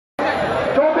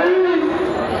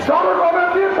জনগণের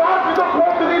নির্বাচিত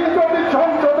প্রতিনিধি যদি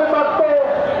সংসদে থাকত,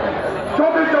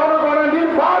 যদি জনগণের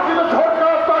নির্বাচিত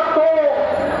সরকার থাকত,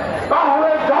 তাহলে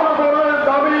জনগণের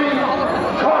দাবি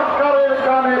সরকারের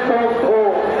কানে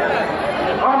পৌঁছত।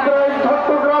 আমরা এই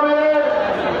চট্টগ্রামের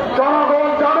জনগণ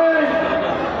জানে,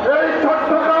 এই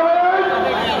চট্টগ্রামে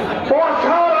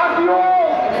বর্ষার আগেও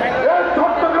এই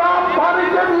চট্টগ্রাম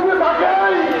পানিতে ডুবে থাকে,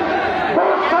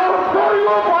 বর্ষার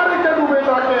পরেও পানিতে ডুবে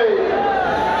থাকে।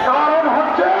 কারণ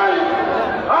হচ্ছে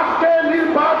আজকে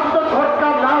নির্বাচিত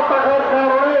সরকার না থাকার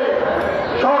কারণে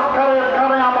সরকারের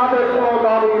কানে আমাদের কোনো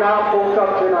দাবি না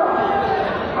পৌঁছাচ্ছে না।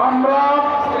 আমরা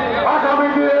আগামী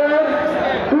দিনের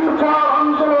দুর্বার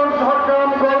আন্দোলন সংগ্রাম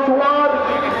গড়ে তোলার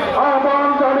আহ্বান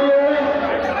জানিয়ে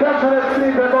দেশনেত্রী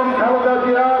বেগম খালেদা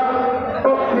জিয়ার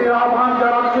প্রতি আহ্বান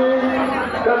জানাচ্ছি।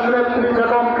 দেশনেত্রী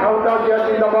বেগম খালেদা জিয়া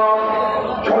জিন্দাবাদ,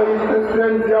 শহীদ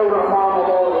প্রেসিডেন্ট জিয়াউর রহমান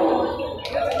অমর।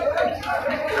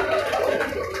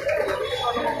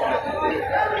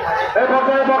 এ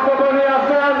পর্যায়ে বক্তব্য নিয়ে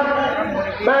আসছেন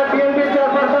বিএনপি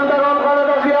চেয়ারপারসন বেগম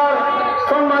খালেদা জিয়ার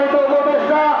সম্মানিত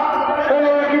উপদেষ্টা,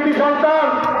 কৃতি সন্তান,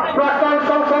 প্রাক্তন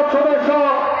সংসদ সদস্য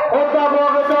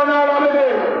অধ্যাপক জয়নাল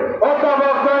আবেদিন।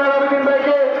 অধ্যাপক জয়নাল আবেদিন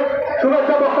ভাইকে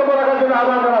শুভেচ্ছা বক্তব্য রাখার জন্য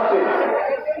আহ্বান জানাচ্ছি।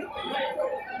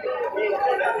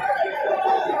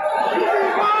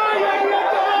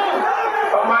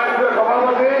 সম্মানিত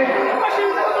সভাপতি,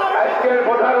 আজকের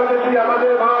প্রধান অতিথি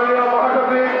আমাদের মাননীয়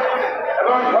মহাসচিব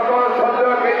এবং সকল সদ্য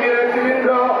কেন্দ্রীয় নেতৃবৃন্দ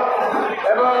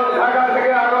এবং ঢাকা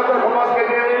থেকে আগত সমাজ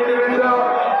কেন্দ্রীয় নেতৃবৃন্দ,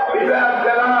 বিভাগ,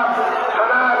 জেলা,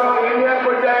 থানা এবং ইউনিয়ন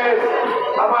পর্যায়ে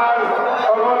আমার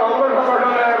সকল অঙ্গ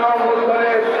সংগঠনের এবং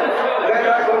মূলধনের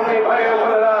নেতা কর্মী ভাই ও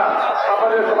বোনেরা,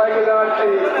 আপনাদের সবাইকে জানাচ্ছি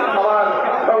আমার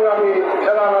সংগ্রামী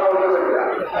সেবা বন্ধুরা।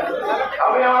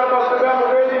 আমি আমার বক্তব্য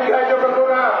মোটেই দীর্ঘায়িত করবো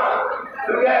না,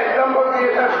 দুটো এক্সাম্পল দিয়ে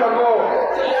শেষ করবো।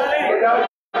 এটা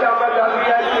হচ্ছে আমরা জানি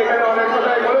আজকে এখানে অনেক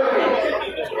কথাই বলেছি,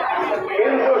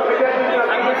 কিন্তু সেটা যদি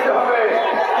হবে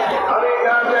আমি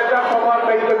এখানে একটা প্রমাণ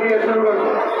দায়িত্ব দিয়ে শুরু করবো।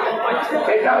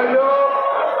 এটা হলো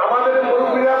আমাদের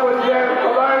মুরব্বীরা বলছেন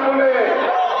সবার মূলে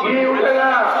কি উঠে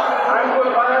না, আইনগুলো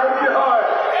বাধা করতে হয়।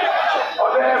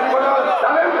 অতএব কোন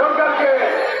জালেম সরকারকে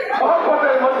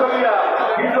মহব্বতের মধ্য দিয়া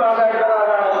কিছু আদায় করা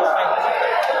যায় না।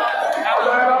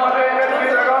 অতএব আমাদের নেত্রী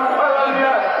বেগম খালেদা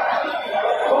জিয়া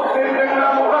মুক্তির জন্য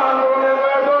মহা আন্দোলনের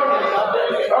প্রয়োজন,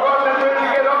 সকল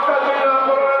নেতৃত্বকে রক্ষার জন্য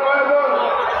আন্দোলনের প্রয়োজন।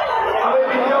 আমি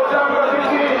দ্বিতীয় উদাহরণ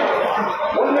দিচ্ছি,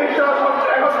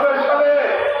 1971 সালে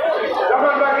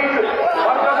যখন নাকি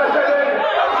বাংলাদেশের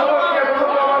যুবককে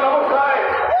দুর্দমন অবস্থায়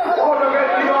মহোদকের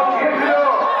জীবন দিয়েছিল,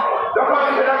 যখন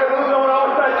সেটাকে দুর্দমন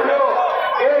অবস্থায় ছিল,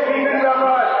 এই দিনগুলি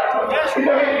আমরা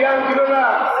বিজয়ী জ্ঞান ছিল না।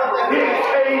 ঠিক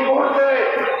এই মুহূর্তে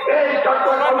এই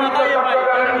চট্টগ্রামের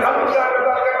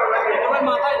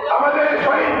আমাদের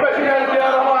শহীদ প্রেসিডেন্ট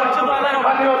জিয়াউর রহমান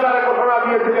স্বাধীনতার ঘোষণা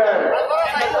দিয়েছিলেন।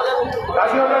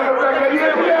 স্বাধীনতার ঘোষণা কে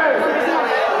দিয়েছিলেন?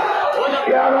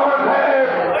 জিয়াউর রহমান সাহেব।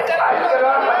 আজকে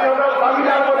স্বাধীনতার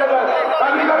দাবিদার বলে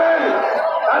দাবি করেন,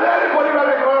 তাদের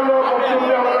পরিবারে কোনো লোক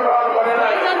মুক্তিযুদ্ধে অংশগ্রহণ করে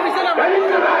নাই,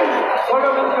 নাই কোনো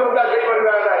মুক্তিযোদ্ধা সেই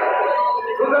পরিবারে নাই।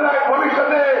 সুতরাং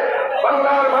ভবিষ্যতে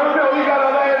বাংলার মানুষের অধিকার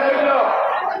আদায়ের জন্য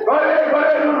ঘরে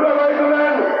ঘরে দুর্গ গড়ে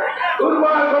তোলেন,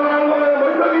 দুর্বল জনআন্দোলনের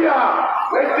মধ্য দিয়া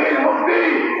নেত্রীর মুক্তি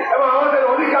এবং আমাদের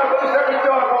অধিকার প্রতিষ্ঠাপিত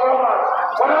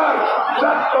করার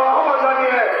স্বার্থ আহ্বান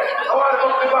জানিয়ে আমার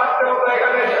বক্তব্য আজকের মতো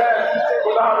এখানে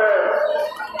খোলা হবে।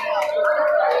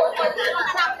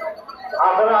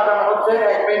 আসলে আদান হচ্ছে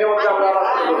 1 মিনিটের মধ্যে আমরা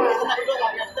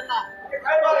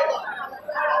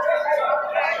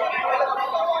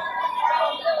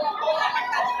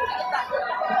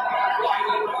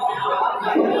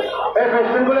এই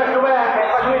পেশেন্টগুলো একটু ভাই এক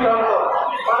পাশে নিতে হবে,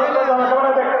 মানুষের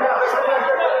জনসভাটা দেখতে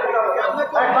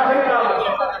এক পাশে নিতে হবে।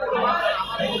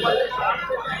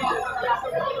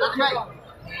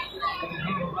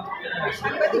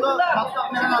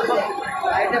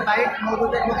 বাইক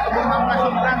মৌজুদের বক্তব্য মামলা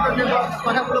সংক্রান্ত যে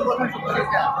কথাগুলো বলবেন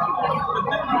সুপ্রিয়া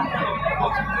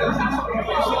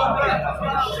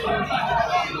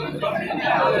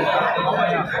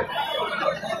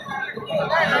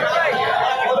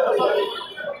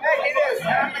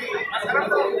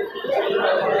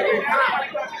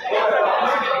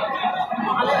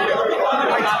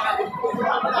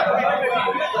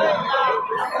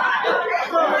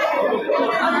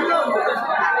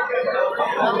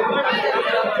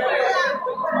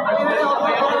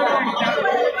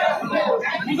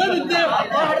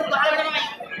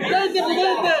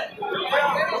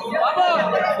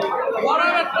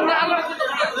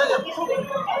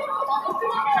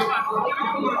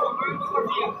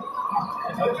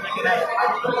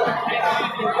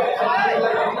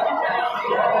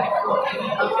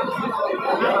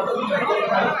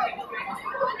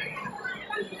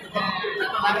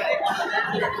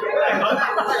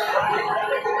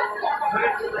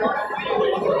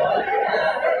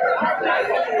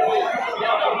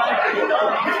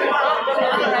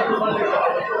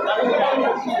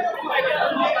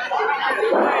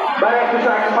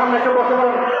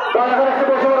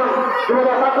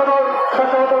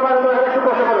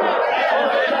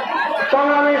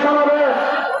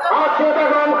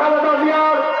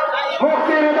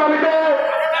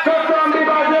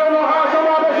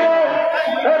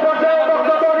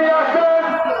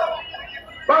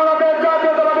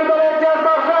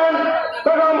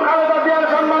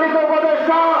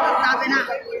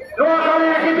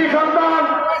কৃতি সন্তান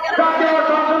জাতীয়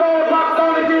সংসদের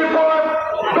প্রাক্তন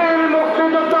বীর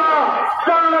মুক্তিযোদ্ধা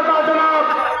জননেতা জনাব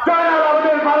জয়নাল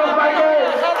আবেদীন ফারুক ভাইকে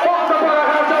বক্তব্য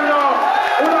রাখার জন্য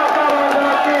উদাত্ত আহ্বান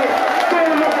জানাচ্ছি।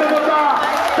 বীর মুক্তিযোদ্ধা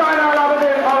জয়নাল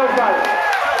আবেদীন ফারুক ভাই।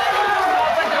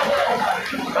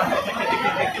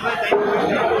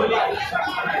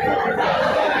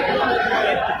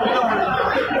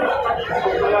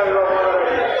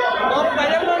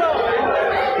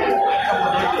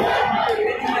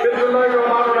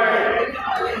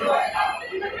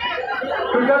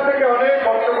 টুইটার থেকে অনেক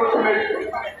বক্তব্য শুনেছি।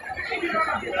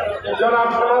 জনাব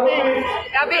সভাপতি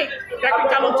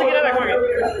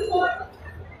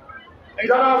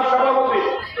জনাব সভাপতি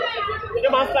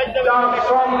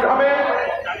সংগ্রামে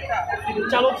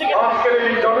আজকের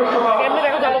এই জনসভা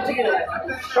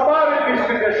সবার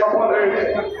দৃষ্টিতে সফল হয়েছে।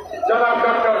 জনাব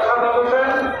ডক্টর সাদাত হোসেন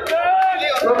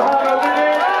প্রধান অতিথি,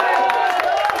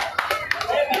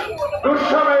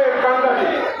 দুঃসময়ের কান্ডারি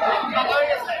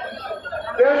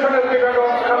দেশনেত্রী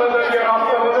বেগম খালেদা জিয়ার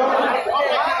আত্মবোধন,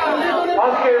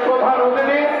 আজকে প্রধান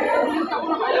অতিথি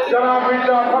জনাব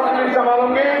মির্জা ফখরুল ইসলাম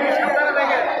আলমগীর,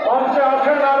 মঞ্চে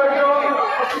আছেন আরেকজন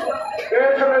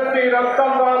দেশনেত্রী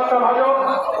রক্তান্ত আত্মভাজন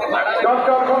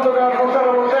ডক্টর খন্দকার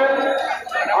মোশাররফ হোসেন,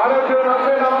 আরেকজন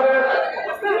আছেন আমাদের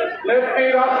নেত্রী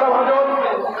আত্মভাজন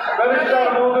ব্যারিস্টার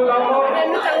মওদুদ আহমদ,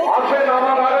 আছেন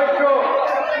আমার আরেকজন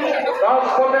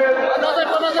রাজপথের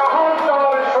সাহস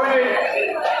দেওয়ার সৈনিক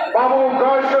বাবু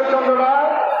জয়চন্দ্র রায়,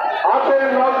 আছেন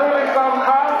নজরুল ইসলাম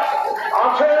খান,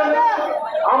 আছেন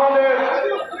আমাদের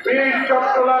বীর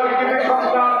চট্টলার কৃতি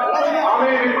সন্তান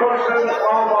আমির খোরশেদ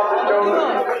মোহাম্মদ চৌধুরী।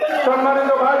 সম্মানিত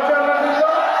ভাইস চেয়ারম্যানবৃন্দ,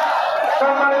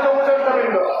 সম্মানিত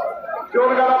উপদেষ্টাবৃন্দ,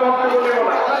 জোর গালা বক্তব্য দেব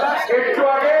না। একটু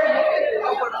আগে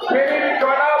ফেনীর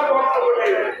জয়নাল বক্তব্য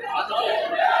দিয়ে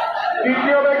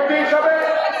দ্বিতীয় ব্যক্তি হিসাবে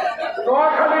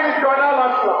নোয়াখালীর জয়নাল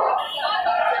আসলাম,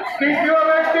 তৃতীয়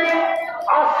ব্যক্তি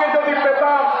আজকে যদি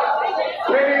পেতাম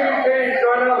ফেনীর সেই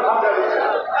জয়নাল হাজারি।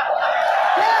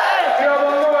 প্রিয়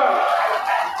বন্ধুরা,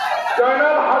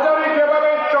 জয়নাল হাজারি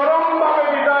যেভাবে চরমভাবে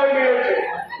বিদায় নিয়েছে,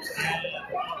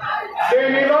 এই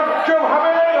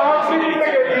নির্লজ্জভাবে রাজনীতি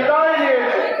থেকে বিদায়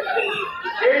নিয়েছে,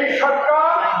 এই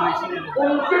সরকার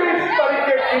 29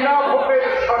 তারিখে বিনা ভোটের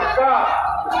সরকার,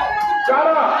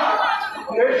 যারা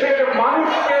দেশের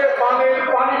মানুষকে পানের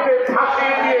পানিতে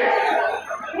ভাসিয়ে দিয়ে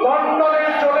লন্ডনে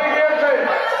চলে গিয়েছে,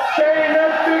 সেই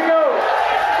নেত্রীকেও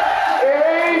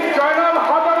এই জয়নাল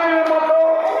হাজারের মতো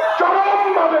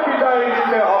চরমভাবে বিদায়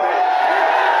দিতে হবে।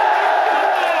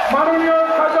 মাননীয়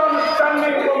সাজন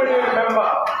স্ট্যান্ডিং কমিটির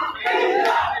মেম্বার,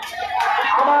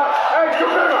 আমার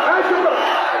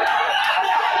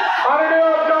মাননীয়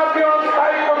জাতীয়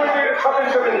স্থায়ী কমিটির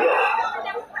সদস্যবৃন্দ,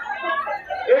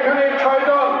 এখানে 6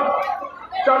 জন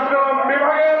চট্টগ্রাম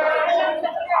বিভাগের,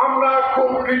 আমরা খুব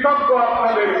কৃতজ্ঞ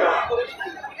আপনাদের।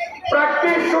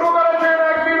 প্র্যাকটিস শুরু করেছেন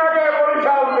একদিন আগে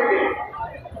বরিশাল থেকে,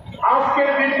 আজকে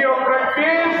দ্বিতীয়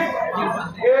প্র্যাকটিস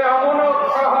এ আমানত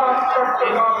সাহার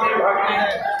চট্টগ্রাম বিভাগে।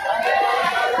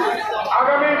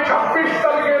 আগামী 26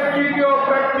 তারিখের তৃতীয়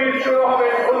প্র্যাকটিস শুরু হবে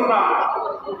খুলনা।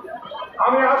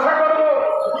 আমি আশা করব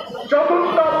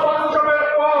চতুর্থ পঞ্চমের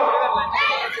পর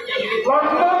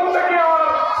লন্ডন থেকে আর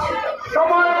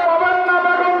সময় পাবেন না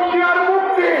বেগম জিয়ার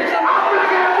মুক্তি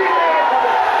আপনাকে দিতে হবে।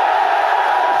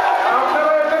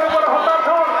 আপনারা এদের উপর হতাশ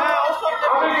হন,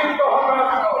 আমি কিন্তু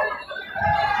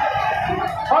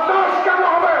হতাশ কেন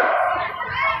হবে?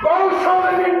 কৌশল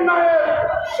নির্ণয়ের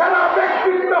সেরা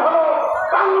ব্যক্তিত্ব হল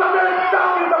বাংলাদেশ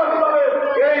জাতীয়তাবাদী দলের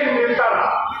এই নেতারা।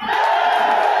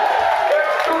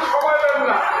 একটু সময় দেন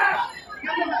না,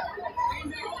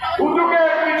 হুজুকে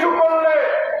কিছু করলে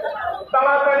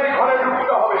তাড়াতাড়ি ঘরে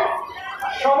ঢুকতে হবে।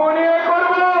 সময় নিয়ে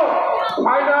করবো,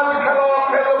 ফাইনাল খেলা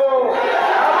খেলবো,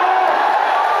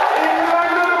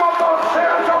 ইংল্যান্ডের মতো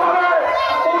শেষ ওভারে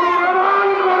 15 রান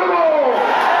করবো।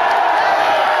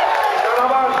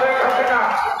 জনাব শেখ হাসিনা,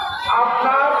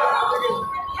 আপনার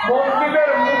মন্ত্রীদের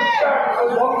মুখটা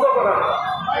বন্ধ করা।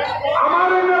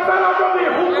 আমার নেতারা যদি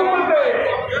হুকুম দেয়,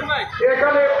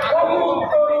 এখানে বহু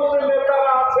তরুণ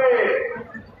নেতারা আছে,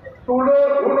 তুলো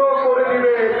ধুলো করে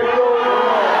দিবে।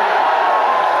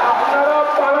 আপনারা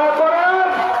পালা করেন,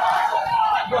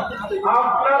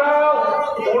 আপনারা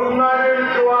উন্নয়নের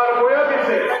জোয়ার বয়ে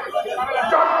দিচ্ছে।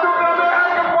 চট্টগ্রামে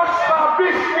এক বর্ষা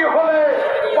বৃষ্টি হলে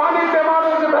পানিতে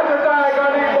মানুষ ভেসে যায়,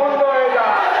 গাড়ি বন্ধ হয়ে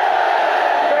যায়।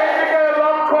 সেই দিকে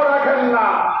লক্ষ্য রাখেন না,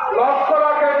 লক্ষ্য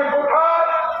রাখেন কোথায়?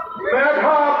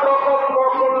 মেধা প্রকল্প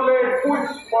করলে কুছ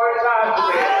পয়সা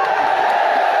আসবে।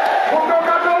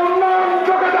 ছোটখাটো উন্নয়ন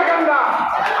চোখে দেখেন না,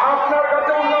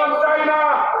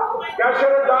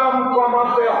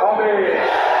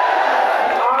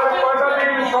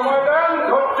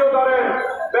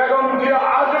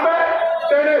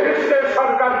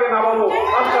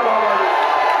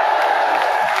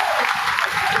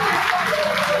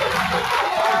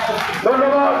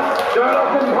 ধন্যবাদ।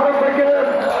 জয়রাসিন ভারত থেকে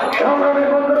সংগ্রামী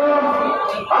বন্ধুরা,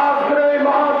 আজকের এই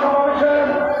মহাসমাবেশে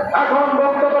এখন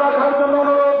বক্তব্য রাখার জন্য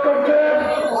অনুরোধ করছে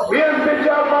বিএনপি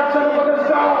চেয়ারপারসন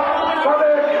উপদেষ্টা,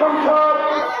 সাবেক সংসদ,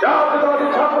 জাতীয়তাবাদী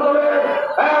ছাত্র দলের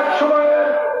এক সময়ের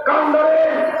কান্ডারি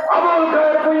আবুল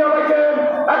খায়ের ভূঁইয়াকে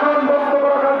এখন বক্তব্য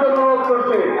রাখার জন্য অনুরোধ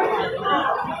করছে।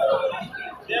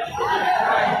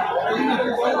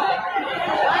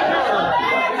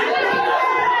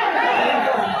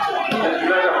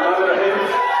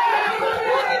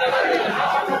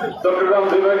 চট্টগ্রাম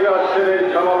বিভাগে আজকের এই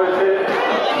সমাবেশে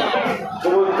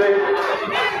উপস্থিত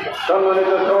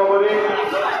সম্মানিত সভাপতি,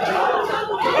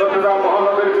 চট্টগ্রাম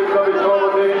মহানগর বিপ্লবী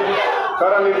সভাপতি,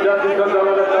 কারা নির্যাতিত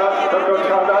জননেতা ডক্টর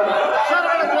সাদাত,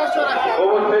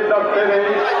 উপস্থিত আজকের এই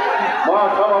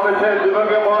মহাসমাবেশের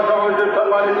বিভাগীয় মহাসমাবেশের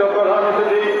সম্মানিত প্রধান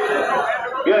অতিথি,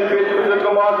 বিএনপির সুযোগ্য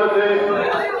মহাসচিব,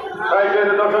 60-এর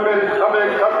দশকের সাবেক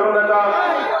ছাত্র নেতা,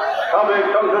 সাবেক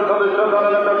সংসদ সদস্য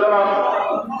জননেতা জনাব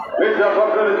মির্জা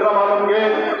ফখরুল ইসলাম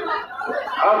আলমগীর,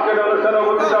 আজকের অনুষ্ঠানে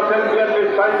উপস্থিত আছেন বিএনপির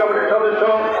স্থায়ী কমিটির সদস্য,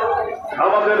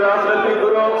 আমাদের রাজনৈতিক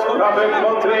গুরু, সাবেক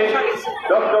মন্ত্রী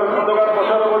ডক্টর খন্দকার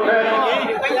মোশাররফ হোসেন,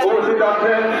 উপস্থিত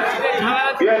আছেন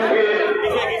বিএনপির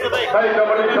স্থায়ী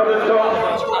কমিটির সদস্য,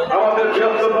 আমাদের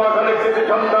বৃহত্তর নোয়াখালীর কৃতি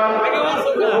সন্তান,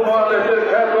 উপমহাদেশের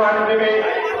খ্যাত আইনজীবী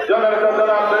জননেতা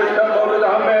জনাব ব্যারিস্টার মওদুদ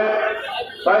আহমেদ,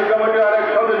 স্থায়ী কমিটির আরেক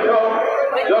সদস্য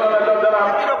জননেতা জনাব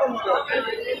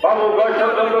বাবু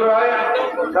বৈষ্ণবচন্দ্র রায়,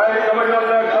 স্থায়ী কমিটির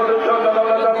অন্য এক সদস্য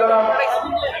জননেতা জনাব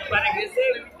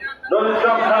নজরুল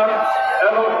খান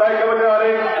এবং স্থায়ী কমিটির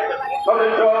আরেক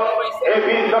সদস্য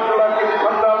এবি চট্টগ্রাম কৃষি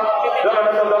সন্তান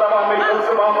জননেতা জনাব আমির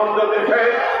খুরশিদ মাহমুদ জলিল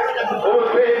সাহেব,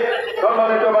 উপস্থিত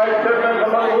সম্মানিত ভাইস চেয়ারম্যান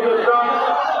সম্মানিত উপদেষ্টা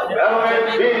এবং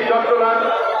এবি চট্টগ্রাম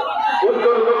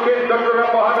উত্তর দক্ষিণ চট্টগ্রাম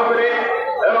মহানগরী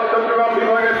এবং চট্টগ্রাম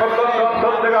বিভাগের প্রত্যন্ত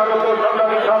অঞ্চল থেকে আগত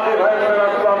সংগ্রামী সাথী ভাই বোনেরা,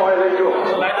 আসসালামু আলাইকুম।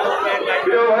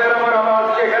 প্রিয় ভাইয়ের আমার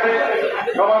আজকে এখানে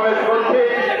সমাবেশ করছি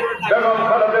বেগম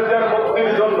খালেদা জিয়ার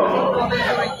মুক্তির জন্য।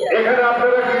 এখানে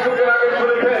আপনারা কিছুদিন আগে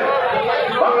শুনেছেন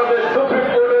বাংলাদেশ সুপ্রিম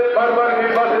কোর্টের বারবার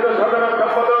নির্বাচিত সাধারণ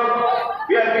সম্পাদক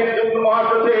বিএনপির যুগ্ম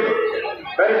মহাসচিব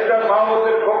ব্যারিস্টার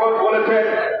মাহমুদুল খোকন বলেছেন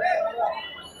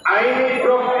আইনি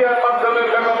প্রক্রিয়ার মাধ্যমে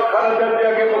বেগম খালেদা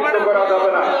জিয়াকে মুক্ত করা যাবে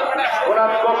না।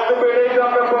 ওনার বক্তব্য এটাই তো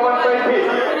আমরা প্রমাণ পাইছি।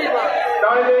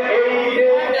 তাহলে এই যে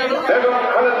বেগম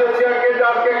খালেদা জিয়াকে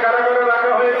যাকে কারাগারে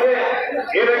রাখা হয়েছে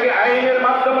এটা কি আইনের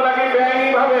মাধ্যমে নাকি বেআইনি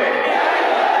ভাবে?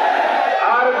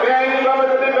 আর বেআইনি ভাবে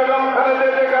যদি বেগম খালেদা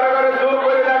জিয়া কারাগারে জোর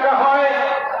করে রাখা হয়,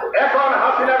 এখন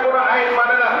হাসিনা কোনো আইন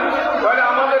মানে না, তাহলে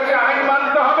আমাদেরকে আইন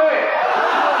মানতে হবে।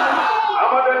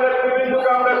 আমাদের নেতৃবৃন্দকে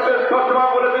আমরা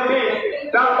স্পষ্টভাবে বলে দিচ্ছি,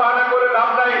 তার বাহানা করে লাভ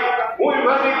নাই,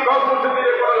 ভুলভাবিক কর্মসূচি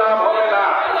দিয়ে কোনো লাভ হবে না।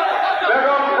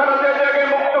 বেগম খালেদা জিয়াকে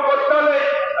মুক্ত করতে হলে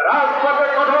রাজপথে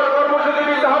কঠোর কর্মসূচি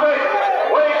দিতে হবে।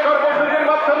 ওই কর্মসূচির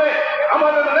মাধ্যমে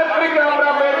আমাদের নেত্রীকে আমরা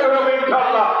বের করব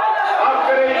ইনশাআল্লাহ।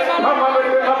 আজকের এই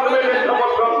সমাবেশের মাধ্যমে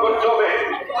সমর্থন করতে হবে।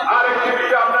 আর একটি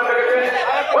বিষয় আপনারা দেখেছেন,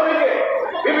 অনেকে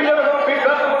বিভিন্ন রকম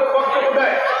বিভ্রান্তমূলক বক্তব্য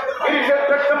দেয়। 30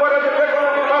 সেপ্টেম্বরে দেশে কোনো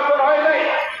নির্বাচন হয় নাই,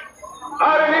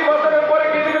 আর নির্বাচনের পরে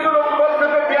কিছু কিছু লোক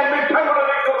বলতেছে বিএনপির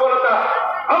সাংগঠনিক দুর্বলতা।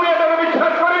 আমি এটা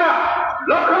বিশ্বাস করি না।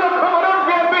 লক্ষ লক্ষ মানুষ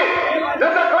বিএনপি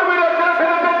নেতা কর্মীরা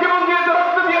ছেড়ে জীবন দিয়েছে,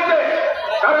 রক্ত দিয়েছে,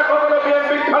 তারা কখনো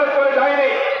বিএনপির ছাড়ে চলে যায়নি।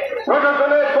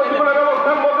 প্রশাসনের প্রতিকূল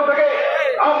ব্যবস্থার মধ্যে থেকে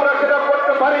আমরা সেটা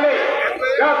করতে পারিনি,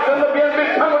 যার জন্য বিএনপির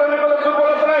সাংগঠনিক কোনো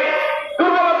দুর্বলতা নাই।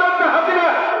 দুর্বলতা হচ্ছে হাসিনা।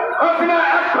 হাসিনা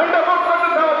 1 ঘন্টা ভোট করতে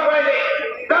সাহস পায়নি,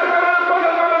 যার কারণে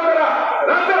প্রশাসনের দ্বারা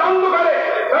রাতের অন্ধকারে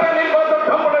তারা নির্বাচন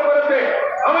সম্পন্ন করেছে।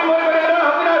 আমি মনে করি এটা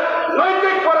হাসিনার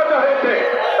নৈতিক পরাজয় হয়েছে।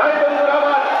 তাই বন্ধুরা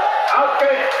আমার, আজকে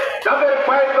যাদের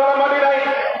পায়ের তলা মাটি নাই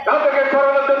তাদেরকে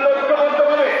সরানোর জন্য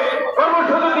ঐক্যবদ্ধভাবে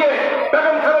কর্মসূচি দিয়ে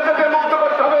বেগম খালেদাকে মুক্ত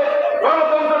করতে হবে,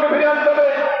 গণতন্ত্রকে ফিরে আনতে হবে,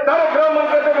 তারেক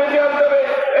রহমানকে ফিরিয়ে আনতে হবে।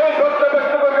 এই সত্য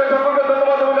ব্যক্ত করে সকলকে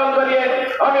ধন্যবাদ অভিযান জানিয়ে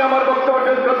আমি আমার বক্তব্য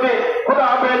শেষ করছি। খোদা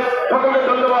হাফেজ, সকলকে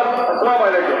ধন্যবাদ। আসসালামু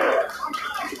আলাইকুম।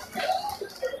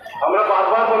 আমরা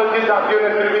বারবার বলেছি জাতীয়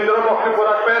নেতৃবৃন্দরা বক্তব্য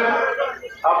রাখবেন।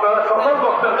 আপনারা সকল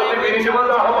বক্তার প্রতি বিনীত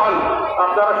আহ্বান,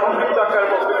 আপনারা সংক্ষিপ্ত আকারে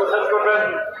বক্তব্য শেষ করবেন।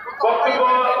 বক্তব্য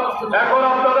এখন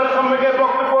আপনাদের সম্মুখে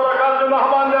বক্তব্য রাখার জন্য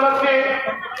আহ্বান জানাচ্ছি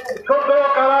সদ্য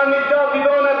কারা নির্যাতিত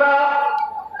নেতা,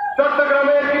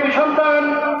 চট্টগ্রামের কৃতি সন্তান,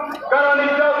 কারা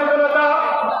নির্যাতিত নেতা,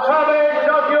 সাবেক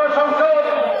জাতীয় সংসদ,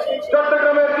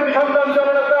 চট্টগ্রামের কৃতি সন্তান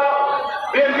জননেতা,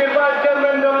 বিএনপির ভাইস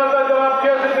চেয়ারম্যান জননেতা জনাব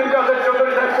জিয়াসুদ্দিন কাদের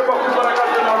চৌধুরী সাহেবকে বক্তব্য রাখার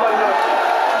জন্য আহ্বান জানাচ্ছি।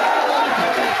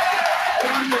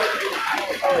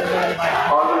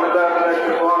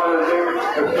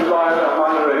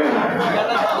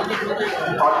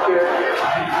 আজকে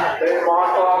এই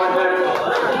মহাসমাবেশের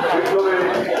বিপ্লবী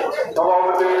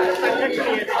সভাপতি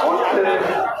মঞ্চে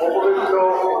উপবিষ্ট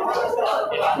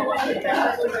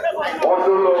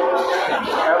ভদ্রলোক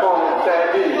এবং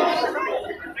ত্যাগী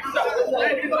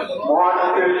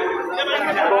মহানগরীর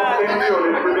এবং কেন্দ্রীয়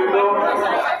নেতৃবৃন্দ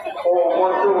ও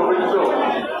মন্ত্রীবৃন্দ,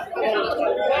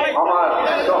 আমার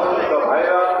সহযোগিত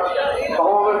ভাইরা,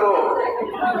 সমবেত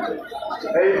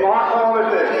এই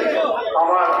মহাসমাবেশে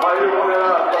আমার ভাই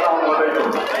বোনেরা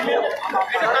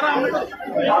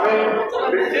আমি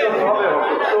ব্যক্তিগতভাবে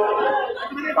অসুস্থ,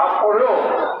 তারপরেও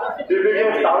বিবেকের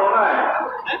তাড়নায়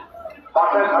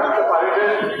বাসায় থাকতে পারিবে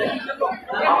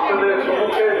আপনাদের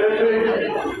সম্মুখে এসেছি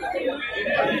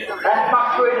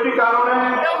একমাত্র একটি কারণে,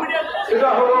 সেটা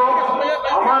হলো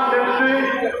আমার নেত্রী,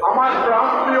 আমার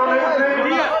প্রান্তীয়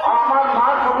নেত্রী, আমার মা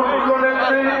সমতুল্য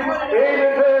নেত্রী, এই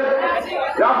দেশের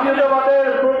জাতীয়তাবাদের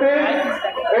প্রতি,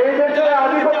 এই দেশের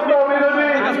আধিপত্য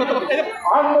বিরোধী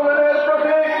আন্দোলনের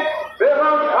প্রতি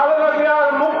বেগম খালেদা জিয়ার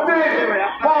মুক্তির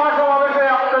মহাসমাবেশে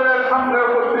আপনাদের সামনে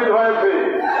উপস্থিত হয়েছে।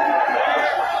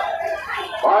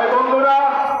 ভাই বন্ধুরা,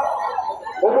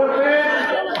 উপস্থিত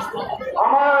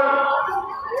আমার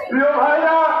প্রিয়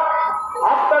ভাইরা,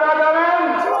 আপনারা জানেন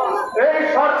এই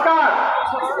সরকার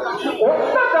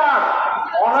অত্যাচার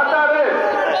অনাচারে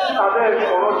তাদের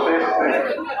কোন শেষ নেই।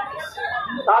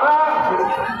 তারা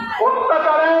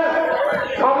অত্যাচারের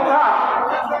সংখ্যা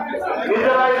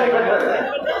নিজেরাই লিখেছেন,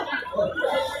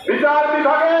 বিচার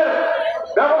বিভাগের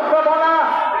ব্যবস্থাপনা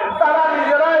তারা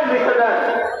নিজেরাই লিখে দেন।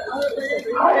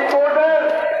 হাইকোর্টের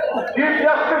চিফ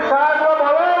জাস্টিস সাহেবরা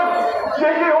বলেন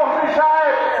সিটি ওসি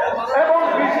সাহেব এবং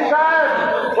ডিসি সাহেব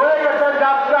হয়ে গেছে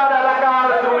যাত্রার এলাকার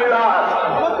জমিদার।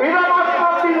 এটা মাত্র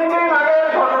 3 দিন আগের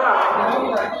ঘটনা।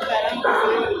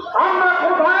 আমরা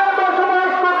কোথায়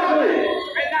বসবাস করছি,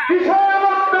 কিসের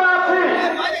মধ্যে আছি,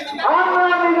 আমরা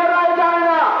নিজেরাই জানি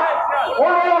না।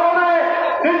 কোনোভাবে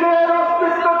নিজের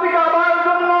অস্তিত্ব টিকাবার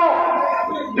জন্য,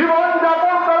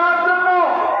 জীবনযাপন করার জন্য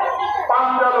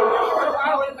পাঞ্জা লড়ছি।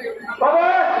 তবে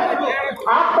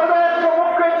আপনাদের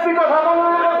সম্মুখে একটি কথা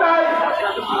বলতে চাই,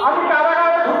 আমি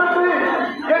কারাগারে ঢুকেছি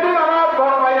যেদিন আমার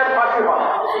বড় ভাইয়ের ফাঁসি হয়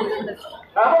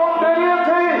এবং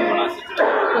বেরিয়েছি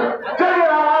যেদিন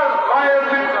আমার ভাইয়ের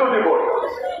মৃত্যু দিবস।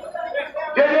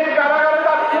 যেদিন কারাগারে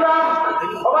যাচ্ছিলাম,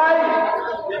 সবাই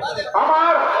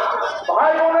আমার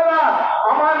ভাই বোনেরা,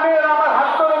 আমার মেয়েরা আমার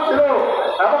হাত ধরেছিল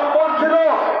এবং বলছিল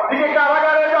দিকে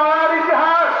কারাগারে যাওয়ার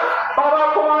ইতিহাস, বাবা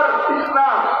তোমার ঠিক না,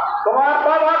 তোমার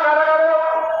বাবা কারাগারে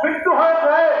মৃত্যু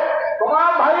হয়েছে, তোমার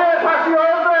ভাইয়ের ফাঁসি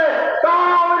হয়েছে, তা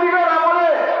আমেরিকার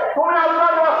আমলে তুমি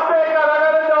আল্লাহর রাস্তে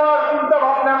কারাগারে যাওয়ার চিন্তা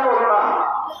ভাবনা করো না।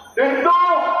 কিন্তু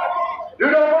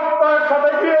দৃঢ়তার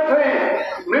সাথে গিয়েছি,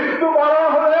 মৃত্যুবরণ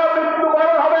হলে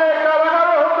মৃত্যুবরণ হবে,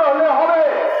 কারাগারে হতে হলে হবে।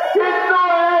 কিন্তু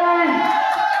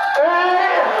এই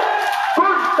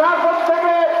দুঃশাসন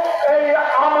থেকে এই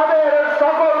আমাদের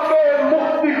সকলকে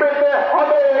মুক্তি পেতে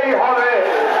হবেই হবে।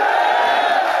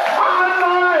 আর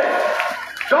নয়,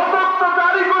 যতটা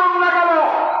জারি করুন না কেন,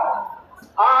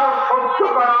 আর সহ্য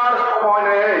করার সময়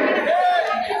নেই,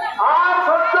 আর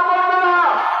সহ্য করবে না।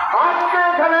 আজকে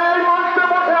এখানে এই মঞ্চে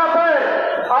বসে আছে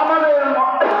আমাদের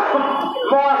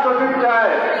মহাসচিব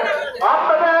সাহেব,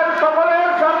 আপনাদের সকলের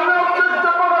সামনে উদ্দেশ্য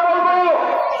করে বলবো,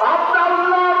 আপনার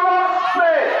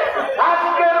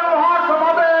আজকের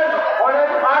মহাসমাবেশ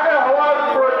অনেক আগে হওয়ার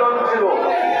প্রয়োজন ছিল।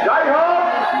 যাই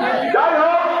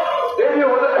হোক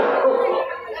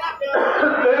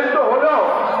দেরি তো হলেও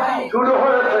শুরু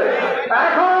হয়েছে।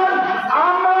 এখন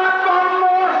আমরা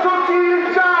কর্মসূচি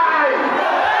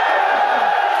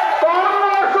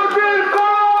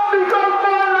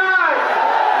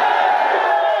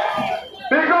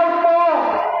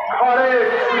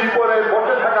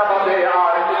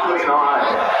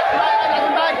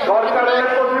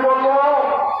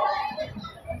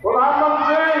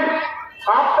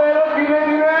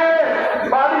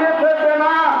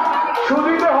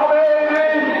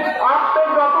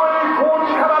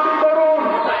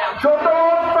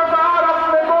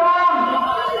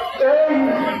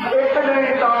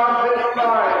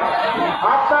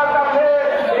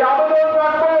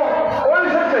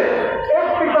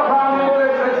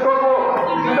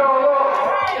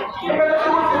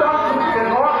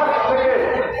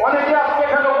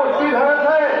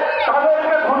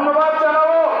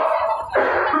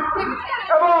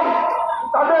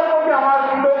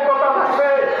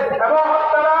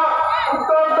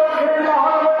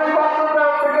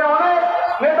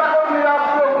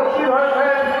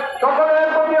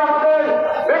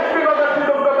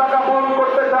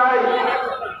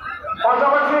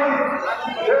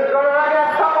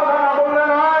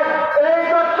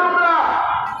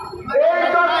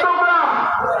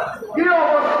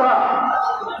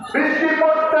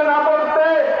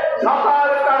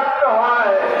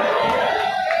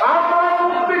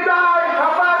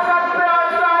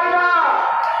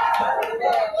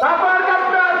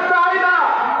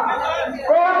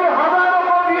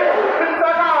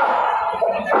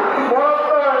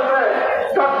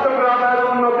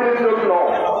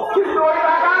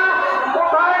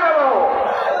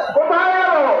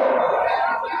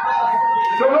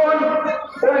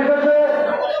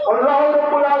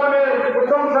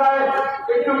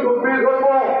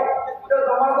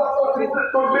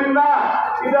করবেন না,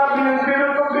 এটা বিএনপির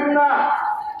করবেন না,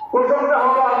 প্রশংসা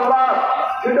হলো আল্লাহ,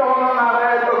 সেটা হলো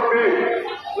নারায় তকবীর,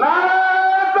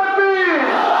 নারায় তকবীর।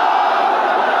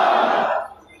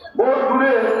 বহু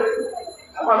দূরে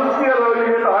মানুষকে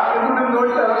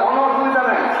কোনো অসুবিধা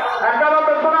নেই, 11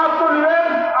 বেতন আসতে দিবেন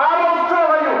আর উৎসাহ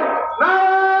হইল,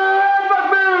 নারায়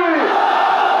তকবীর,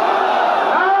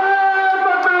 নারায়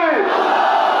তকবীর।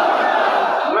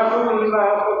 রাসূলুল্লাহ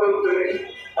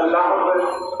আল্লাহ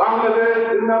বাংলাদেশ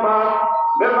জিন্দাবাদ,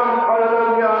 বেগম খালেদা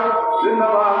জিয়া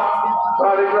জিন্দাবাদ,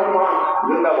 তারেক রহমান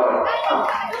জিন্দাবাদ।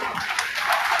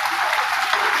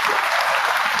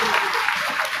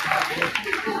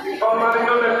 সম্মানিত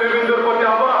নেতৃবৃন্দের প্রতি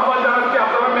আবার আহ্বান জানাচ্ছি,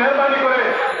 আপনারা মেহরবানি করে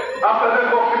আপনাদের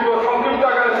বক্তব্য সংক্ষিপ্ত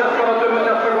আকারে শেষ করার জন্য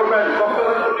চেষ্টা করবেন।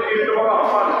 বক্তব্যের প্রতি বিনীতভাবে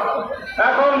আহ্বান।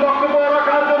 এখন বক্তব্য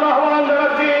রাখার জন্য আহ্বান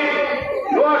জানাচ্ছি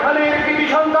নোয়াখালীর কৃতি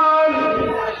সন্তান,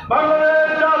 বাংলাদেশ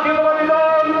জাতীয়তাবাদী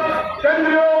দল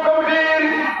কেন্দ্রীয় কমিটির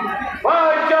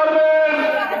ভাইস চেয়ারম্যান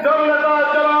জননেতা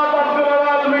জনাব আব্দুল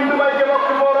আওয়াল মিন্টু ভাইকে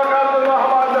বক্তব্য রাখার জন্য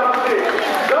আহ্বান জানাচ্ছি।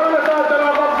 জননেতা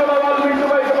জনাব আব্দুল আওয়াল মিন্টু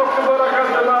ভাইকে বক্তব্য রাখার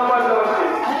জন্য আহ্বান জানাচ্ছি।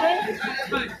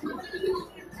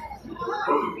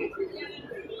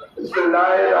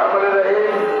 বিসমিল্লাহির রহমানির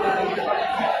রহিম।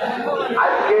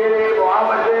 আজকের এই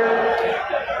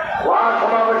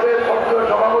মহাসমাবেশের পক্ষে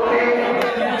সভাপতি,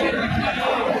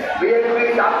 বিএনপি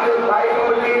জাতীয় স্থায়ী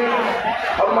কমিটির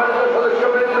সম্মানিত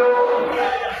সদস্যবৃন্দ,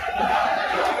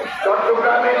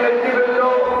 চট্টগ্রামের নেতৃবৃন্দ,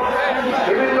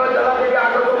 বিভিন্ন জেলা থেকে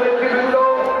আগত নেতৃবৃন্দ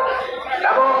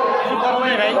এবং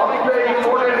সবচেয়ে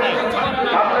ইম্পর্টেন্ট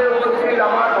সামনে উপস্থিত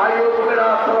আমার ভাই ও বোনেরা,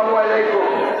 আসসালামু আলাইকুম।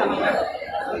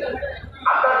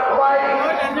 আপনার সবাই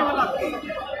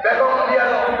বেগম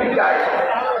জিয়ার মুক্তি চাই,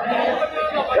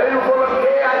 এই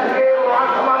উপলক্ষে আজকে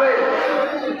মহাসমাবেশ।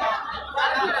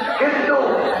 কিন্তু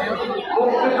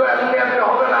মুক্তি তো এমনি এমনি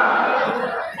হবে না,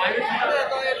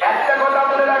 একটা কথা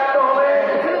মনে রাখতে হবে,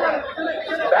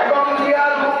 বেগম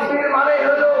জিয়ার মুক্তির মানে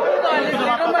হল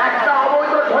একটা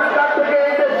অবৈধ সরকার থেকে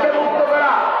এই দেশকে মুক্ত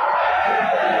করা,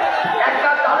 একটা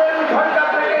জালেম সরকার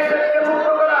থেকে এই দেশকে মুক্ত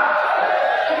করা,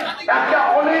 একটা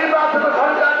অনির্বাচিত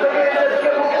সরকার থেকে এই দেশকে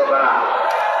মুক্ত করা,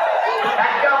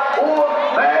 একটা ভোট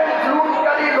ব্যাংক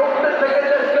লুটকারী লোকদের থেকে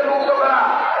দেশকে মুক্ত করা,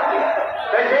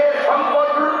 দেশের সম্পদ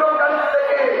লুটকারী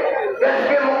থেকে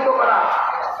দেশকে মুক্ত করা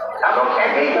এবং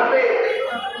একই সাথে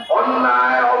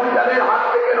অন্যায় অভিযানের হাত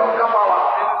থেকে রক্ষা পাওয়া।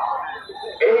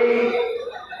 এই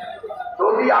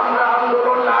যদি আমরা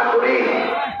আন্দোলন না করি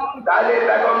তাহলে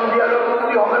বেগম জিয়ারও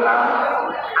মুক্তি হবে না,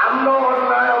 আমরা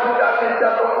অন্যায় অভিযান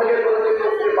নির্যাতন থেকে কোনোদিন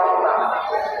মুক্তি পাবো না।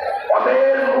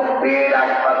 ওদের মুক্তির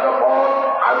একমাত্র পথ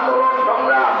আন্দোলন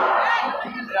সংগ্রাম।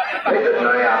 সেই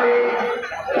জন্যই আমি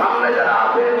সামনে যারা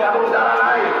আছেন এবং যারা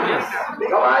নাই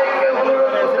সবাইকে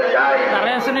অনুরোধ করতে চাই,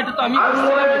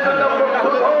 আন্দোলনের জন্য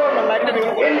প্রস্তুত হন,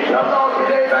 ইনশাআল্লাহ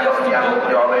অচিরেই বেগম জিয়া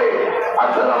মুক্তি হবে।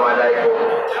 আসসালামু আলাইকুম।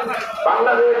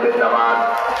 বাংলাদেশ জিন্দাবাদ,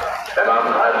 বেগম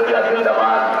খালেদা জিয়া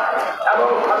জিন্দাবাদ এবং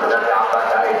সাথে সাথে আমরা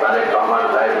চাই তারেক রহমান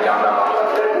সাহেবকে আমরা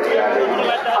বাংলাদেশে ফিরিয়ে আনি।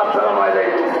 আসসালামু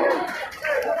আলাইকুম।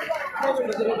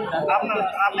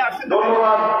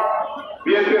 ধন্যবাদ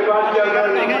বিএনপির ভাইস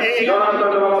চেয়ারম্যান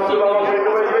জনাব আব্দুল আওয়াল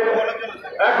মিন্টু ভাইকে।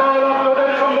 এখন আপনাদের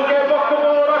সম্মুখে বক্তব্য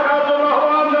রাখার জন্য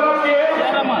আহ্বান জানাচ্ছি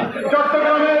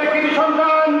চট্টগ্রামের কৃতি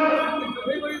সন্তান,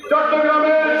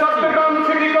 চট্টগ্রাম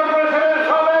সিটি কর্পোরেশনের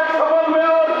সাবেক সফল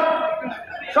মেয়র,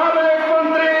 সাবেক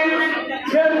মন্ত্রী,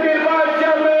 বিএনপির ভাইস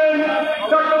চেয়ারম্যান,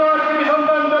 চট্টগ্রাম কৃতি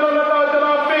সন্তান জননেতা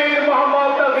জনাব পীর মোহাম্মদ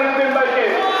তাসিরউদ্দিন ভাইকে,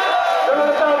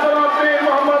 জননেতা জনাব পীর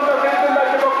মোহাম্মদ তাসিরউদ্দিন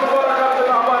ভাইকে বক্তব্য রাখার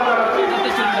জন্য আহ্বান জানাচ্ছি।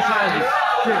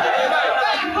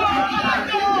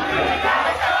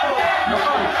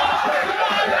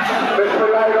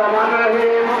 বিসমিল্লাহির রহমানির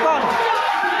রহিম।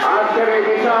 আজকের এই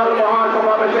বিশাল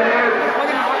মহাসমাবেশের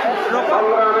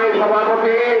সংগ্রামী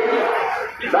সভাপতি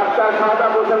ডাক্তার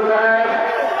সাদাত হোসেন সাহেব,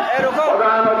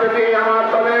 প্রধান অতিথি আমার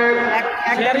দলের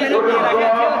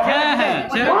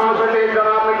মহাসচিব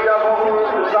জনাব মির্জা ফখরুল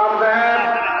ইসলাম সাহেব,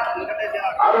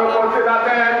 আরো উপস্থিত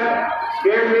আছেন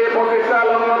বিএনপি প্রতিষ্ঠা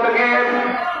লগ্ন থেকে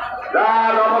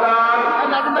যার অবদান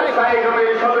স্থায়ী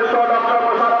কমিটির সদস্য ডক্টর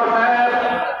মোশাররফ সাহেব,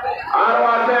 আরো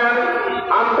আছেন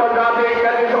আন্তর্জাতিক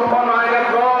খ্যাতিসম্পন্ন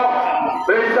আইনজ্ঞ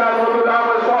ব্যারিস্টার মওদুদ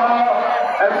আহমদ সহ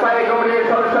স্থায়ী কমিটির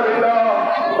সদস্যবৃন্দ,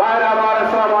 ভাইরা আমার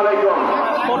আসসালামু আলাইকুম।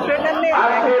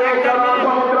 আজকের এই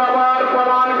জনসমুদ্র আবার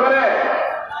প্রমাণ করে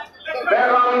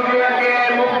বেগম জিয়াকে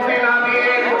মুক্ত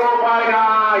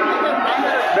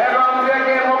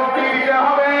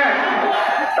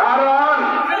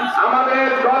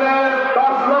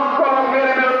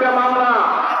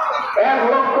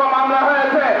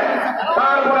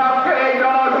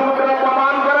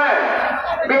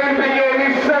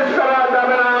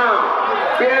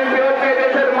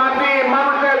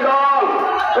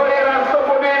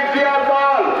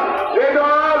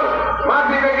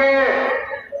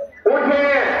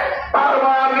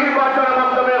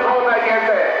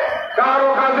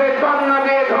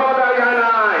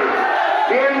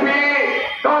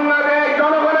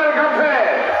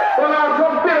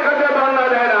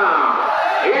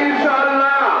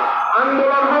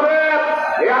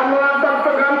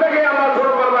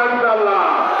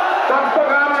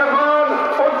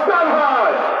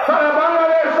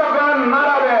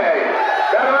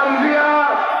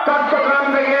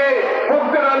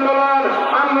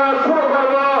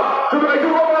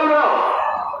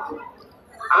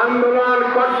আন্দোলন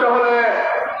করতে হলে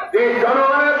যে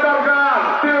জনগণের দরকার,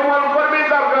 তৃণমূল কর্মীর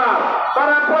দরকার,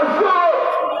 তারা প্রস্তুত।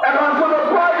 এখন শুধু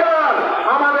প্রয়োজন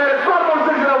আমাদের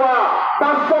কর্মসূচি দেওয়া,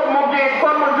 বাস্তবমুখী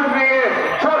কর্মসূচি নিয়ে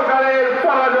সরকারের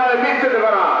পরাজয় নিশ্চিত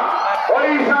করা। ওই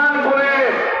শান করে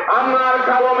আপনার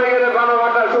কালো মেঘের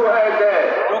বানোয়াটা শুরু হয়েছে।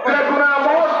 যে কোনো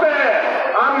মুহূর্তে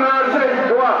আপনার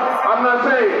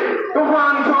সেই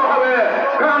তুফান শুরু হবে,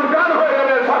 গান গান হয়ে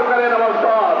যাবে সরকারের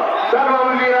অবস্থা। বেগম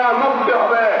জিয়া মুক্ত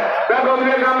হবে। বেগম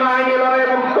জিয়াকে আমরা আইনি লড়াই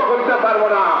মুক্ত করতে পারবো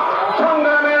না,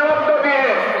 সংগ্রামের মধ্য দিয়ে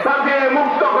তাকে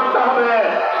মুক্ত করতে হবে।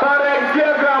 তার এক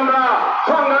জিয়াকে আমরা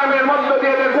সংগ্রামের মধ্য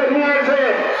দিয়ে দেশে নিয়ে এসে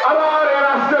আবার এ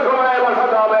রাষ্ট্র ক্ষমতায়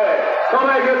বসাতে হবে।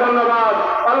 সবাইকে ধন্যবাদ।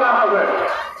 আল্লাহ হাফেজ।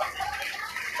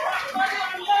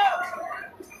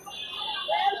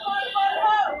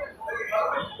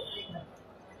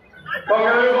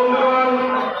 সংগ্রামী বন্ধুগণ,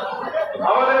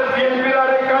 আমাদের বিএনপির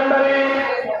আরেক কান্ডারি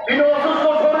তিনি অসুস্থ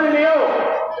শরীর নিয়েও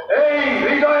এই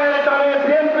হৃদয়ের টানে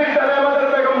বিএনপির টানে আমাদের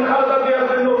বেগম খালেদা জিয়ার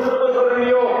জন্য অসুস্থ শরীর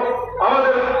নিয়েও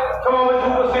আমাদের সমাবেশে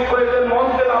উপস্থিত হয়েছেন।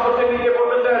 মঞ্চে না বসে নিচে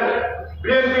বসেছেন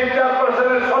বিএনপির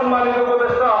চেয়ারপারসনের সম্মানিত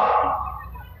উপদেষ্টা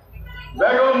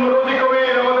বেগম রোজি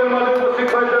কবির আমাদের মাঝে উপস্থিত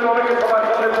হয়েছেন। অনেকে সবার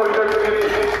সাথে পরিচয় করিয়ে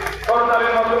দিয়েছে,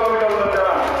 সরকারের মাধ্যমে অভিনন্দন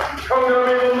জানান।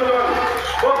 সংগ্রামী বন্ধুগণ,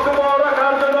 বক্তব্য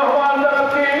রাখার জন্য আহ্বান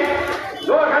জানাচ্ছি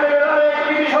নোয়াখালীর আরেক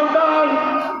কৃতি সন্তান,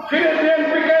 যিনি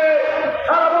বিএনপিকে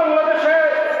সারা বাংলাদেশে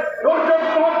দুর্যোগ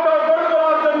মুক্ত করে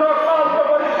তোলার জন্য ক্লান্ত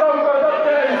পরিশ্রম করে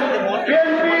যাচ্ছেন,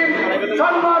 বিএনপি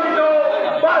সম্মানিত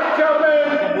ভাইস চেয়ারম্যান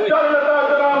জননেতা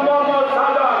জনাব মোহাম্মদ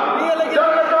শাহজাহান।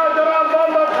 জননেতা জনাব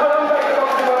মোহাম্মদ শাহজাহান ভাইকে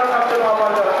বক্তব্য রাখার জন্য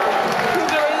আহ্বান জানাচ্ছি।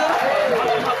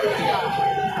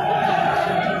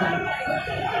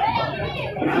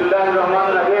 বিসমিল্লাহির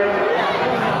রহমানির রহিম।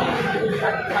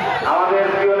 আমাদের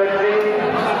প্রিয় নেত্রী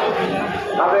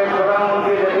সাবেক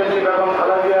প্রধানমন্ত্রী দেশনেত্রী বেগম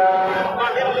খালেদা জিয়া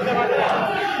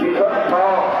সহ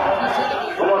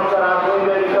সমস্ত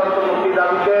রাজনৈতিক নিঃশর্ত মুক্তির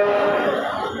দাবিতে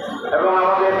এবং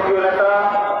আমাদের প্রিয় নেতা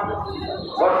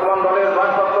বর্তমান দলের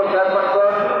ভারপ্রাপ্ত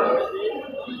চেয়ারপারসন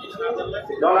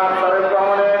জনাব তারেক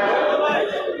রহমানের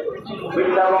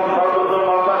বিদ্যা এবং সর্বোত্তম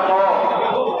মমতা সহ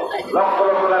লক্ষ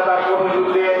লক্ষ নেতা কর্মী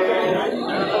দিয়ে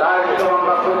রাজনীতি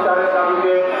মামলা প্রচারের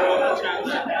দাবিতে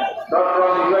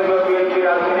চট্টগ্রাম বিভাগীয় বিএনপি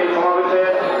রাজনীতি সমাবেশে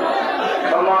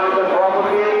সম্মানিত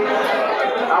সভাপতি,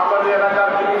 আপনাদের এলাকার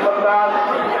কৃতি সন্তান,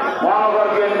 মহানগর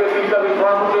বিএনপির বিপ্লবী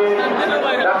সভাপতি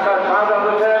ডাক্তার শাহজাহান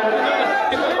হোসেন,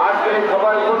 আজকের এই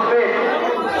সভায় উপস্থিত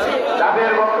যাদের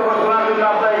বক্তব্য শোনার জন্য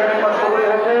আপনারা এখানে কষ্ট করে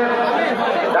হয়েছে,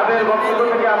 যাদের বক্তব্য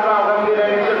থেকে আপনারা আগামী দিনে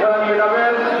নির্দেশনা নিয়ে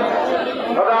যাবেন।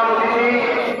 প্রধান অতিথি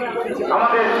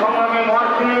আমাদের সংগ্রামী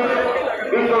মহাসচিব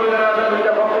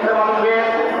বিশ্ববিদ্যালয়ের বক্তৃতা মানুষকে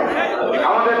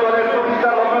আমাদের দলের প্রতিষ্ঠা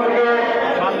লগ্ন থেকে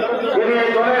যিনি এই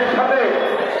দলের সাথে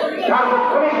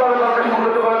সার্বক্ষণিকভাবে দলকে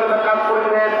সংগঠিত করার জন্য কাজ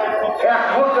করেছেন, এক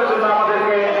মুহূর্তের জন্য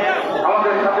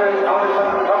আমাদের সাথে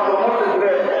সব মুহূর্তে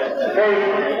ছিলেন সেই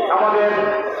আমাদের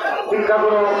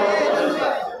শিক্ষাগুরু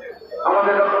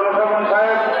আমাদের ডক্টর মোশাররফ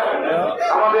সাহেব,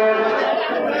 আমাদের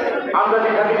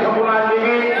আন্তর্জাতিক খ্যাতি সম্পূর্ণ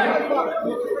আইনজীবী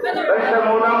ব্যারিস্টার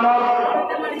মোহাম্মদ,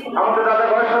 আমাদের দাদা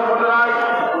বয়সর রায়,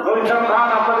 নুরিসাম খান,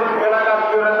 আপনাদের এলাকার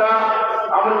প্রিয় নেতা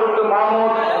আমরুল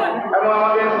মাহমুদ এবং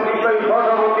আমাদের বিপ্লবী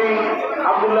সভাপতি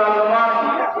আব্দুল্লাহ রহমান,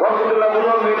 বরকতুল্লাহ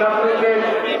বুলন, মির্জাপুরকে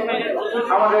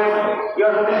আমাদের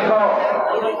ইয়াসুদ্দিন সহ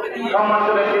সম্মানিত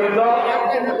নেতৃবৃন্দ,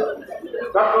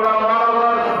 চট্টগ্রাম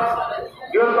মহানগর,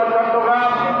 বৃহত্তর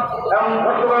চট্টগ্রাম এবং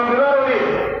চট্টগ্রাম বিভাগী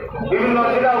বিভিন্ন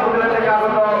জেলা উপজেলা থেকে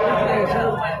আগত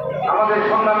আমাদের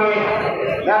সংগ্রামী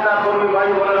নেতা কর্মী ভাই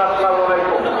বোনেরা, আসসালামু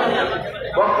আলাইকুম।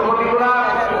 বক্তব্য দিব না,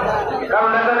 কারণ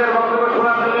নেতাদের বক্তব্য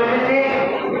শোনার জন্য এসেছি।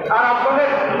 আর আপনাদের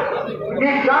কি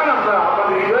চান, আপনারা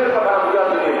আপনাদের হৃদয়ের কথা বোঝার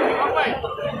জন্য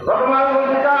ঘটনা আমি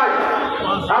বলতে চাই।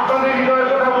 আপনাদের হৃদয়ের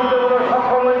কথা বলতে বলতে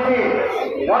সক্ষম হয়েছি,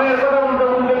 মনের কথা বলতে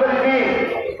বুঝতে পেরেছি।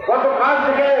 গতকাল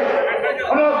থেকে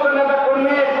সমস্ত নেতা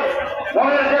কর্মী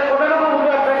মনের যে কথাটুকু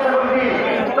বোঝার চেষ্টা করছি,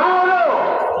 তা হলো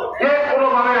যে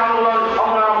কোনোভাবে আন্দোলন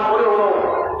সংগ্রাম করে হলো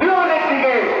প্রিয়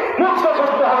নেত্রীকে মুক্ত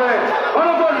করতে হবে,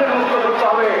 গণতন্ত্রের মুক্ত করতে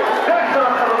হবে, দেশ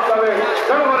রক্ষা করতে হবে,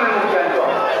 জনগণের মুক্তি আনতে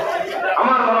হবে।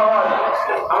 আমার মনে হয়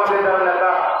আমাদের যারা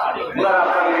নেতা ওনারা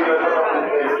আপনাদের হৃদয়ের কথা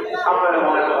বলতে, আপনাদের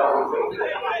মনের কথা বলতে,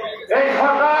 এই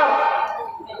সরকার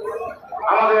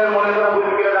আমাদের মনের কথা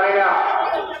বলতে গেলে জানি না,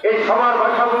 এই সবার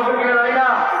ভাষা বলতে গেলে জানি না,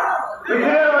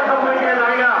 মিছিলের ভাষা বলতে গেলে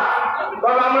জানি না।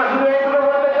 তবে আমরা শুধু এইগুলো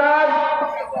বলতে চাই,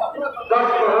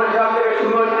 চট্টগ্রাম থেকে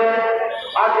শুরু হয়েছে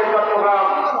আজকে চট্টগ্রাম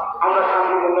আমরা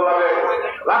শান্তিপূর্ণভাবে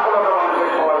লাখো লাখো মানুষের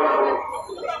সমাবেশ করি।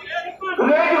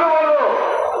 শুধু এইগুলো বলবো,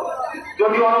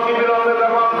 যদি অনতিবিলম্বে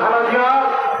বেগম খালেদা জিয়া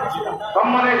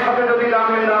সম্মানের সাথে যদি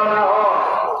জামিন দেওয়া না হয়,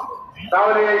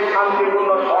 তাহলে এই শান্তিপূর্ণ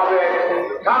সমাবেশ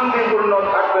শান্তিপূর্ণ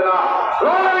থাকবে না।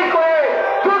 লড়াই করে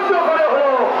যুদ্ধ করে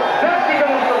হলো দেশটিকে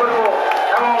মুক্ত করবো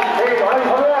এবং সেই লড়াই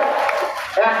হলো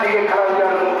একদিকে খারাপ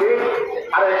মুখে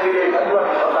আরেকদিকে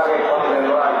সরকারের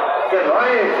লড়াই। যে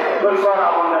লড়াইয়ে পরিবার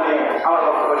আমল নিয়ে আমার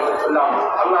বক্তব্য শেষ করলাম।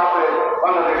 আল্লাহ হাফেজ।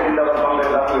 বাংলাদেশ জিন্দাবাদ, বাংলাদেশ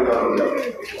জাতীয় দল জিন্দাবাদ।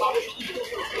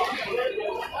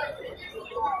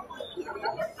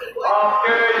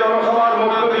 আজকে জনসভার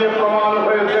মধ্য দিয়ে প্রমাণ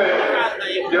হয়েছে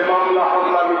যে মামলা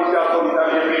হামলা নির্যাতন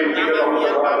চালিয়ে বিএনপিকে ধ্বংস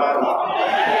করা যাবে না।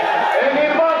 এই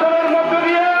নির্বাচনের মধ্য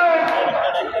দিয়ে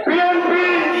বিএনপি,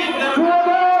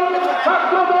 যুবদল,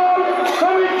 ছাত্রদল,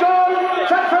 শ্রমিক দল,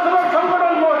 স্বেচ্ছাসেবক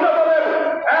সংগঠন, মহিলা দলের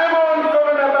এমন কোন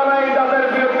নেতা নাই যাদের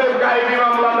বিরুদ্ধে গায়েবী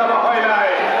মামলা দেওয়া হয় নাই।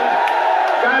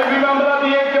 গায়েবী মামলা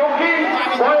দিয়ে কেউ কি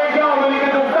ভয়ে কেউ আওয়ামী লীগে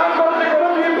যোগদান করেছে? কোন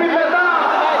বিএনপি নেতা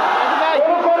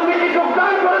কোন কর্মী কি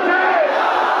যোগদান করেছে?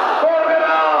 করবে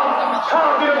না।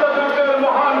 স্বাধীনতা যুদ্ধের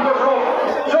মহান ঘোষক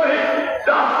শহীদ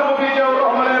রাষ্ট্রপতি জিয়াউর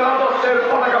রহমানের আদর্শে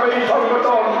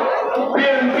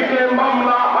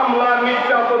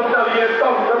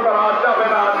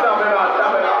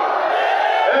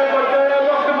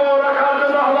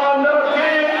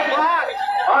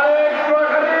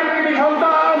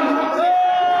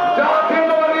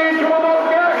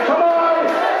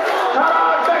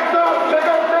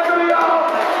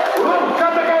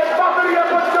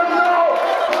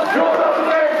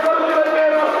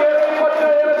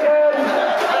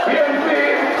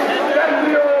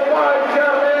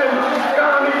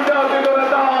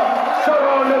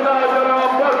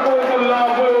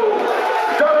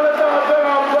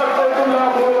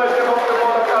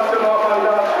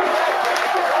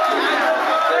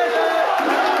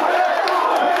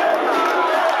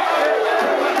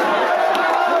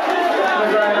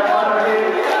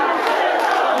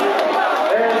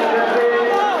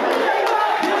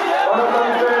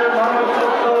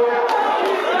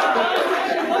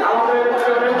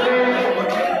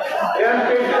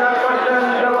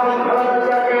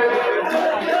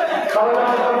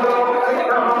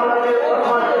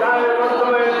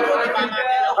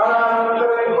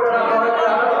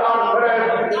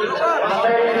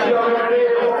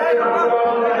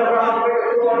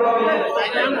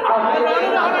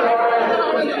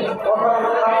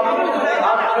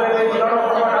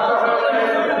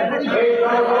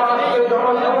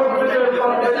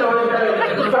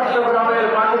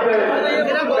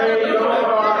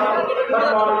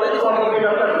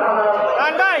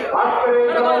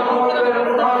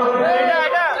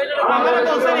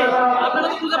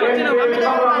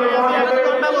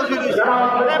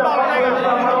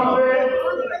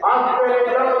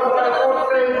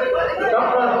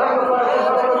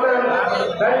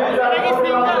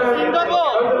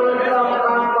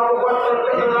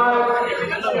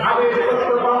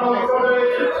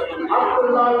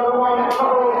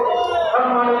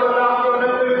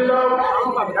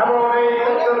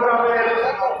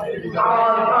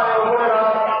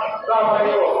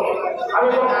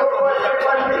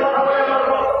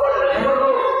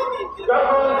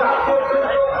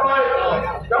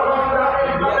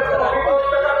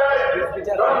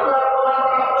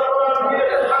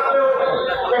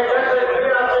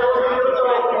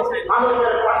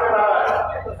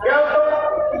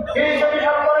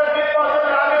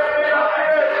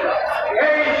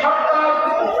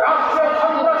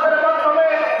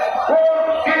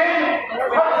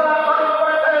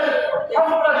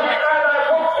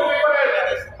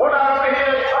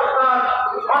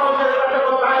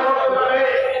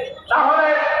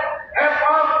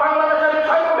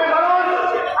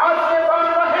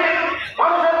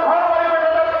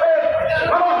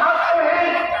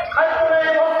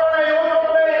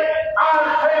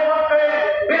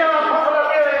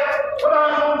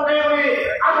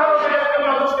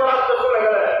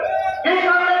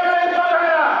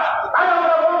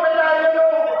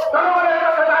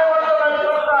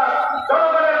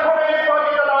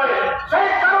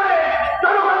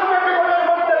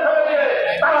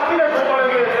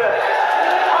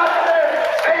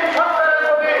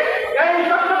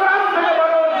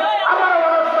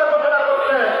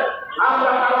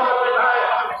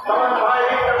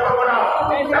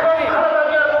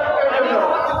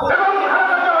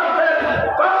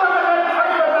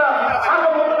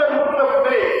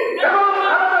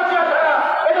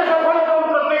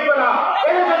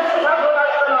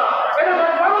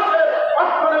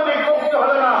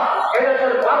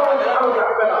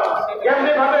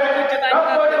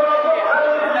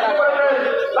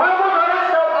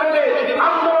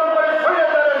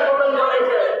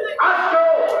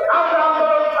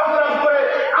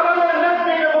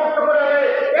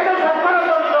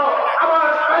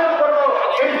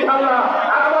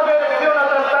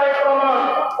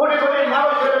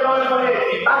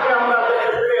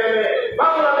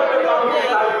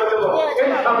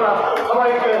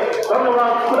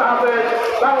ধন্যবাদ। খুদা হাফেজ।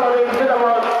 বাংলাদেশ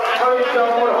জিন্দাবাদ। শহীদ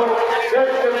মরহুম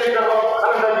দেশপ্রেম জিন্দাবাদ।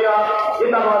 খালেদা জিয়া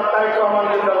জিন্দাবাদ। তারেক রহমান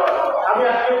জিন্দাবাদ। আমি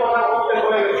আজকে কথা বলতে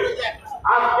ভুলে গেছি।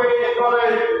 আজকে এই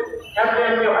দলের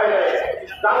এমনি হয় নাই।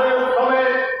 তাদের উৎসবে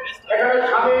এখানে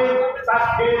স্বামী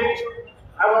সাক্ষী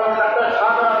এবং ডাক্তার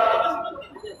সাদা,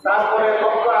 তারপরে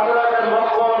ডক্টর আবুলাদের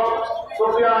লক্ষ্মণ,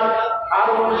 সুফিয়ান,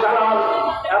 আরুল জালাল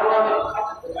এবং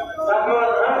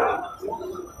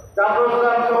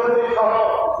চৌধুরী সহ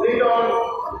লিটন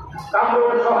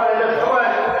কামরুল সহ এদের সবাই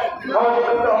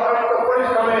সহযোগিতা অক্লান্ত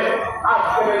পরিশ্রমে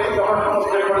আজকে এই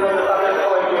জনসমুদ্রে পরিণত তাদের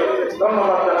সবাইকে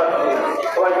ধন্যবাদ জানাচ্ছি।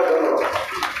 সবাইকে ধন্যবাদ।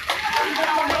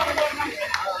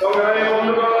 সংগ্রামী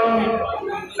বন্ধুগণ,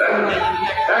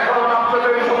 এখন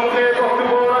আপনাদের সম্মুখে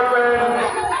বক্তব্য রাখবেন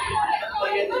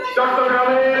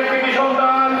চট্টগ্রামের কৃতি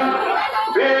সন্তান,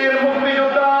 বীর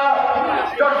মুক্তিযোদ্ধা,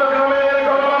 চট্টগ্রামের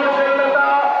গণমানুষের নেতা,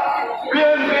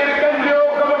 বিএনপির কেন্দ্রীয়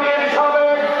কমিটির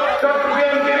সাবেক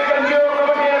বিএনপির কেন্দ্রীয়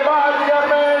কমিটির ভাইস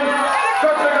চেয়ারম্যান,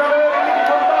 চট্টগ্রামের কৃতি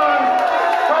সন্তান,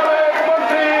 সাবেক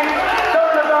মন্ত্রী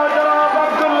জননেতা জনাব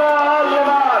আব্দুল্লাহ আল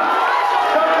লেমান,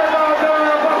 জননেতা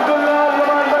জনাব আব্দুল্লাহ আল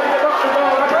লেমান ভাইকে বক্তব্য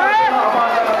রাখার জন্য আহ্বান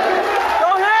জানাচ্ছি।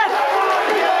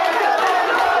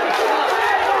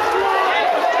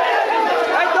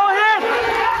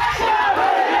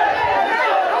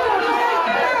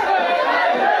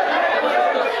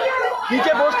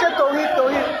 নিচে বসছে তৌহিদ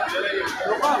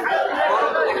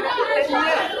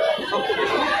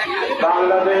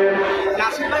বাংলাদেশ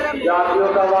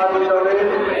জাতীয়তাবাদী দলের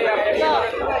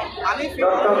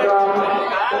চট্টগ্রাম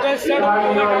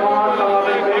বিভাগীয়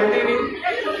মহাসমাবেশের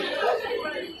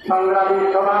সংগ্রামী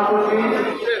সভাপতি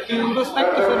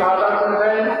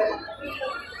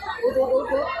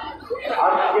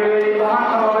আজকের এই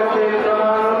মহাসমাবেশের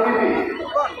প্রধান অতিথি,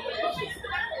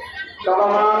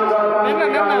 চলমান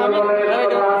গণতান্ত্রিক আন্দোলনের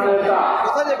প্রধান নেতা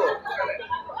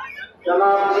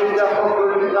জনাব মির্জা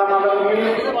ফখরুল ইসলাম আলমগীর,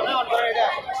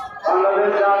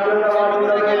 বাংলাদেশ জাতীয়তাবাদী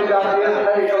দলের জাতীয়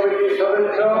স্থায়ী কমিটির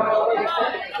সদস্য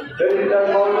ব্যারিস্টার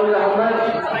মওদুদ আহমেদ,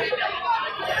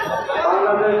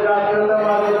 বাংলাদেশ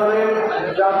জাতীয়তাবাদী দলের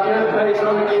জাতীয় স্থায়ী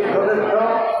কমিটির সদস্য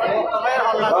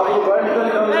বাবু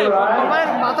বৈষ্ণব রায়,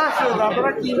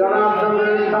 জনাব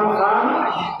নজরুল ইসলাম খান,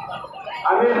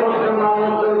 আমির হোসেন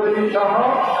মোহাম্মদ চৌধুরী সহ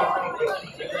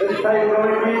স্থায়ী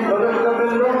কমিটির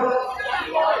সদস্যবৃন্দ,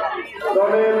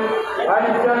 দলের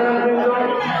ভাইস চেয়ারম্যানবৃন্দ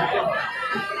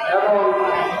এবং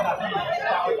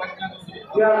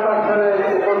চেয়ারপারসনের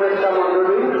উপদেষ্টা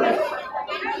মন্ডলী,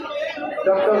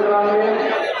 চট্টগ্রামের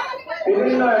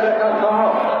বিভিন্ন এলাকা সহ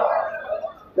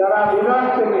যারা বিভাগ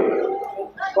থেকে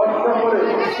কষ্ট করে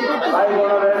ভাই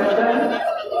বোনেরা এসেছেন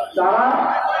তারা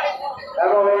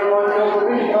এবং এই মঞ্চ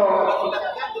প্রতিষ্ঠ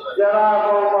যারা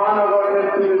মহানগর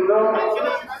নেতৃবৃন্দ,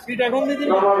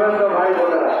 সমবেত ভাই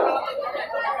বোনেরা,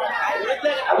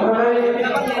 আসলে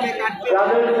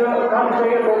যাদের কাছ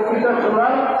থেকে বক্তৃতা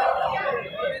শোনান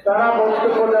তারা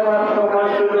বক্তব্য দেওয়ার সময়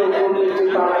সুযোগ উপস্থিতি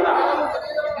পাবে না।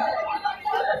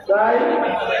 তাই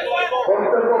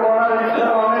বক্তব্য করার ইচ্ছা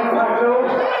অনেক থাকলেও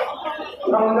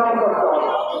সংগ্রাম করতে হবে।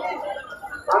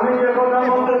 আমি যে কথা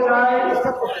বলতে চাই,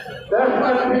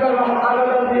 দেশনেত্রী এবং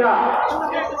খালেদা জিয়া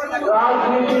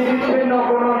রাজনীতি বিচ্ছিন্ন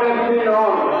কোন ব্যক্তি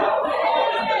নন।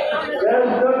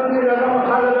 দেশনেত্রী এবং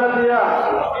খালেদা জিয়া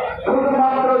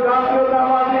শুধুমাত্র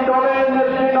জাতীয়তাবাদী দলের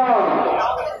নেত্রী নন,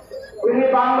 তিনি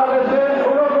বাংলাদেশের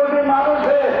 16 কোটি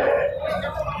মানুষের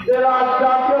যে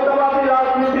জাতীয়তাবাদী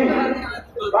রাজনীতি,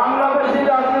 বাংলাদেশি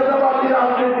জাতীয়তাবাদী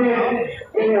রাজনীতি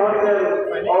তিনি হচ্ছেন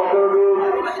অগ্রদূত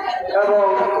এবং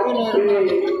তিনি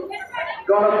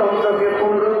গণতন্ত্রকে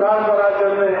পুনরুদ্ধার করার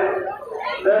জন্য,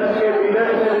 দেশকে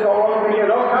বিদেশের দমন থেকে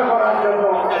রক্ষা করার জন্য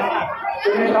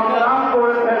তিনি সংগ্রাম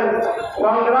করেছেন,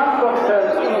 সংগ্রাম করছেন,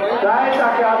 তাই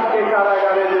তাকে আজকে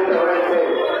কারাগারে যেতে হচ্ছে।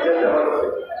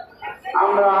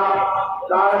 আমরা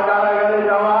তার কারাগারে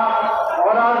যাওয়া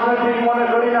অরাজনৈতিক মনে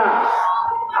করি না,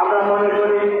 আমরা মনে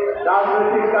করি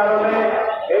রাজনৈতিক কারণে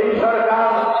এই সরকার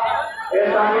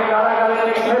তাকে কারাগারে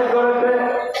নিক্ষেপ করেছে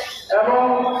এবং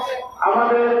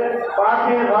আমাদের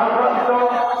পার্টির ভারপ্রাপ্ত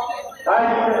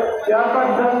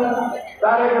চেয়ারপারসন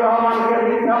তারেক রহমানকে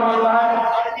মিথ্যা মামলায়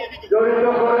জড়িত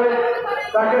করে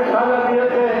তাকে সাজা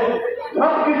দিয়েছে।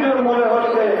 সবকিছুর মনে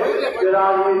হচ্ছে যে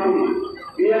রাজনীতি,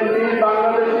 বিএনপি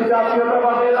বাংলাদেশি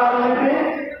জাতীয়তাবাদী রাজনীতি,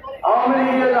 আওয়ামী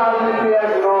লীগের রাজনীতি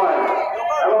এক নয়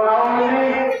এবং আওয়ামী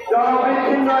লীগ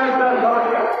জনবিচ্ছিন্ন একটা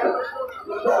সরকার,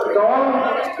 দল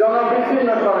জনবিচ্ছিন্ন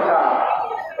সরকার,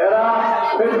 এরা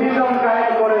ফেসিজম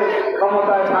কায়েম করে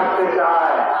ক্ষমতায় থাকতে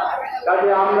চায়। কাজে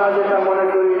আমরা যেটা মনে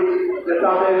করি যে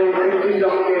তাদের এই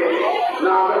ফেসিজমকে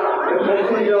না,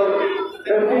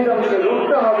 ফেসিজমকে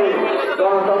রুখতে হবে,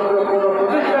 গণতন্ত্র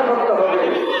পুনঃপ্রতিষ্ঠা করতে হবে।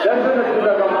 দেশনেত্রী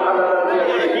বেগম খালেদা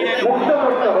জিয়াকে মুক্ত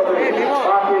করতে হবে।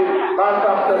 পার্টির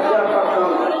ভারপ্রাপ্ত চেয়ারপারসন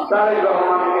তারেক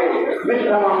রহমানকে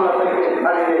মিথ্যা মামলা থেকে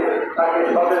ছাড়িয়ে তাকে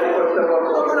স্বদেশ করতে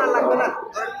বলতে হবে।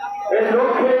 এই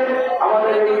লক্ষ্যে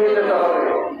আমাদের এগিয়ে যেতে হবে।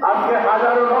 আজকে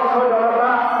হাজারো লক্ষ জনতা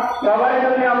সবাই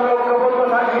যদি আমরা ঐক্যবদ্ধ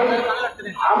থাকি,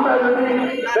 আমরা যদি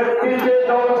ব্যক্তির যে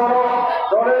দল বড়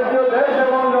দলের যে দেশ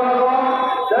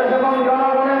এবং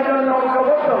জনগণের জন্য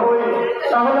ঐক্যবদ্ধ হই,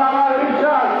 তাহলে আমার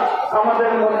বিশ্বাস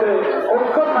আমাদের মধ্যে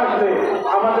ঐক্য থাকবে,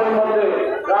 আমাদের মধ্যে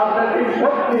রাজনৈতিক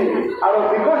শক্তি আরো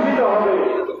বিকশিত হবে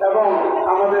এবং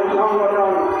আমাদের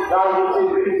সংগঠন রাজনীতির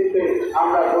ভিত্তিতে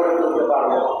আমরা গড়ে তুলতে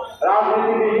পারবো।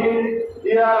 রাজনীতিবিহীন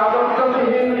জিয়ার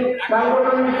আদর্শবিহীন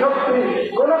সাংগঠনিক শক্তি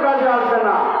কোনো কাজে আসবে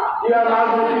না। জিয়ার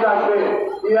রাজনীতি লাগবে,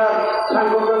 জিয়ার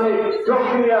সাংগঠনিক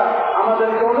প্রক্রিয়া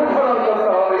আমাদেরকে অনুসরণ করতে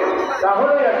হবে।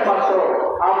 তাহলেই একমাত্র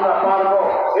আমরা পারবো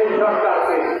এই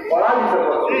সরকারকে পরাজিত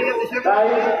করতে। তাই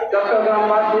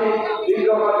চট্টগ্রামবাসী দীর্ঘ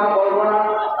কথা বলবো না,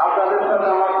 আপনাদের সাথে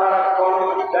আমার সারাক্ষণ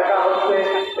দেখা হচ্ছে।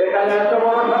 এখানে এত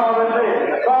বড় সমাবেশে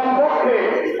কমপক্ষে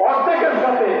অর্ধেকের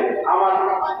সাথে আমার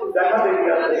দেখা দেখি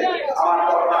আছে, আমার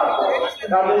কথা আছে।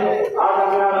 তাহলে আজ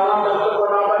আমি আর আমার বক্তব্য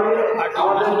না বাড়িয়ে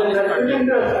আমাদের যে নেতৃবৃন্দ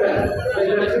এসেছেন সেই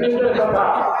নেতৃবৃন্দের কথা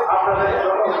আপনাদের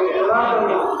সকলকে শোনার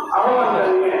জন্য আহ্বান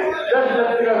জানিয়ে দেশ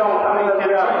নেত্রী বেগম খালেদা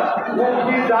জিয়ার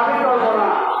মুক্তির দাবি করবো না,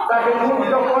 তাকে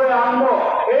মুক্ত করে আনবো,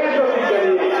 এই প্রতীকে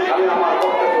নিয়ে আমি আমার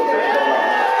বক্তব্য শেষ করলাম।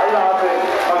 আল্লাহ হাফেজ।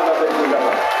 বাংলাদেশ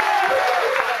জিন্দাবাদ।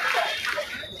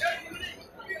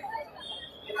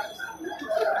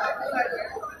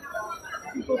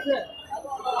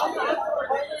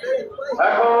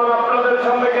 এখন আপনাদের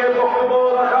সামনে বক্তব্য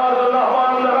রাখার জন্য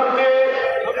আহ্বান জানাচ্ছি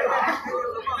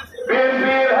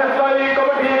বিএনপির হেফাজতি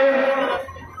কমিটির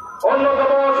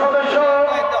অন্যতম সদস্য,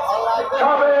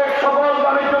 সাবেক সফল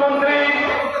বাণিজ্যমন্ত্রী,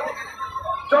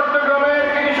 চট্টগ্রামের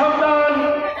কৃষি সন্তান,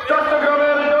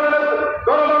 চট্টগ্রামের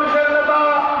গণমানুষের নেতা,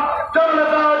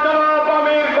 জননেতা জনাব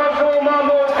আমির কসুম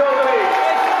মাহমুদ চৌধুরী,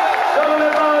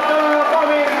 জননেতা জনাব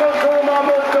আমির কসুম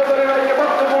মাহমুদ চৌধুরী ভাইকে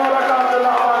বক্তব্য রাখার জন্য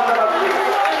আহ্বান জানাচ্ছি।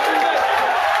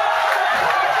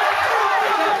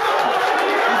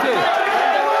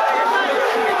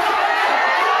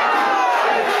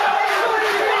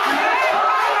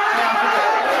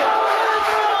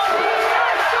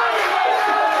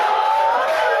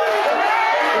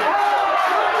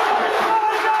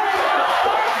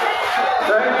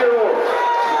 Thank you.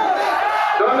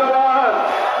 ধন্যবাদ।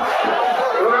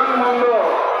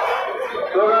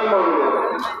 স্লোগান বন্ধ।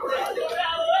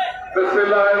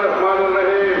 বিসমিল্লাহির রহমানির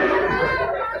রহিম।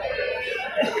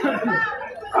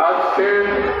 আজকে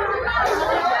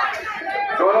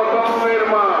গণতন্ত্রের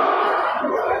মা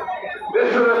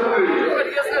দেশনেত্রী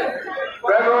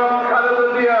বেগম খালেদা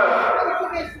জিয়ার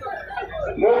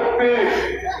মুক্তি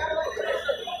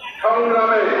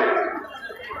সংগ্রামে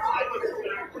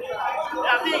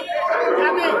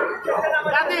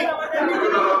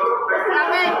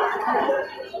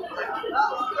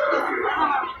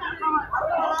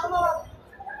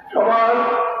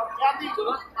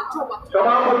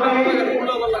সভাপতি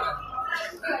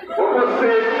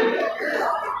উপস্থিত,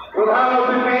 প্রধান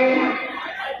অতিথি,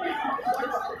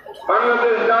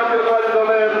 বাংলাদেশ জাতীয়তাবাদী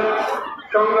দলের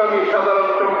সংগ্রামী সাধারণ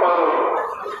সম্পাদক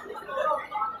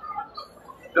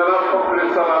জনাব ফখরুল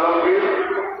ইসলাম আলমগীর,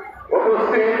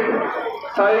 উপস্থিত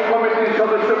স্থায়ী কমিটির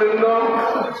সদস্যবৃন্দ,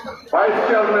 ভাইস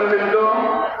চেয়ারম্যান বৃন্দ,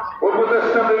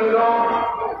 উপদেষ্টাবৃন্দ,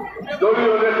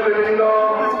 দলীয় নেতৃবৃন্দ,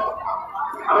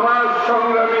 আমার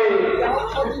সংগ্রামী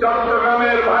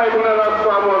চট্টগ্রামের ভাই বোনেরা,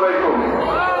 আসসালামু আলাইকুম।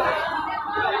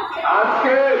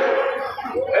 আজকে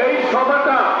এই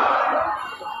সভাটা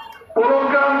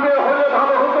প্রোগ্রামে হলে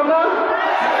ভালো হতো না?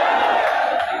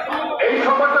 এই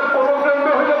সভাটা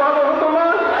প্রোগ্রামে হলে ভালো হতো না?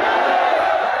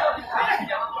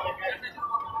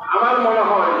 আমার মনে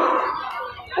হয়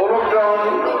প্রোগ্রাম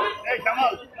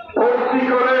ভর্তি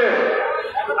করে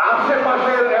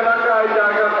আশেপাশের এলাকায়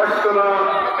জায়গা থাকতো না,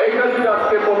 এইটা যদি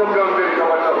আজকে প্রোগ্রামের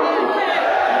সভাটা হতো।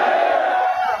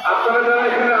 আপনারা যারা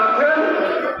এখানে আছেন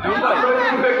আপনারা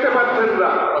কিছু দেখতে পাচ্ছেন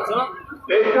না,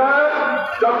 এইটা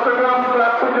চট্টগ্রাম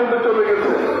ক্লাব পর্যন্ত চলে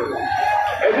গেছে,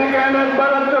 এদিকে এনএস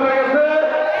বাজার চলে গেছে,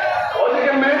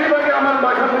 ওদিকে মেরিবাগে আমার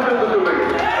বাসা পর্যন্ত চলে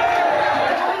গেছে।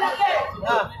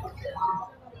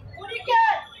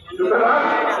 সুতরাং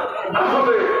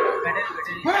আসলে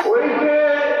ওই যে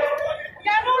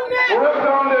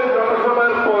ভোটগ্রাউন্ডের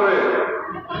জনসভার পরে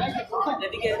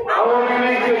আওয়ামী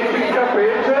লীগ যে শিক্ষা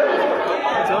পেয়েছে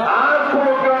আর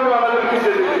প্রোগ্রাম আমাদেরকে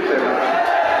যেতে দিচ্ছে না,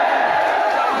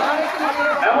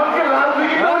 এমনকি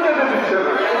রাজনীতিকেও যেতে দিচ্ছে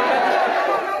না।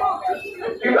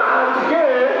 কিন্তু আজকে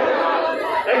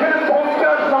এখানে 50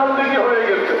 রাজনীতি হয়ে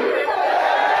গেছে,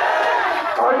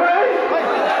 হয় নাই?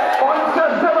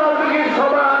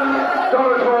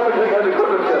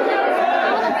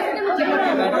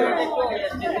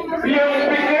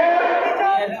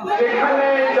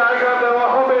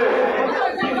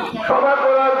 সভা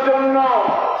করার জন্য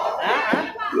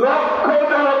লক্ষ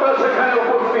জনতা সেখানে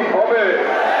উপস্থিত হবে,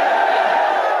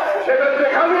 সেটা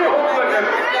যেখানেই হোক না কেন।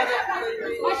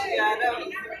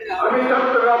 আমি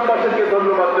চট্টগ্রামবাসীকে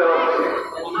ধন্যবাদ জানাচ্ছি।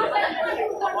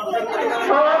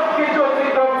 সব কিছু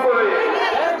অতিক্রম করে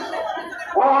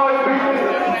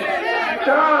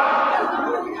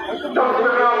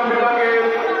চট্টগ্রাম বিভাগের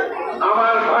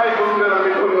আমার ভাই বোনদের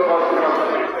আমি ধন্যবাদ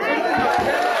জানাচ্ছি।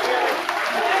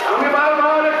 আমি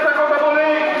বারবার একটা কথা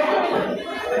বলি,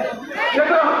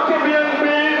 সেটা হচ্ছে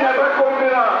বিএনপি নেতা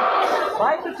কর্মীরা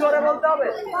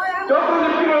যত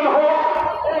নিপীড়ন হোক,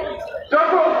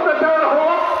 যত অত্যাচার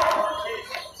হোক,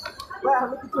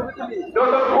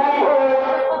 যত খুন হোক,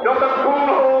 যত খুন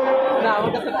হোক,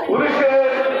 পুলিশের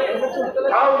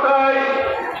আওতায়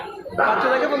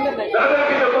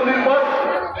তাদেরকে যত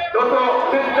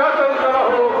নির্যাতন করা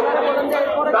হোক,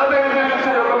 তাদের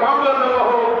বিরুদ্ধে যত মামলা দেওয়া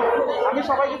হোক,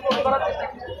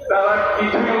 তারা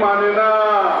কিছুই মানে না,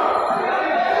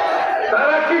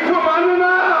 তারা কিছু মানে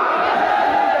না।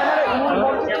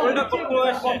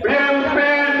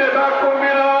 বিএনপির নেতা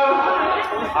কর্মীরা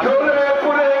চলে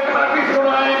পুরে খাঁটি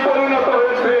সোনায় পরিণত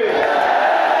হয়েছে।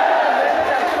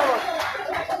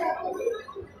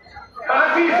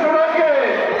 খাঁটি সোনাকে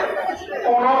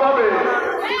কোনোভাবে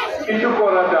কিছু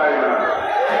করা যায় না।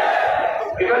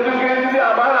 এটা যদি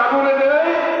আবার আগুনে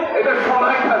দেয়, এটা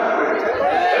সোনাই থাকবে,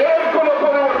 এর কোনো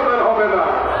পরিবর্তন হবে না।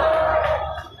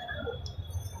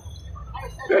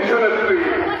 দেশনেত্রী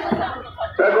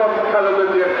বেগম খালেদা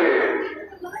জিয়াকে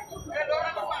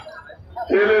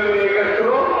জেলে নিয়ে গেছিল,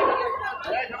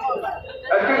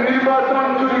 একটি নির্বাচন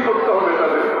চুরি করতে হবে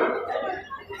তাদের,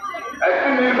 একটি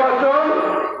নির্বাচন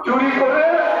চুরি করে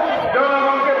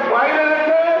জনগণকে বাইরে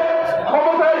রেখে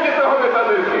ক্ষমতায় যেতে হবে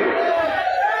তাদেরকে।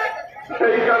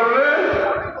 সেই কারণে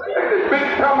একটি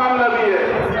মিথ্যা মামলা দিয়ে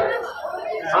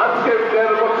আজকে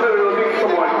 ১.৫ বছরের অধিক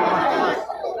সময়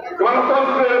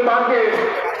গণতন্ত্রের মাকে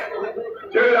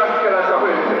জেলে আটকে রাখা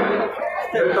হয়েছে।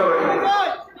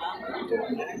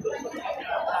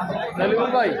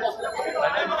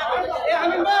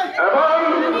 এবং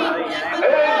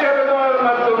এই ছেড়ে দেওয়ার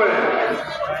মাধ্যমে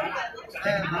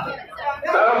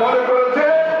তারা মনে করেছে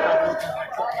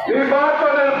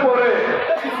নির্বাচনের পরে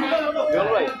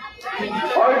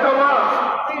হয়তোবা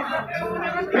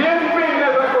বিএনপি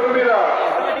নেতা কর্মীরা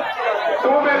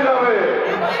কমে যাবে,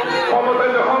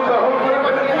 ক্ষমতায় যখন দখল করে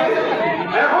ফেলেছে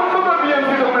এখন তো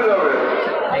বিএনপি কমে যাবে।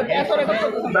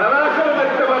 তারা আসলে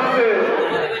দেখতে পাচ্ছে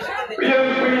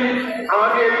বিএনপি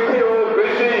আগের চেয়েও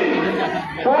বেশি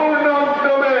পূর্ণ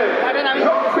উদ্যমে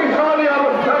শক্তিশালী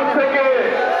অবস্থান থেকে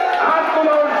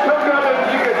আত্মসংগ্রামের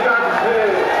দিকে যাচ্ছে।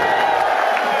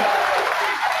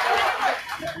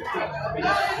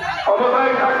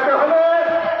 ক্ষমতায় থাকতে হলে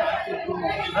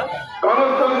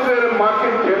গণতন্ত্রের মাকে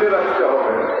ঢেলে রাখতে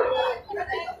হবে,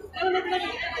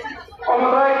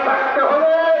 ক্ষমতায় থাকতে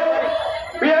হলে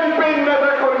বিএনপির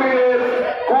নেতা কর্মীদের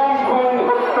খুন খুন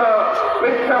হত্যা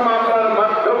মিথ্যা মামলার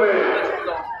মাধ্যমে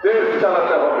দেশ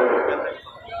চালাতে হবে।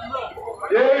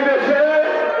 এই দেশে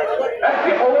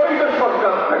একটি অবৈধ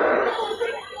সরকার থাকে,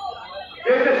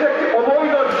 এই দেশে একটি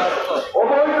অবৈধ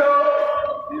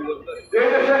এই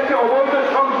দেশে একটি অবৈধ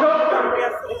সংসদ থাকে।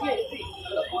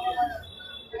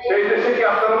 সেই দেশে কি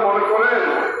আপনারা মনে করেন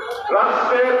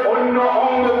রাষ্ট্রের অন্য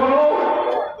অঙ্গগুলো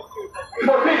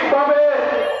সঠিকভাবে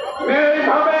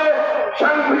ন্যায়ভাবে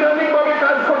সাংবিধানিকভাবে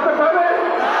কাজ করতে পারে?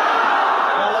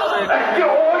 একটি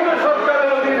অবৈধ সরকারের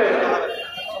অধীনে,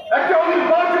 একটি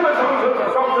অনির্বাচিত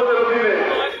সংসদের অধীনে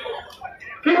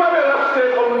কিভাবে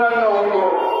রাষ্ট্রের অন্যান্য অঙ্গ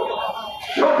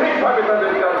সঠিকভাবে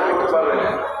তাদের কাজ করতে পারে,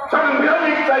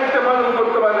 সাংবিধানিক দায়িত্ব পালন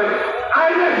করতে পারে,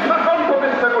 আইনের শাসন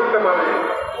প্রতিষ্ঠা করতে পারে?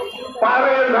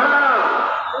 পারে না।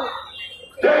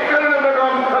 যে কারণে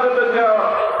বেগম খালেদা জিয়া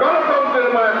গণতন্ত্রের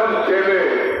মা এখন জেলে,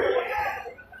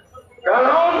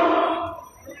 কারণ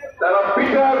তারা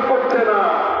বিচার করছে না,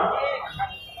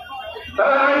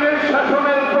 তারা আইনের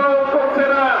শাসনের প্রয়োগ করছে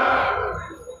না,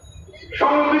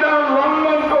 সংবিধান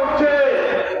লঙ্ঘন করছে,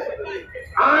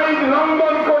 আইন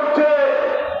লঙ্ঘন করছে।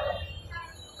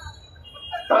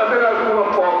 তাদের আর কোন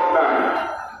পথ নাই,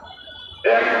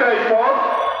 একটাই পথ,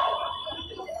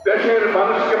 দেশের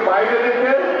মানুষকে বাইরে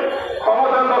রেখে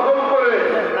ক্ষমতা দখল করে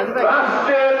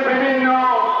রাষ্ট্রের বিভিন্ন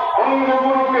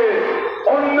অঙ্গগুলোকে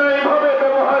অন্যায়ভাবে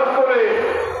ব্যবহার করে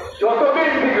যতদিন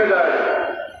টিকে যায়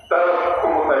তারা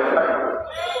ক্ষমতায় থাকে।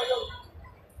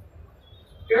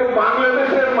 কিন্তু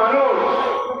বাংলাদেশের মানুষ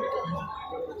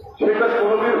সেটা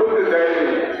কোনদিন হতে দেয়নি,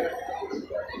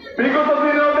 বিগত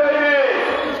দিনেও দেয়নি।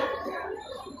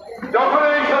 যখন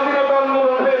এই স্বাধীনতা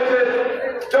আন্দোলন হয়েছে,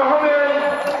 যখন এই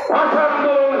ভাষা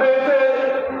আন্দোলন হয়েছে,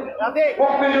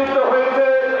 মুক্তিযুদ্ধ হয়েছে,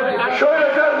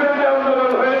 স্বৈরাচার বিরোধী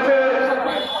আন্দোলন হয়েছে,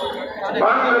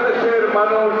 বাংলাদেশের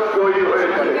মানুষ জয়ী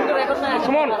হয়েছে।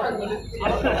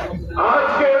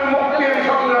 আজকের মুক্তির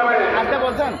সংগ্রামে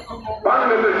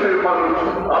বাংলাদেশের মানুষ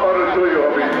আবারও জয়ী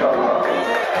হবে।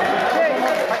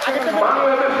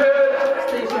 বাংলাদেশের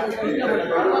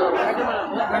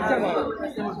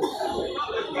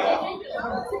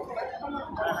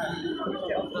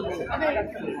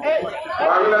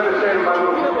বাংলাদেশের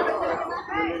মানুষ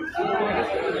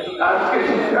আজকে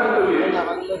সিদ্ধান্ত নিয়ে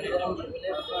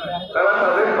তারা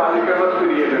তাদের মালিকানা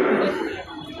ফিরিয়ে দেবে।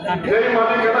 যেই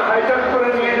মালিকানা হাইজ্যাক করে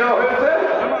নিয়ে যাওয়া হয়েছে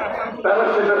তারা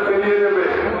সেটা ফিরিয়ে দেবে,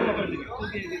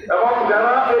 এবং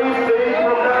যারা এই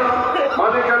প্রকার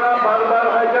মালিকানা বারবার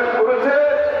হাইজ্যাক করেছে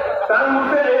তার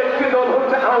মধ্যে একটি দল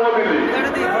হচ্ছে আওয়ামী লীগ।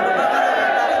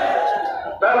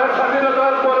 তারা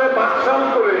স্বাধীনতার পরে বাকশাল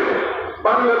করে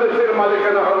বাংলাদেশের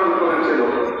মালিকানা হরণ করেছিল,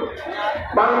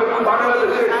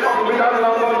 বাংলাদেশের সংবিধান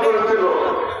লঙ্ঘন করেছিল,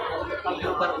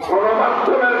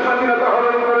 গণমাধ্যমের স্বাধীনতা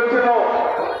হরণ করেছিল।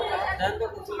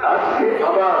 আজকে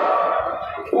আবার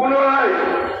পুনরায়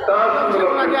তার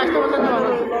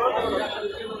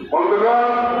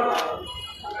বন্ধুগণ,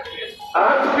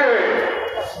 আজকে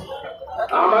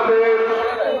আমাদের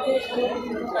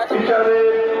বিচারে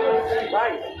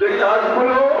যে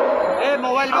কাজগুলো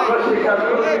আমরা সেই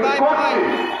কাজগুলো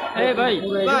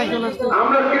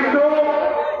আমরা কিন্তু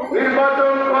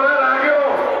নির্বাচন করার আগেও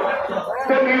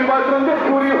যে নির্বাচন যে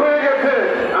চুরি হয়ে গেছে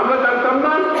আমরা জানতাম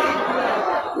না।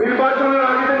 নির্বাচনের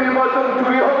আগে যে নির্বাচন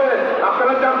চুরি হবে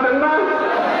আপনারা জানতেন না?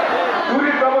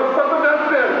 চুরির ব্যবস্থা তো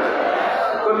জানতেন।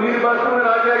 তো নির্বাচনের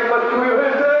আগে একবার চুরি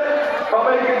হয়েছে,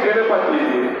 সবাইকে জেলে পাঠিয়ে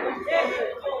দিয়ে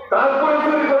তারপরে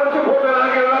চুরি করেছে ভোটের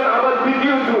আগে রাত, আবার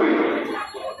দ্বিতীয় চুরি,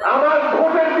 আবার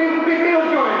ভোটের দিন তৃতীয়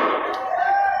চুরি,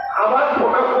 আবার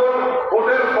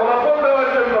ভোটের ফলাফল দেওয়ার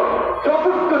জন্য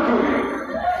চতুর্থ চুরি।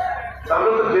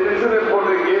 আমরা তো জেনে শুনে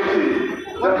ভোটে গিয়েছি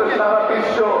যাতে সারা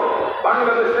বিশ্ব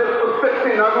বাংলাদেশের প্রত্যেকটি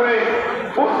নাগরিক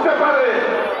বুঝতে পারে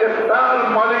যে তার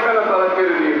মালিকানা তারা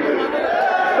কেড়ে নিয়েছে,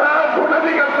 তার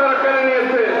ভোটাধিকার তারা কেড়ে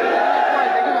নিয়েছে,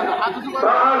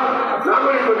 তার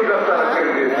নাগরিক অধিকার তারা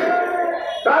কেড়ে নিয়েছে।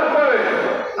 তারপরে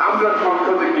আমরা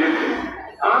সংসদে গিয়েছি।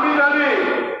 আমি জানি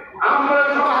আমরা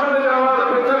সংসদে যাওয়ার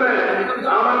পেছনে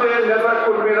আমাদের নেতা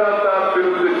কর্মীরা তার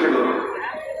বিরুদ্ধে ছিল,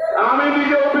 আমি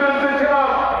নিজেও বিরুদ্ধে ছিলাম।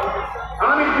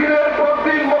 আমি দিনের পর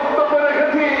দিন বক্তব্য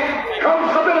রেখেছি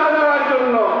সংসদে না যাওয়ার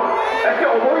জন্য। একটি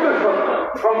অবৈধ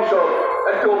সংসদ,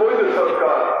 একটি অবৈধ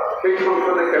সরকার সেই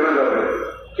সংসদে কেন যাবে?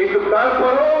 কিন্তু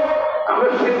তারপরও আমরা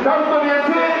সিদ্ধান্ত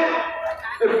নিয়েছি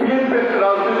যে বিএনপির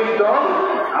রাজনৈতিক দল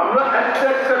আমরা একটা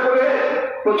একটা করে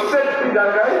প্রত্যেকটি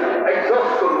জায়গায়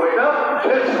এক্সস্ট করবো, এটা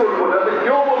শেষ করবো, যাতে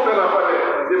কেউ বলতে না পারে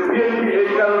যে বিএনপি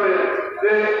এই কারণে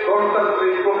যে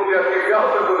গণতান্ত্রিক প্রক্রিয়াকে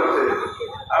ব্যাহত করেছে।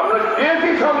 আমরা গিয়েছি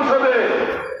সংসদে,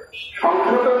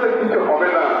 সংসদে কিছু হবে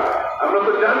না। আমরা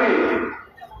তো জানি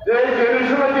যে জেনে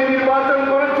শুনে যে নির্বাচন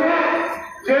করেছে,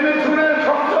 জেনে শুনে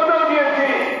সংসদেও গিয়েছি,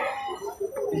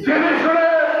 জেনে শুনে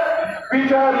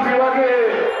বিচার বিভাগে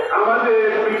আমাদের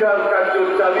বিচার কার্য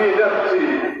চালিয়ে যাচ্ছি।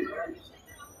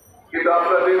 কিন্তু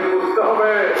আপনাদের বুঝতে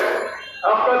হবে,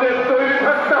 আপনাদের তৈরি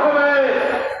থাকতে হবে,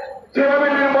 যেভাবে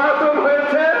নির্বাচন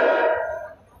হয়েছে,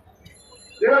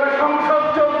 যেভাবে সংসদ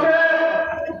চলছে,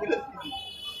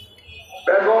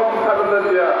 বেগম খালেদা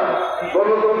জিয়া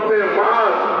গণতন্ত্রের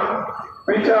মাঠ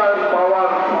বিচার পাওয়ার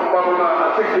সম্ভাবনা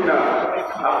আছে কিনা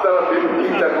আপনারা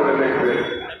চিন্তা করে দেখবেন।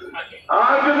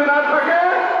 আর যদি না থাকে,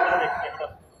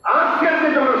 আজকের যে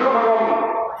জনসমাগম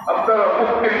আপনারা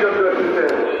মুক্তির জন্য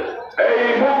এসেছেন, এই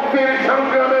মুক্তির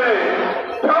সংগ্রামে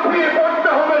ঝাঁপিয়ে পড়তে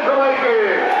হবে সবাইকে।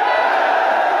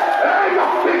 এই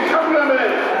মুক্তির সংগ্রামে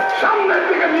সামনের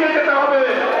দিকে নিয়ে যেতে হবে।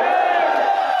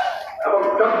 এবং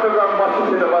চট্টগ্রামবাসী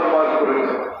সেটা বারবার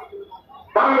করেছে,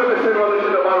 বাংলাদেশের মানুষ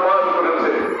সেটা বারবার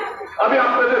করেছে। আমি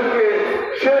আপনাদেরকে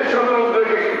শেষ অনুরোধ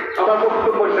রেখে আমার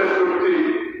বক্তব্য শেষ করছি।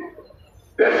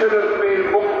 দেশের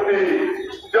মুক্তি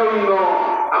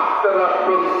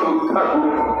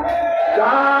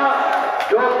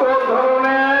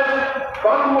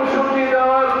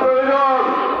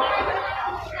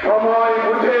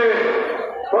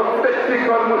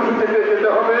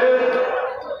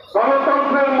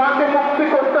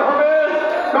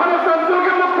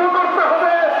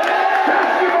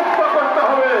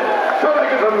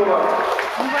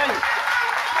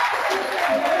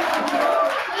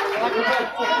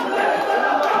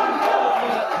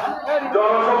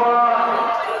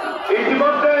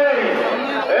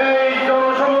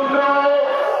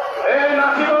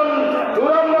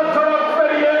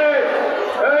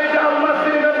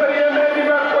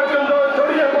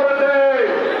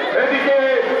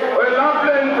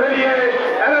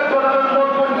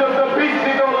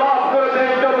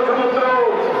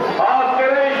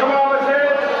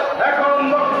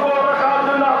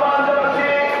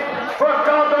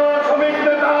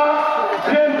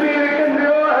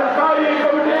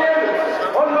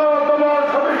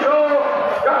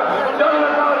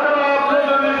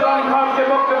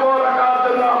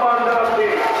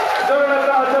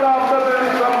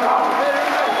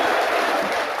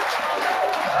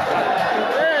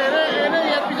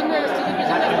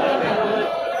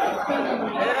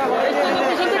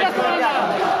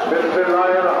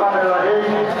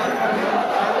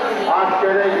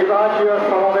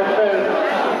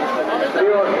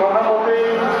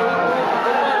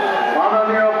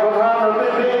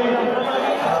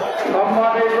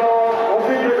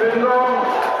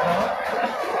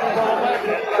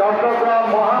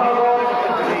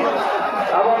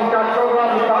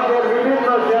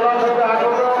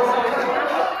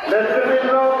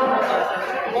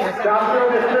জাতীয়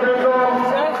নেতৃবৃন্দ,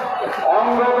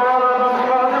 অঙ্গদল এবং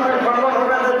সহযোগী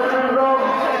সংগঠনের নেতৃবৃন্দ,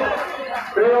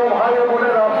 প্রিয় ভাই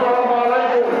বোনের আসসালামু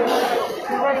আলাইকুম।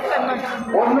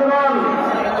 বন্ধুগণ,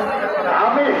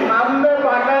 আমি সামনে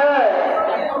তাকায়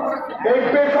এই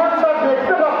পেছনটা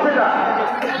দেখতে পাচ্ছি না।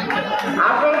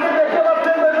 আপনারা কি দেখতে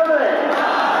পাচ্ছেন? পেছনে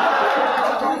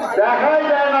দেখাই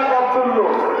যায় না কতগুলো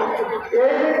লোক।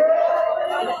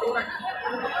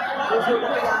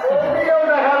 এইদিকেও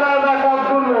দেখা যায় না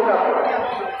কতগুলো লোক আছে।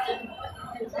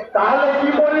 তাহলে কি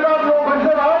পরিমাণ লোক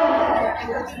হয়েছে ভাই?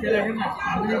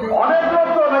 অনেক লোক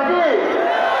তো নাকি?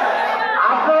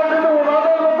 আপনারা যদি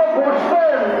ওনাদের মতো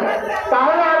বসতেন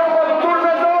তাহলে আরো কত দূর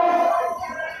যেত?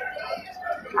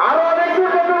 আরো অনেক দূর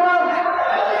যেত না?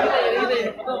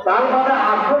 তার মানে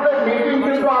আসলে মিটিং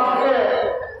কিন্তু আজকে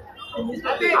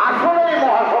আসলেই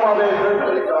মহাসমাবেশ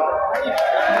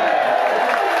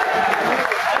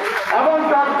এবং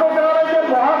চট্টগ্রামে যে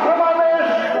মহাসমাবেশ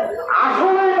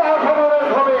আসলেই মহাসমাবেশ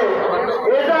হবে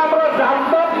এটা আমরা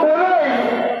জানতাম বলেই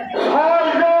 6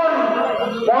 জন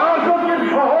মহাসচিব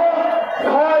সহ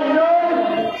 6 জন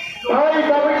স্থায়ী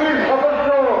কমিটির সদস্য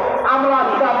আমরা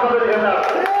আজকে আপনাদের এখানে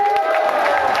আসছি।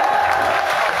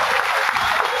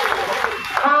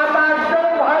 7-8 জন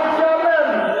ভাইস চেয়ারম্যান,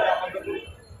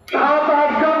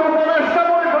 7-8 জন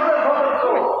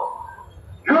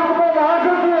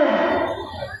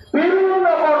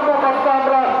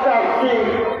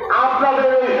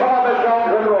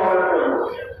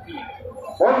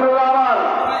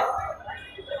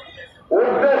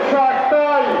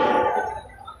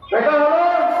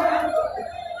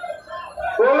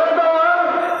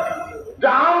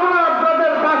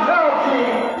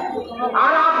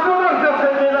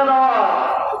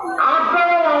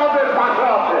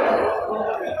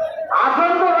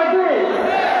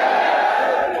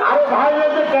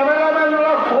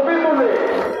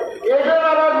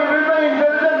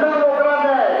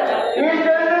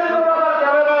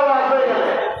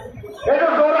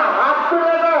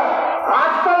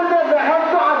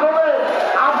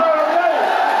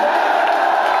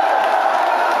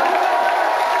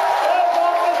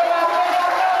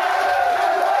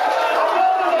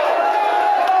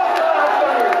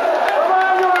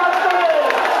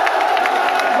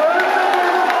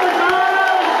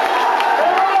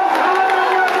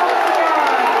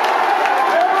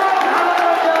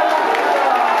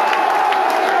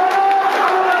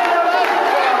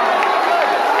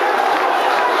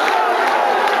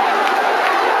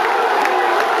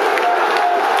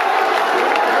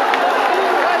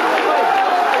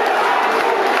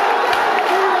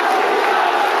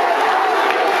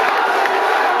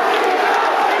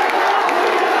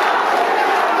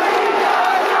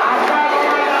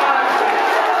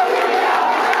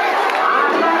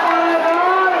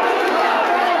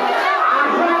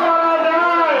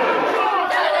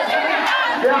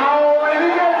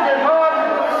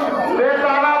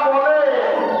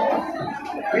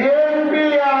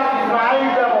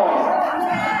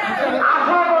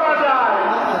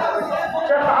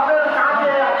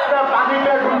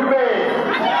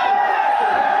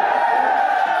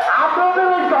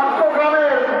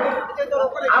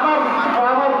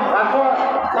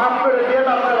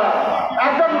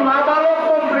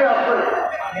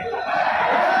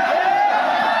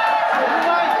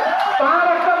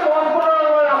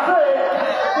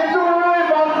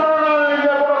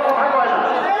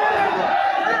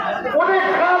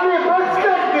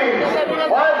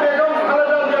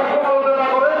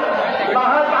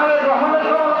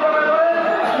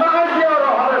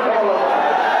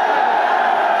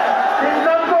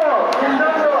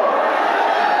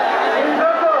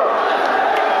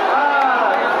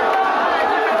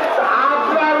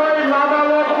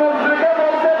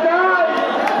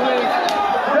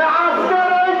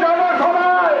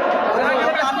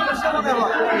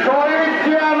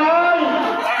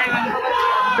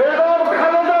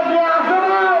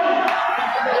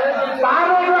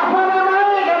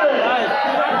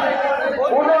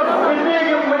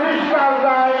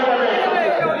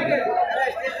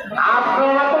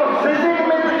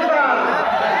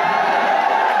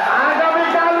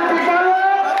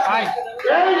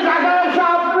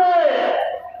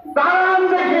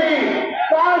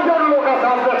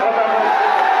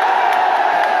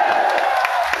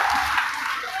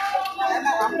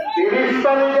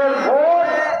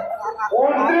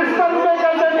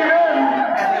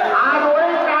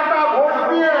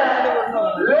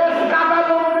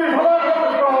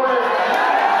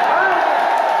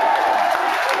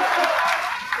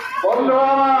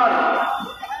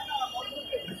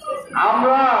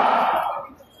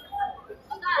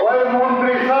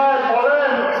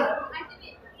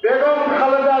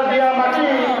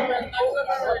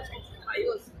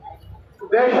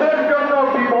দেশের জন্য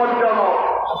বিপজ্জনক।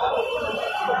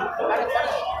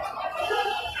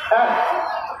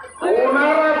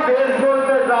 ওনারা দেশ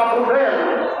বলতে যা বুঝেন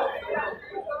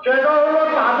সেটা হলো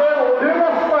তাদের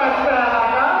অধীনস্থ একটা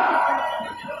এলাকা,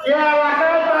 যে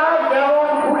এলাকায় তারা যেমন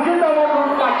খুশি তেমন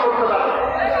লুটপাট করতে পারে।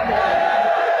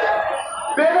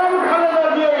 বেগম খালেদা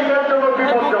জিয়া এটার জন্য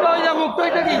বিপজ্জনক,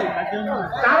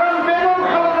 কারণ বেগম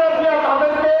খালেদা জিয়া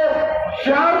তাদেরকে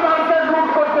শেয়ার মার্কেট লুট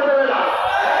করতে দেবে না,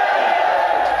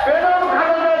 বেগম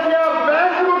খালেদা জিয়া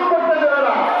ব্যাংক লুট করতে দেবে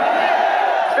না,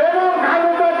 বেগম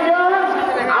খালেদা জিয়া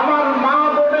আমার মা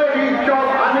বোনের ইজ্জত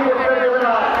হানি করতে দেবে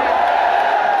না।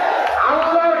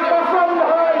 আল্লাহর কসম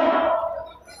ভাই,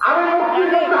 আমি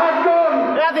মুক্তিযোদ্ধা একজন,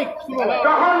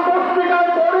 যখন পত্রিকায়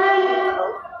পড়ি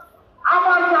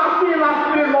আমার নাতি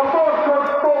নাতির মতো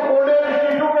ছোট্ট বোনের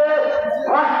শিশুকে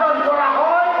ধর্ষণ করা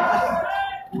হয়,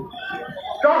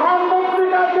 যখন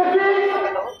পত্রিকায় দেখি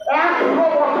 100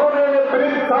 বছরের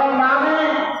বৃদ্ধা নারী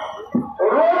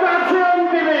রোজ আছেন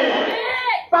তিনি,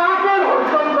 তাকে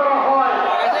ধর্ষণ করা হয়,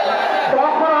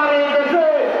 তখন আর এই দেশে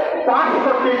বাস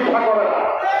করতে ইচ্ছা করে না।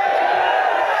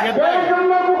 এই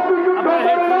জন্য মুক্তিযুদ্ধ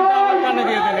করে নয়,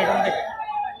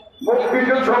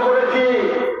 মুক্তিযুদ্ধ করেছি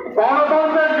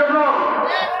গণতন্ত্রের জন্য,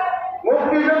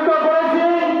 মুক্তিযুদ্ধ করেছি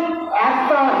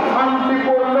একটা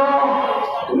শান্তিপূর্ণ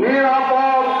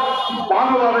নিরাপদ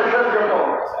বাংলাদেশের জন্য,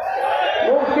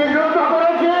 মুক্তিযুদ্ধ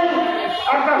করেছি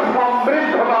একটা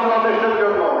সমৃদ্ধ বাংলাদেশের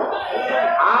জন্য।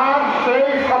 আর সেই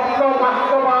স্বপ্ন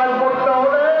বাস্তবায়ন করতে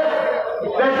হলে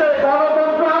দেশে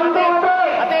গণতন্ত্র আনতে হবে।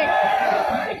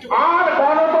 আর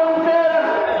গণতন্ত্রের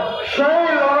সেই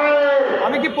লড়াইয়ে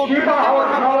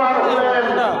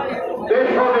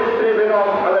দেশনেত্রী বেগম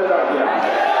খালেদা জিয়া।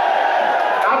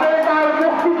 তাদের তার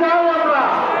মুক্তি চাই আমরা।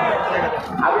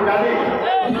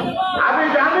 আমি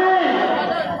জানি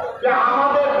যে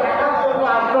আমাদের দেখার জন্য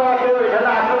আপনারা কেউ এখানে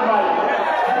আসেন নাই,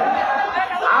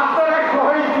 আপনারা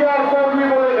শহীদ জিয়ার কর্মী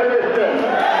বলে ভেবেছেন,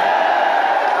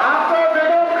 আপনারা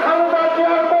বেগম খালেদা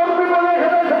জিয়ার কর্মী বলে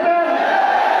ভেবেছেন,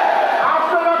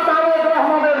 আপনারা তারেক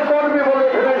রহমানের কর্মী বলে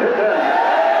ভেবেছেন।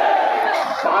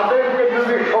 তাদেরকে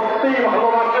যদি সত্যিই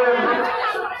ভালোবাসেন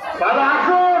তাহলে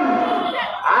আসুন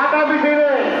আগামী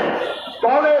দিনে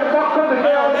দলের পক্ষ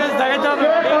থেকে যে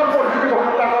কর্মসূচি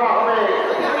ঘোষণা করা হবে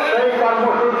সেই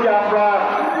কর্মসূচি আমরা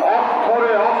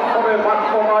অক্ষরে অক্ষরে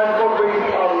বাস্তবায়ন করবো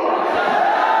ইনশাআল্লাহ।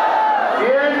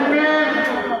 বিএনপির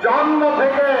জন্ম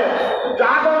থেকে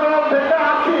জাগরণ থেকে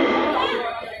আছি,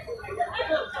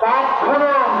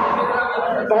 কখনো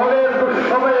দলের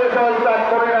দুঃসময়ে দল ত্যাগ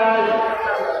করে নাই।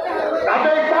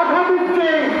 তাদের কথা দিচ্ছি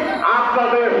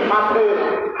আপনাদের সাথে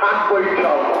থাকবো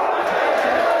ইনশাআল্লাহ।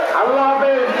 আল্লাহ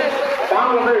হাফেজ।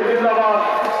 বাংলাদেশ জিন্দাবাদ,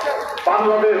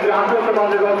 বাংলাদেশ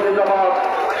জাতীয়তাবাদী দল জিন্দাবাদ,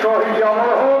 শহীদ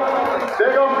অমর হোক,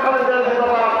 বেগম খালেদা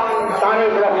জিন্দাবাদ,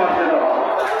 তারেক রহমান জিন্দাবাদ।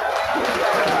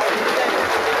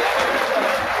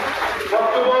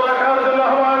 বক্তব্য রাখার জন্য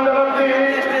আহ্বান জানাচ্ছি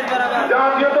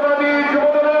জাতীয়তাবাদী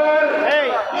যুবদলের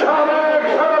সাবেক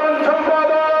সাধারণ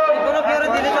সম্পাদক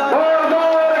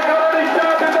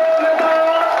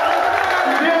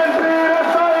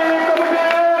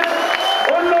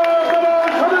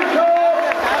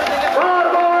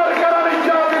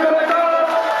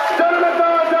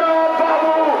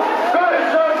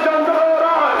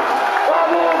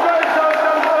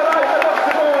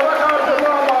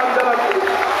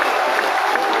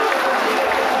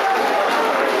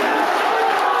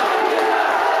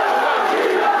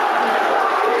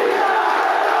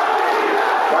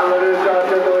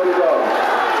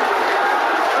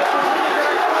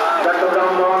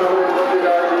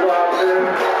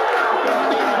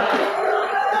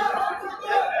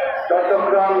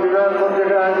চট্টগ্রাম বিধান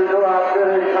পত্রিকা আয়োজিত আজকের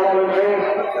এই সমাবেশে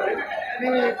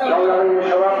সংগ্রামী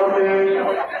সভাপতি,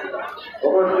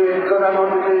 উপস্থিত প্রধান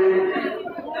অতিথি,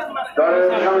 দলের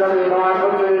সংগ্রামী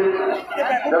মহাসচিব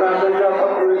জনাব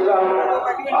ফখরুল ইসলাম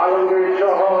আলমগীর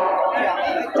সহ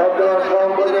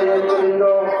সহকর্মী নেতৃবৃন্দ,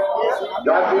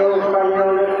 জাতীয় স্থানীয়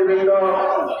নেতৃবৃন্দ,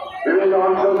 বিভিন্ন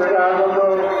অঞ্চল থেকে আগত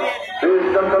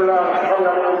চট্টগ্রাম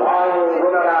সংগ্রামী ভাই ও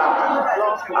বোনেরা,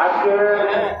 আজকে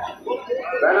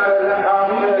ব্যানারে লেখা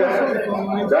আছে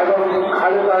বেগম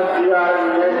খালেদা জিয়ার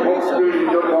মুক্তির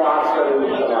জন্য আজকের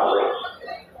সমাবেশ।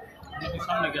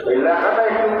 এই লেখাটা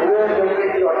একটু ঘুরে দেখতে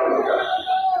কি অসুবিধা?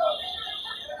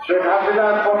 শেখ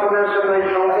হাসিনার পতনের জন্য এই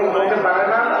সমাবেশ হতে পারে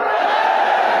না।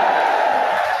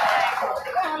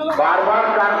 বারবার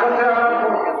কার কাছে আমরা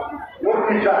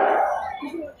মুক্তি চাই,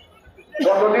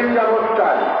 কতদিন যাবৎ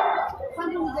চাই,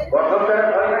 বছর ধরে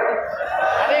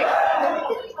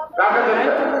কাকে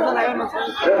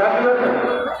শেখ হাসিনার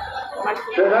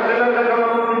কাছে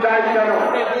মুক্তি চাই কেন?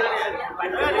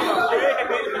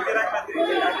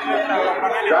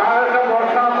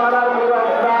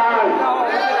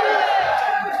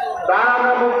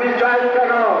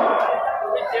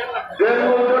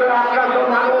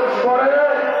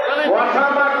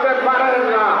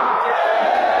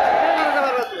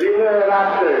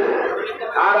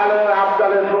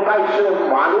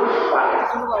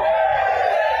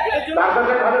 তার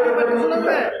কাছে খালেদা জিয়া মুক্তি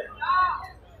চাই।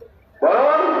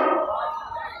 বরং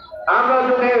আমরা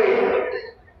যদি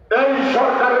এই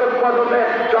সরকারের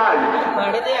পদত্যাগ চাই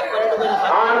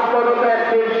আর পদত্যাগ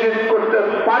নিশ্চিত করতে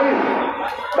পারি,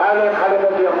 তাহলে খালেদা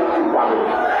জিয়া মুক্তি পাবে,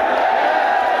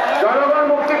 জনগণ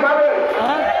মুক্তি পাবে,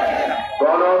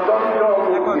 গণতন্ত্র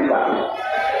মুক্তি পাবে।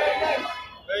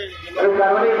 এই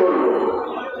কারণেই বলব,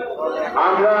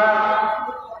 আমরা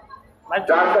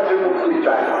যার কাছে মুক্তি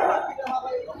চাই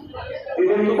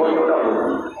তিনি বন্ধুটা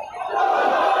বলুন।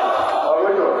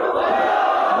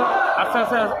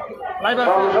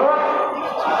 সংসদ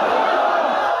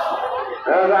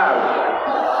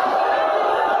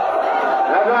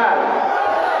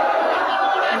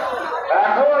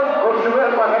এখন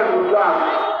পশ্চিমের মাথায় বুঝলাম,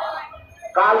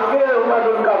 কালকে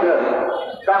উমাদুল কাদের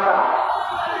কাকা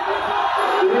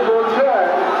তিনি বলছেন,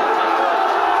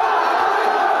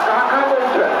 কাকা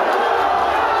বলছেন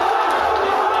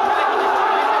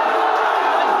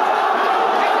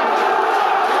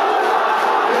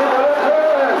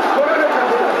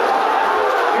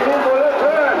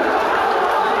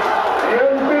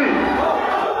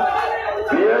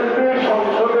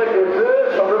সংসদে গেছে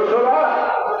সদস্যরা,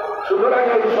 সুতরাং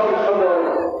এই সংসদ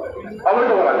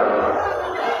অবৈধ করা যাবে।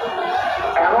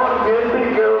 এমন বিএনপি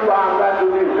কেউ বা আমরা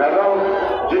যদি ভেজাল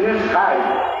জিনিস খাই,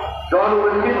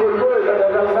 জনগণ কি করবো? এটা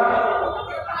ভেজাল না,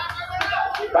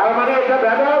 তার মানে এটা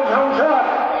ভেজাল সংসদ।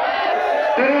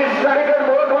 30 তারিখের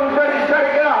ভোট 29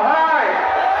 তারিখে হয়,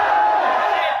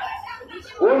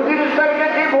 29 তারিখে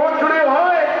কি ভোট চুরি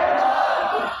হয়?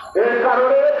 এর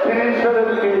কারণে 30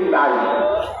 নাই,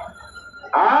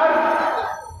 আর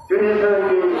 30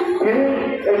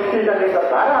 একটা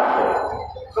ধারা আছে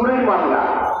চুরির মামলা।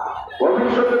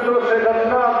 ভবিষ্যতে তো সেখানে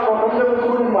না, প্রথম থেকে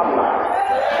চুরির মামলা।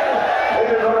 এই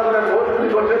যে জনগণের ভোট চুরি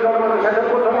করছে, জনগণের সেখানে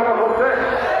প্রচারণা করছে,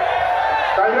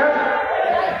 তাই না?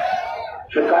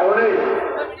 সে কারণে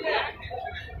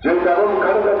যে যেমন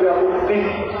খালেদা জিয়া মুক্তি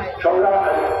সংগ্রাম,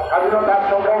 স্বাধীনতার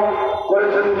সংগ্রাম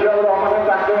করেছেন জিয়াউর রহমানের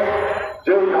তাকে,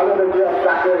 যে খালেদা জিয়া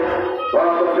তাকে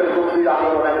গণতন্ত্রের মুক্তির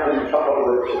আন্দোলন একদিন সফল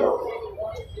হয়েছিল।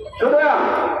 সুতরাং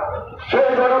সেই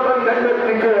গণতন্ত্রের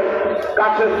ব্যক্তিকে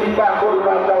কাছে চিন্তা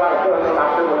করবার দেওয়ার প্রয়োজন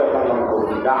আছে বলে পালন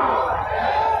করবি না।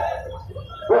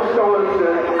 প্রশ্ন হচ্ছে,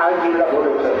 আইনজীবীরা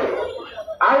বলেছে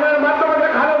আইনের মাধ্যমে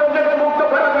খালেদা জিয়াকে মুক্ত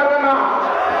করা যাবে না।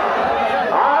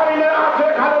 আইনে আছে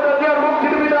খালেদা জিয়ার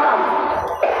মুক্তির বিধান।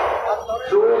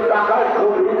 চোর টাকায়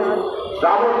খুবই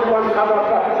যাবজ্জীবন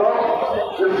সাজাপ্রাপ্ত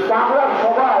বাংলার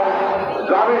সবাই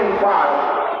জামিন পায়,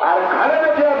 আর খালেদা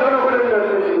জিয়া জনগণের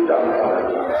নেতৃত্ব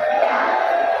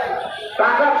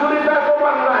টাকা চুরি তার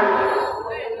প্রমাণ নাই।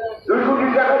 2 কোটি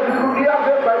টাকা 2 কোটি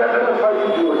আছে, বাইরে থেকে 6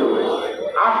 কোটি হল।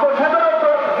 আত্মসাতেরও তো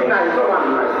নাই, প্রমাণ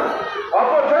নাই,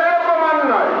 অপচয়ের প্রমাণ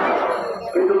নয়,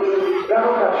 কিন্তু কেন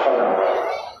কাজ করা?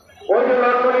 ওই যে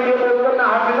লন্ডনে গিয়ে বলতেন না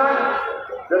হাসিনা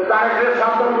যে তাকে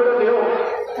সাবধান করে দিও,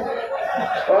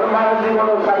 ওর মায়ের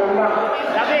জীবনও ছাড়ুন না।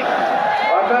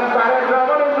 অর্থাৎ তারেক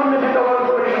রহমানের দুর্নীতি দমন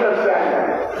কমিশনের চেয়ারম্যান,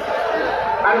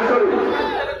 আমি সরি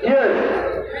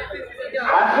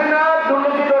হাসিনা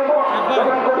দুর্নীতি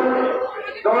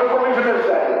দমন কমিশনের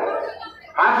চেয়ারম্যান,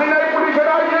 হাসিনাই পুলিশের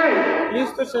আইনি,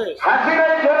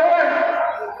 হাসিনাই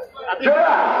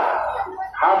জেলা,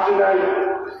 হাসিনাই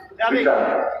বিচার।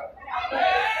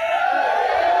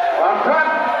 অর্থাৎ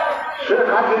শেখ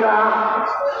হাসিনা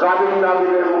জামিন না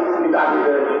দিলে, মুক্তি না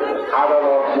দিলে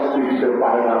আদালত মুক্তি দিতে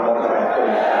পারে না।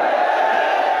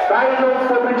 তাই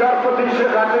মুখ্য বিচারপতি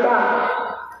শেখ হাসিনা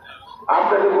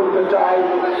আপনাকে বলতে চাই,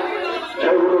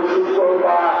 সেগুলো সুস্থ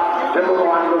বা যে কোনো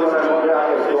আন্দোলনের মধ্যে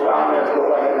আগে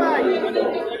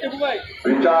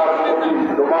বিচারপতি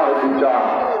তোমার বিচার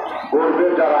করবে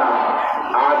যারা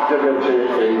আজ জেগেছে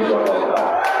এই জনতা।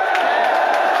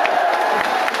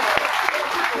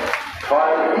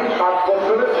 6-7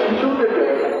 বছরের শিশু থেকে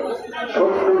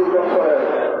 70 বছরের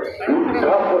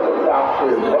বৃদ্ধা পর্যন্ত আসছে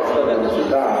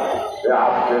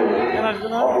আসছে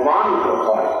অপমানিত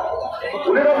হয়।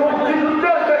 উনিরা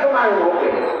মুক্তিযুদ্ধের চেতনায়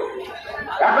ভোটে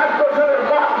 71 সালের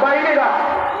বাহিনীরা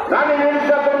নারী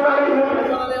নির্যাতন, নারী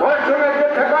ধর্ষণের যে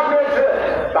ঠেকা পেয়েছে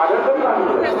তাদের তো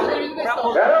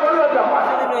এরা হলো ব্যাপার।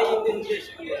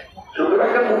 শুধু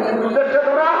একটা মুক্তিযুদ্ধের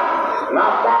চেতনা না,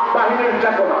 পাক বাহিনীর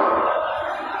চেতনা।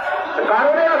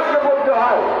 কারণে আজকে বলতে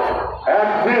হয়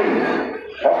একদিন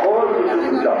সকল কিছু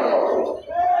বিচার হবে।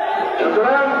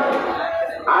 সুতরাং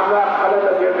আমরা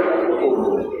খালেদা জিয়াকে মুক্ত করব,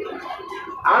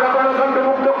 আমরা গণতন্ত্র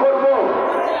মুক্ত করব,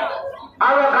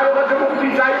 আমরা কারো কাছে মুক্তি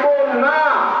চাইব না।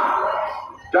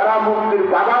 যারা মুক্তির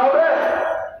বাধা হবে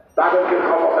তাদেরকে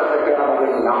ক্ষমতা থেকে আমাদের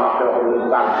নামাতে হবে।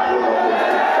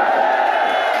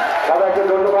 সবাইকে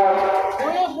ধন্যবাদ।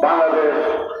 বাংলাদেশ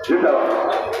জিন্দাবাদ।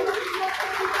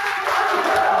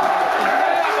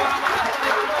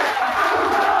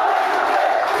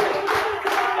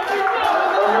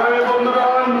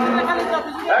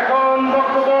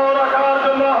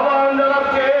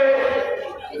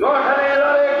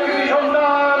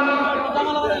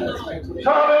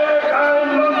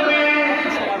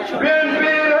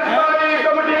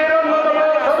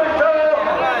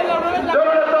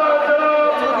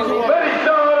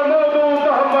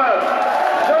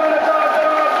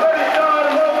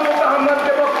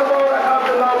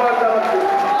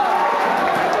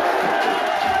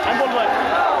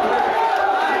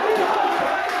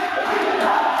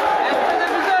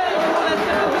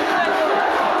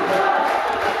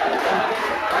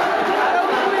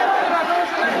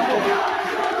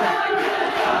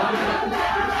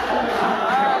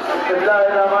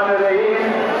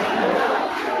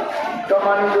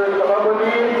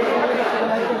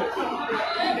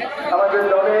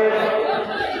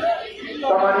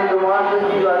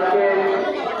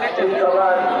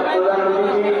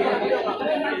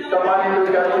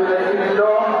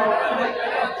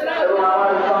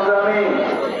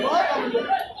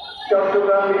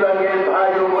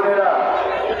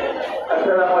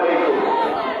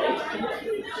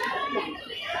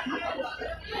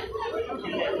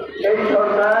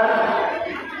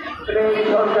 এই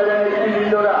সরকারের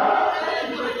নেতৃবৃন্দরা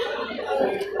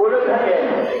বলে থাকেন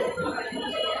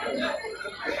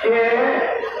যে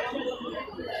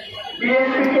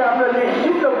বিএনপিকে আমরা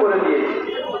নিশ্চিত করে দিয়েছি।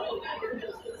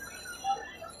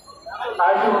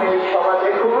 আসুন এই সভা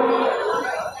দেখুন,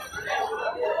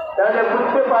 তাহলে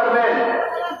বুঝতে পারবেন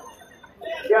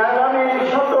যে আগামী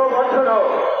 17 বছরও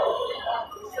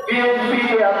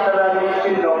বিএনপিকে আপনারা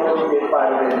নিশ্চিত করতে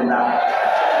পারবেন না।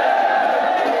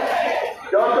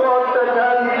 যত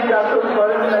অত্যাচার নির্যাতন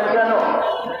করেন না কেন,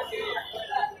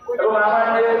 এবং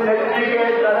আমাদের নেত্রীকে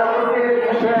তারা প্রতি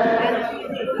রেখেছেন,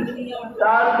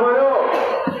 তারপরেও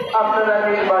আপনারা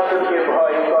নির্বাচনকে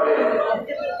ভয় করেন।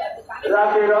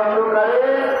 রাতের অন্ধকারে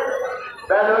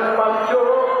ব্যালট বাক্স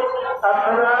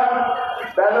আপনারা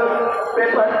ব্যালট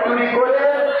পেপার চুরি করে,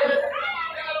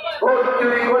 ভোট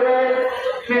চুরি করে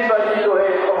নির্বাচিত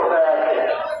হয়ে ক্ষমতায় আছে।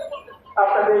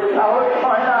 আপনাদের সাহস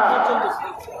হয় না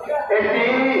একটি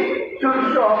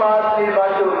সুষ্ঠু অবাধ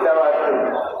নির্বাচন দেওয়ার জন্য।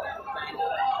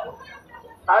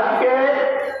 আজকে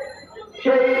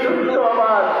সেই সুষ্ঠু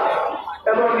অবাধ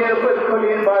এবং নিরপেক্ষ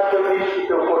নির্বাচন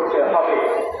নিশ্চিত করতে হবে।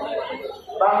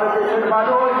 বাংলাদেশের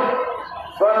মানুষ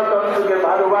গণতন্ত্রকে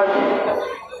ভালোবাসে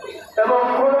এবং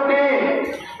কোনদিন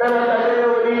তারা তাদের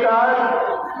অধিকার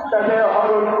তাদের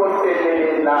হরণ করতে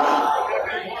দেবেন না।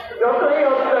 যতই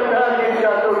অত্যাচার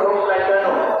নির্যাতন হোক না কেন,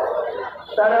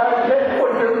 তারা শেষ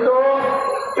পর্যন্ত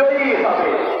জয়ী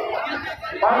হবে।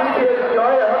 মানুষের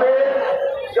জয় হবে,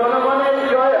 জনগণের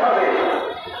জয় হবে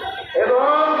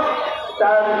এবং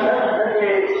তার সাথে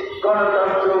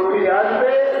গণতন্ত্র ফিরে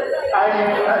আসবে,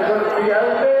 আইনের শাসন ফিরে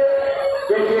আসবে,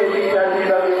 দেশে বিচার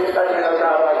বিভাগের স্বাধীনতা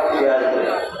আবার ফিরে আসবে।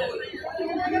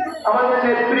 আমাদের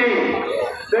নেত্রী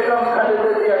বেগম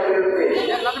খালেদা জিয়ার বিরুদ্ধে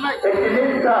একটি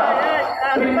মিথ্যা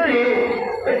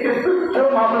একটি তুচ্ছ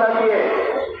মামলা দিয়ে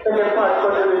তাকে 5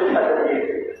 বছরের সাজা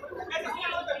দিয়েছে।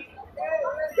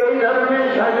 এই ধরনের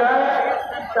সাজা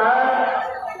তার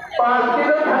 5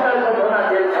 দিনও থাকার কথা না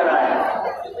জেলখানায়,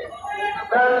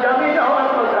 তার জামিন হওয়ার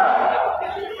কথা।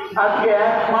 আজকে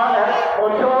 1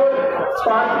 বছর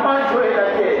 5 মাস হয়ে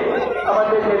গেছে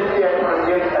আমাদের নেত্রী এখন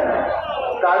জেলখানায়।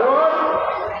 কারণ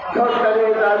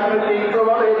সরকারের রাজনৈতিক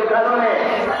প্রভাবের কারণে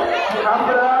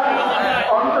আমরা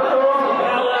অন্তত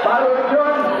 12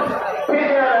 জন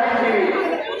সিনিয়র আইনজীবী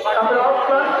আমরা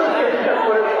অক্লান্ত চেষ্টা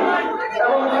করেছি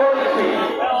এবং করছি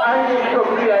আইনি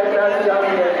প্রক্রিয়ায় তার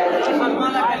জামিনের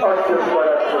অর্জন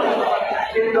করার জন্য,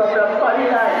 কিন্তু আমরা পারি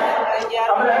নাই।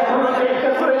 আমরা এখনো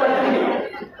চেষ্টা করে যাচ্ছি,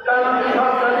 কারণ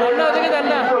সরকারের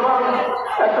প্রভাব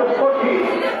এত কঠিন,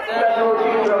 এত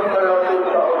অতিক্রম করা অত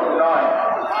সহজ নয়।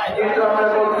 কিন্তু আমরা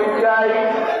বলতে চাই,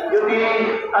 যদি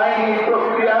আইনি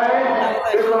প্রক্রিয়ায়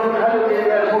বেগম খালেদা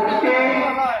জিয়ার মুক্তি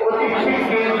অতি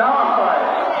শিগগির না হয়,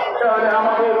 তাহলে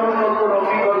আমাদের অন্য কোনো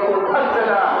বিকল্প থাকবে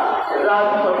না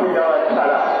রাজপথে যাওয়া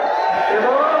ছাড়া।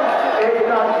 এবং এই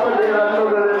রাজপথের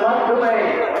আন্দোলনের মাধ্যমে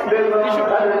বেগম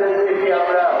খালেদা জিয়াকে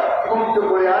আমরা মুক্ত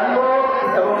করে আনবো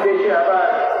এবং দেশে আবার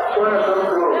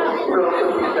গণতন্ত্র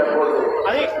প্রতিষ্ঠা করবো।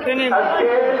 আজকে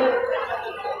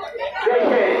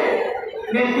দেশে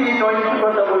নীতি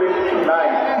নৈতিকতা বলে কিছু নাই।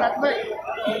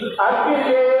 আজকে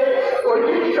যে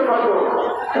ঐতিহ্যগত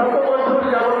 100 বছর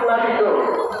যাবৎ লালিত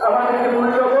আমাদের যে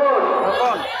মূল্যবোধ,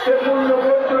 সে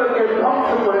মূল্যবোধগুলোকে ধ্বংস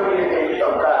করে দিয়েছে এই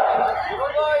সরকার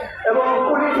এবং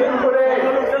পুলিশের করে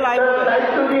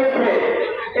দায়িত্ব দিয়েছে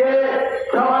যে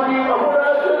সামাজিক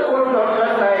অপরাধের কোনো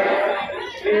দরকার নাই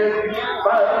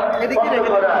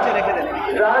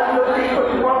রাজনৈতিক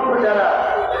প্রতিপক্ষ যারা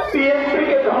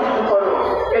বিএনপিকে ধ্বংস করো,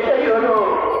 এটাই হলো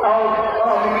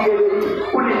আওয়ামী লীগের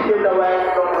পুলিশকে দেওয়া এক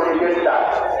রকমের এজেন্ডা,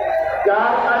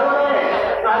 যার কারণে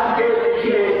আজকে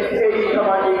দেশে এই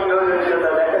সামাজিক নৈরাজ্যতা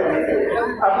দেখা দিয়েছে।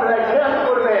 আপনারা খেয়াল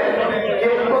করবেন যে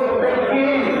প্রত্যেকটি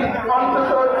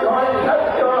অন্তত 6-7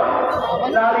 জন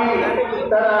নারী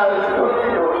তারা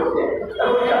ধর্ষিত হচ্ছে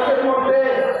এবং তাদের মধ্যে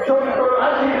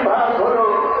 70-80% হলো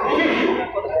শিশু।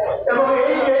 এবং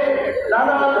এই যে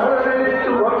নানা ধরনের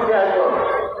মৃত্যু ঘটছে এখন,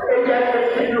 এই যে একটা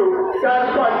শিশু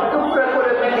 4-5 টুকরা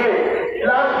করে থেকে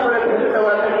লাশ করে ফেলে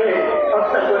দেওয়া থেকে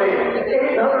হত্যা করে, এই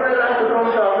ধরনের আচরণ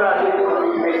তো আমরা আগে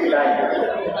কোনোদিন দেখি নাই।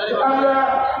 আমরা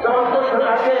 10 বছর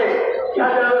আগে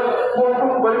সাজা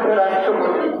মৌকুফ করেছে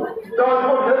রাষ্ট্রপতি, 10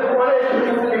 বছর পরে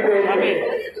মুক্তি পেয়েছে।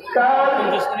 তার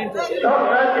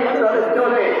সরকারি দলে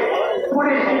চলে,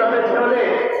 পুলিশ দলে চলে,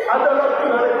 আদালত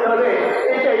দলে চলে,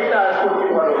 এটাই তার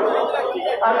প্রতিফলন।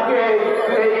 আজকে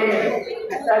এই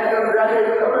একজন রাজ্যের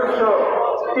সদস্য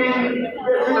 3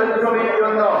 শ্রমিক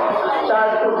জন্য তার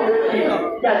প্রতিবেশী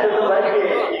চাচাত ভাইকে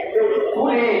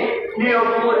খুনি নিয়োগ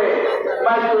করে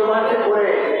মাইক্রোবাসে করে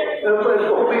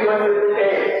হবিগঞ্জ থেকে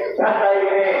ঢাকায়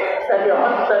এনে তাকে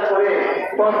হত্যা করে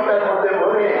বস্তার মধ্যে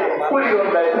ভরে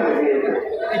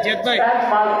এক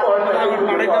মাস পর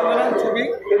ছবি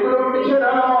এগুলো কিসের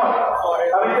আলামত?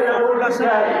 আমি যেটা বলতে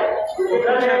চাই,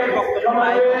 এখানে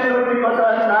সমাজের নৈতিকতা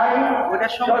নাই।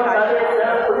 সরকারের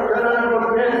যারা পরিচালনা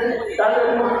করছেন তাদের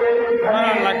মধ্যে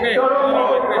চরম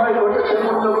অবক্ষয় ঘটেছে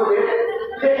মূল্যবোধের।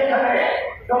 সেখানে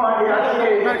সমাজে আজকে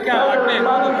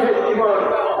মানুষের জীবন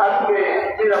আজকে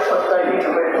নিরাপত্তাহীন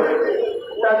হয়ে পড়েছে।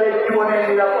 তাদের জীবনের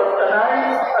নিরাপত্তা নাই।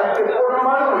 আজকে কোনো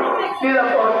মানুষ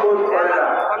নিরাপদ বোধ করে না।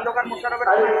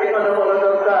 আরেকটি কথা বলা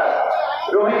দরকার,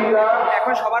 রোহিঙ্গা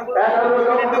 11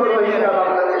 লক্ষ রোহিঙ্গা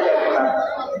বাংলাদেশে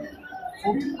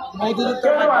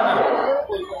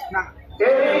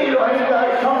এই রোহিঙ্গা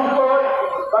সংকট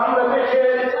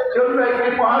বাংলাদেশের জন্য একটি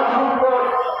মহা সংকট।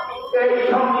 এই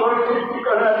সংকট সৃষ্টি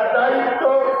করার দায়িত্ব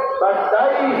বা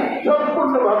দায়ী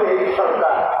সম্পূর্ণভাবে এই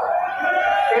সরকার।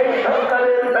 এই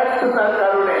সরকারের ব্যর্থতার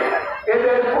কারণে,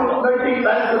 এদের কূটনৈতিক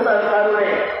ব্যর্থতার কারণে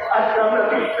আজকে আমরা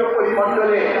বিশ্ব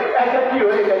পরিমণ্ডলে একাকী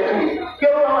হয়ে গেছি।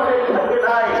 কেউ আমাদের সাথে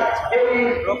নাই। এই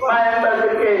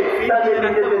মায়ানমারকে তাদের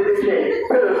নিজেদের দেশে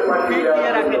ফেরত পাঠিয়ে দেওয়া,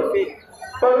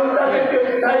 বরং তাদেরকে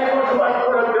স্থায়ী বসবাস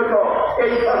করার জন্য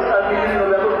এই সরকার বিভিন্ন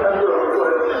ব্যবস্থা গ্রহণ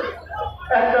করেছে।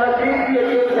 একটা দিন দিয়ে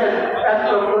দিয়েছেন 1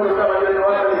 লক্ষ লোক আমাদের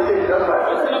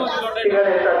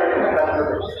এখানে তাদের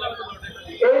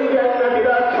এই যে একটা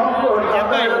বিরাট সংকট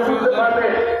আপনারা বুঝতে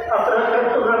পারবেন। আপনারা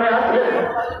চট্টগ্রামে আছেন,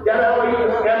 যারা ওই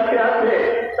ক্যাম্পে আছে,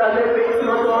 তাদের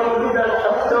ব্যক্তিগত অসুবিধার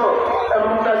সত্ত্বেও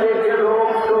এবং তাদের যে রোগ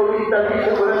ইত্যাদি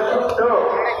সেগুলোর সত্ত্বেও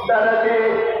তারা যে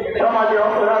সমাজে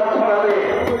অপরাধ ছড়াবে,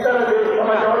 তারা যে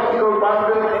সমাজে অর্থ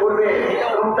বান্ধব করবে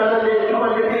এবং তারা যে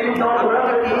সমাজে বিভিন্ন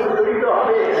অপরাধের সঙ্গে জড়িত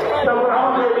হবে, তখন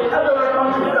আমাদের সাধারণ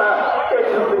মানুষরা এর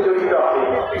সঙ্গে জড়িত হবে।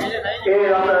 এর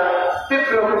আমরা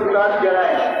তীব্র প্রতিবাদ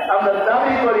জানাই। আমরা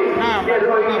দাবি করি যে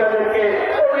রোহিঙ্গাদেরকে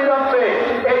অবিলম্বে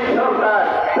এই সরকার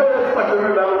ফেরত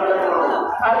পাঠানোর ব্যবস্থা করুন।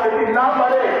 আর যদি না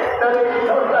পারে তাহলে এই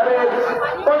সরকারের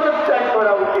পদত্যাগ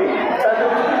করা উচিত। তাদের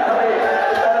উচিত হবে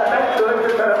তারা ব্যর্থ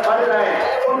হয়েছে, তারা পারে নাই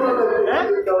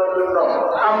দেওয়ার জন্য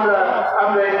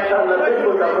আমরা ইনশাআল্লাহ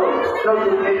চেষ্টা করব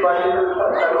নতুন নির্বাচিত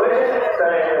সরকার হয়ে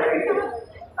তারা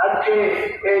আজকে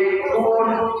এই কোন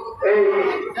এই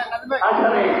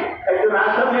আসামে একজন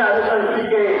আসামি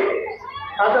আদালতকে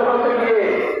আদালতে গিয়ে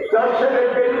দর্শকের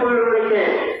বেলগুলো রেখে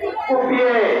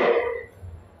কুপিয়ে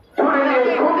ছুড়ে দিয়ে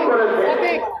খুন করেছে।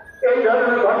 এই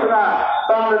ধরনের ঘটনা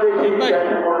বাংলাদেশের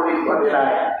ইতিহাসে কোনোদিন ঘটে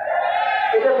নাই।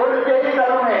 এটা ঘটেছে এই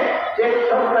কারণে যে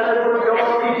সরকারের কোনো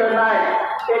জবাবদিহিতা নাই।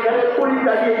 এখানে পুলিশ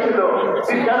দাঁড়িয়েছিল,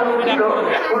 বিচারক ছিল,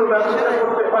 কোনো ব্যবস্থা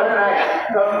করতে পারে নাই,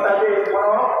 কারণ তাদের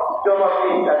কোনো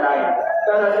জবাবদিহিতা নাই।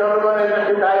 তারা জনগণের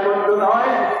কাছে দায়বদ্ধ নয়,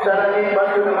 তারা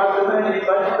নির্বাচনের মাধ্যমে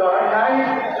নির্বাচিত হয় নাই,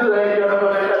 শুধু এই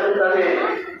জনগণের কাছে তাদের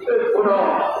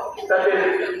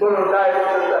কোনো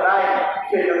দায়বদ্ধতা নাই।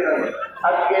 সেই জন্য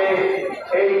আজকে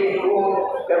এই গুম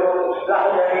এবং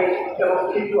রাজধানী এবং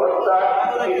শিশু হত্যা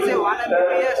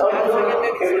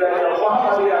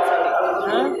মহামারী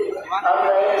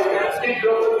আমরা তীব্র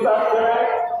প্রতিবাদ জানাই।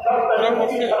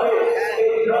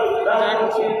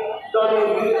 দলের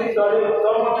বিরোধী দলের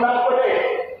দমন না করে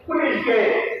পুলিশকে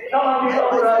সামাজিক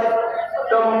অপরাধ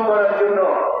দমন করার জন্য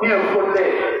নিয়োগ করলে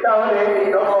তাহলে এই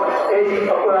দমন এই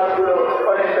অপরাধগুলো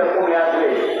অনেকটা কমে আসবে।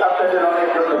 আপনাদের অনেক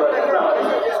ধন্যবাদ।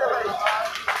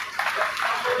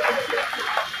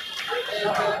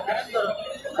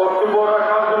 বক্তব্য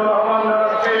রাখার জন্য আহ্বান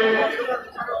জানাচ্ছি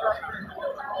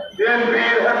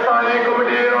বিএনপির হেফাজতি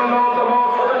কমিটির অন্যতম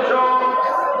সদস্য,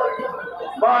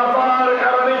 বারবার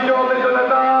কারণিত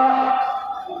নেতা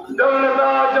জননেতা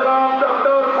জনাব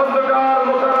ডক্টর খন্দকার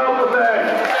মোশাররফ হোসেন।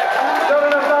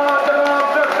 জননেতা জনাব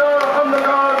ডক্টর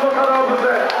খন্দকার মোশাররফ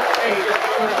হোসেন।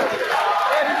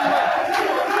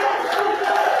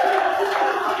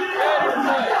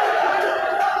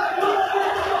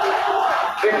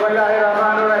 বিসমিল্লাহির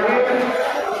রহমানির রহিম।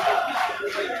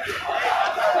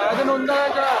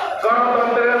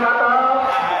 গণতন্ত্রের মাতা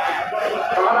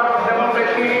মহানগর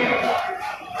ব্যক্তি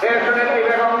দেশনেত্রী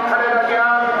বেগম খালেদা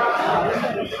জিয়ার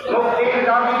মুক্তির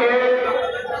দাবিতে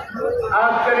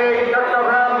আজকের এই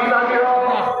চট্টগ্রাম বিভাগীয়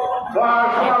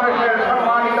মহাসমাবেশের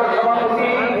সম্মানিত সভাপতি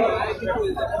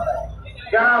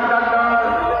জনাব ডাক্তার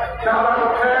শাহবাজ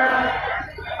হোসেন,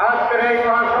 আজকের এই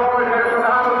মহাসমাবেশের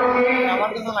প্রধান অতিথি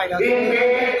বিএনপি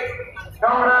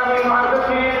সংগ্রামী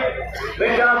মহাসচিব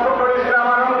মির্জা ফখরুল ইসলাম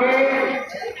আলমগীর,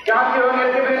 জাতীয়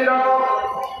নেতৃবৃন্দ,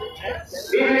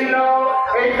 বিভিন্ন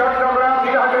এই চট্টগ্রাম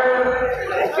বিভাগের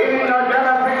বিভিন্ন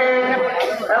জেলা থেকে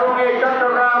এবং এই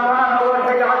চট্টগ্রাম মহানগর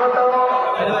থেকে আগত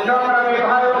সংগ্রামী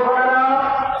ভাই বোনেরা,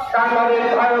 সাংবাদিক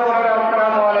ভাই বোনেরা,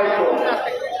 আসসালামু আলাইকুম।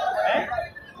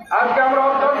 আজকে আমরা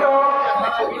অত্যন্ত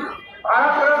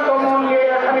ভারাক্রান্ত মন নিয়ে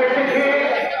এখানে এসেছি।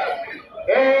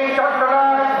 এই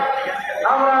চট্টগ্রাম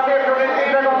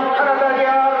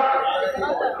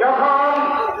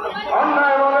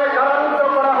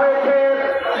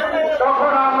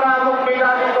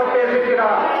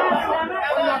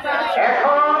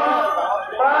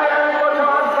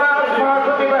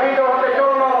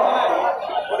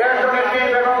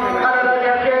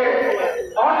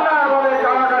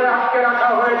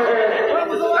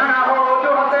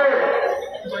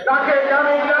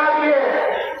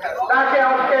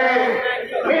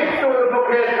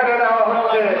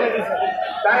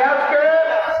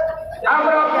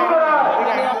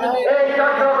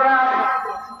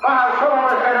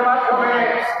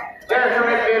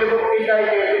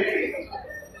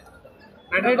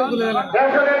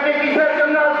দেশনেত্রী কিসের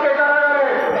জন্য আজকে কারাগারে?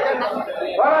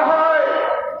 বলা হয়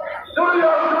 2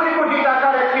 কোটি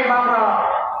টাকার একটি মামলা।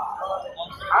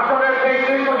 আসলে সেই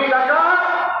 2 কোটি টাকা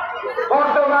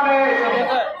বর্তমানে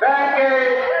ব্যাংকে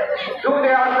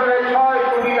সুদে আসলে 6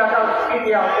 কোটি টাকার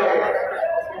স্থিতি আছে।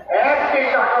 একটি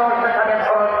টাকাও সেখানে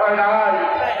খরচ হয় নাই।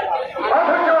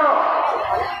 অথচ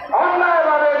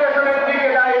অন্যায়ভাবে দেশনেত্রীকে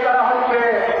দায়ী করা হচ্ছে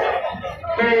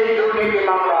সেই দুর্নীতি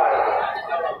মামলায়।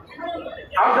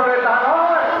 আসলে তা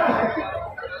নয়।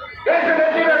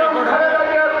 দেশনেত্রী বেগম খালেদা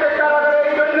জিয়া আজকে কারাগারে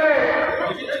এই জন্যে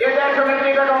যে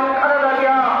দেশনেত্রী বেগম খালেদা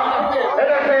জিয়া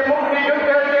এদেশে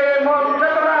মুক্তিযুদ্ধের যে মন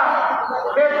চেতনা,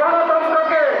 যে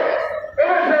গণতন্ত্রকে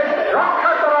এদেশে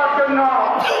রক্ষা করার জন্য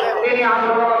তিনি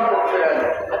আন্দোলন করছিলেন।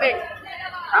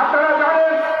 আপনারা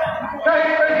জানেন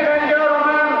শহীদ প্রেসিডেন্ট জিয়া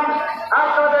রহমান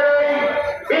আপনাদের এই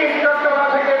বীর চট্টগ্রাম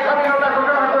থেকে স্বাধীনতা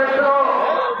ঘোষণা করেছিল,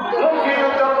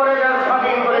 মুক্তিযুদ্ধ করে দেশ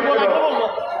স্বাধীন করেছিল।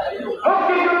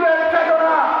 মুক্তিযুদ্ধের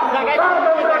চেতনা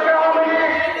গণতন্ত্রকে আওয়ামী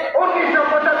লীগ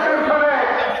 1975 সালে,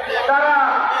 তারা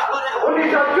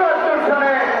 1974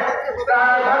 সালে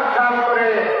প্রায় ভাষণ করে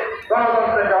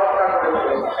গণতন্ত্রকে হত্যা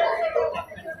করেছিল।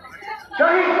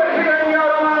 শহীদ প্রেসিডেন্ট জিয়া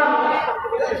রহমান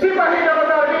সিপাহী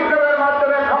জনতার বিদ্রোহের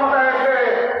মাধ্যমে ক্ষমতায় এসে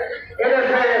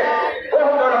এদেশে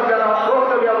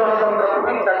বহুদলীয় গণতন্ত্র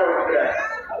প্রতিষ্ঠা করেছিলেন।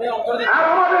 আর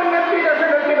আমাদের নেত্রী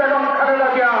দেশনেত্রী বেগম খালেদা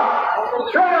জিয়া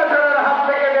স্বৈরাচারের হাত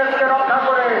থেকে দেশকে রক্ষা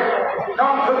করে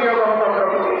সংসদীয় গণতন্ত্র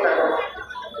প্রতিষ্ঠা করে।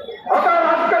 অতএব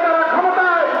আজকে যারা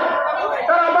ক্ষমতায়,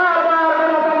 তারা বারবার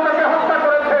গণতন্ত্রকে হত্যা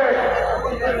করেছে।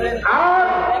 আর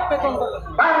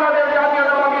বাংলাদেশ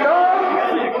জাতীয়তাবাদী দল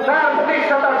তার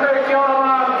প্রতিষ্ঠাতা শেখ জিয়া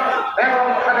রহমান বেগম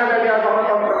খালেদা জিয়া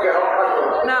গণতন্ত্রকে রক্ষা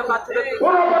করে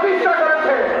পুনঃপ্রতিষ্ঠা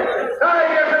করেছে। তাই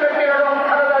দেশনেত্রী বেগম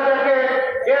খালেদা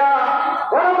জিয়া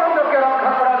গণতন্ত্রকে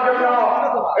রক্ষা করার জন্য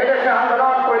এদেশে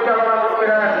আন্দোলন পরিচালনা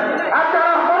করছিলেন। আর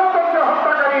যারা গণতন্ত্র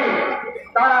হত্যাকারী,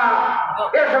 তারা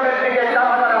দেশনেত্রীকে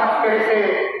কারাগারে আটকে রেখে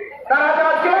তারা যা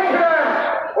চেয়েছিলেন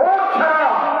ভোট ছাড়া,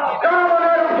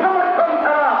 জনগণের সমর্থন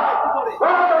ছাড়া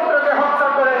গণতন্ত্রকে হত্যা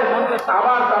করে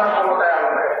আবার তারা ক্ষমতায়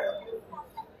আনবে।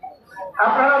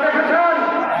 আপনারা দেখেছেন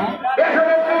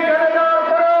দেশনেত্রী জেলে যাওয়ার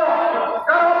পরেও,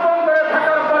 কারাবন্দে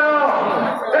থাকার পরেও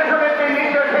দেশনেত্রীর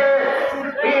নির্দেশে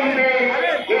বিএনপি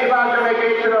নির্বাচনে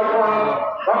গিয়েছিল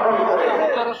গঠন করে।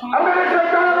 আমাদের দেশের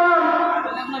জনগণ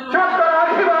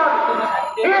 70-80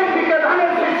 বিএনপিকে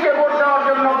ধানের শীষকে ভোট দেওয়ার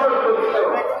জন্য প্রস্তুত ছিল।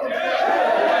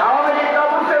 আওয়ামী লীগরা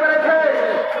বুঝতে পেরেছে,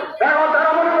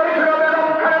 তারা মনে করেছিল বেগম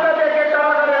খালেদা জিয়াকে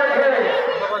কারাগারে রেখে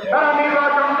তারা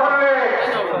নির্বাচন করলে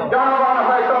জনগণ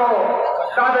হয়তো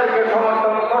তাদেরকে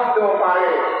সমর্থন করতেও পারে।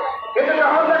 কিন্তু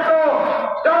যখন দেখো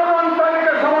জনগণ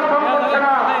তাদেরকে সমর্থন করছে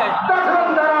না, তখন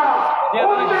তারা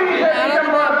 29শে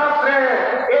ডিসেম্বর রাত্রে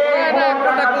এই ভোট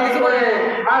ডাকাতি করে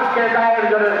আজকে গায়ের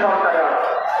জোরে সরকারে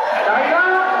আছে। তাই না?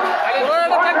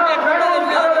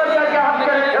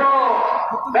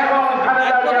 বেগম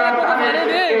খালেদা জিয়া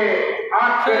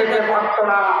আটকে রেখে পারত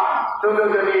না, শুধু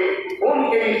যদি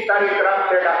 29 তারিখ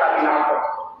রাত্রে ডাকাতি না হতো।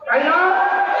 তাই না?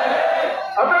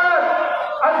 অর্থাৎ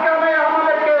আজকে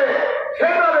আমাদেরকে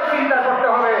সেভাবে চিন্তা করতে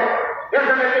হবে।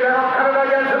 দেশনেত্রী বেগম খালেদা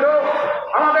জিয়া শুধু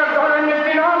আমাদের দলের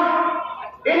নেত্রী নন,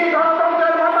 তিনি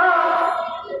গণতন্ত্রের মাতা,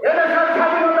 এদেশের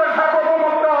স্বাধীনতার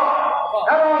সার্বভৌমত্ব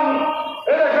এবং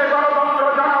এদেশে গণতন্ত্র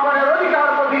জনগণের অধিকার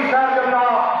প্রতিষ্ঠার জন্য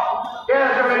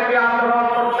দেশনেত্রী আন্দোলন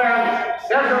করছেন।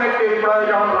 দেশনেত্রীর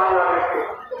প্রয়োজন বাংলাদেশকে।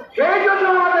 সেই জন্য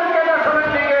আমাদেরকে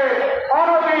দেশনেত্রীকে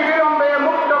অনতিবিলম্বে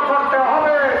মুক্ত করতে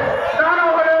হবে।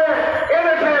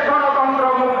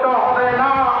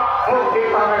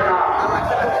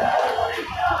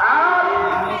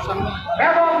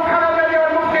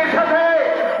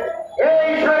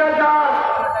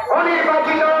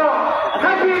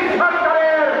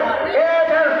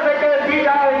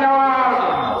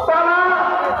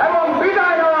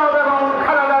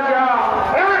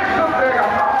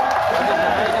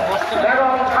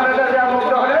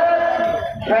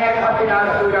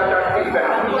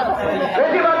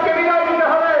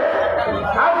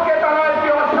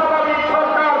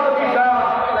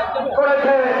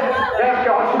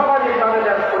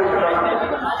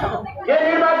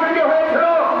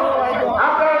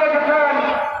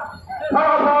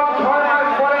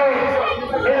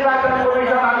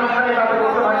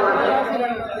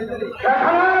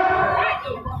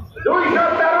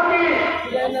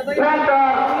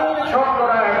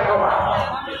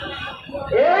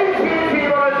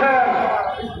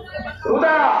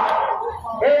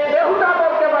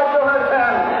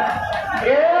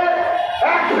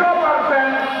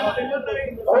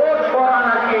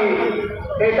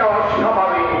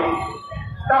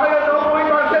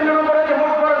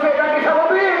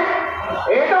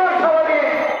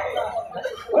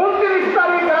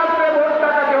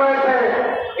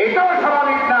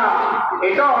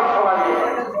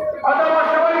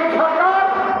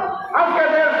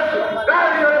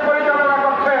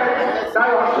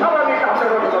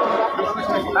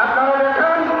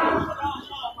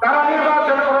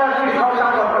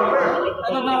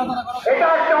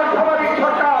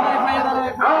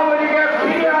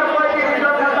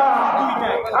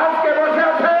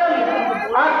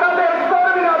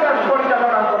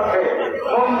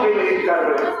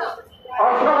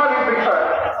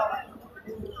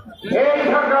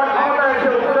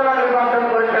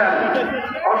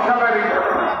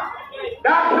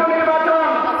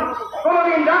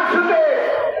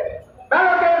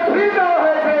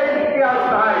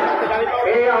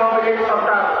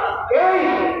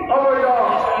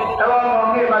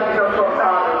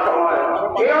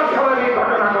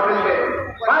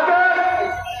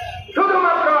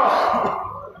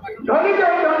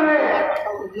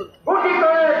 গুটি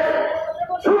করে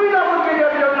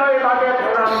সুবিধাভোগীদের জন্য এই বাজেট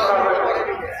প্রদান করা হয়েছে।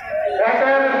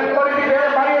 গ্যাসের পরিধিতে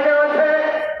বাড়িয়ে দেওয়া হয়েছে,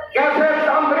 গ্যাসের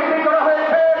দাম বৃদ্ধি করা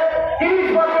হয়েছে,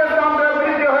 জিনিসপত্রের দাম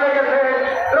বৃদ্ধি হয়ে গেছে,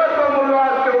 দ্রব্যমূল্য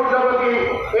আজকে ঊর্ধ্বগতি।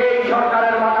 এই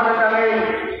সরকারের মাথা ব্যথা নেই।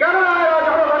 কেন এরা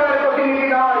জনগণের প্রতিনিধি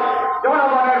নয়?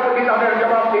 জনগণের প্রতি তাদের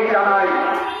জবাবদিহি জানায়।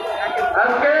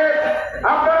 আজকে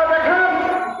আপনারা দেখেন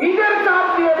ঈদের চাপ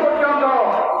দিয়ে পর্যন্ত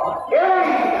এই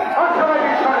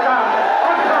অসামাজিক সরকার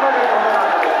অসামাজিক ঘটনা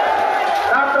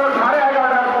রাত্র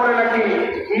 11:30টার পরে নাকি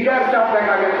ঈদের চাপ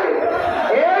দেখা গেছে।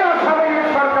 এই অসামাজিক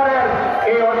সরকারের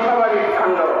এই অসামাজিক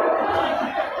কাণ্ড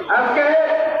আজকে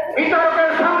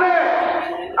বিতর্কের সামনে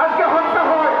আজকে হত্যা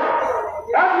হয়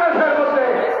এক মাসের মধ্যে,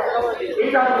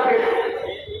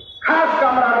 খাস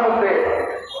কামরার মধ্যে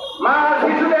মা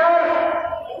শিশুদের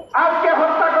আজকে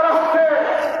হত্যা করা হচ্ছে।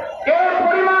 যে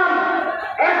পরিমাণ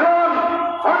এখন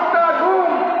হত্যা,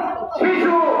 গুম,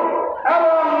 শিশু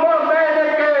এবং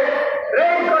মেয়েদেরকে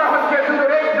রেপ করা হচ্ছে, শুধু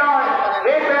রেপ নয়,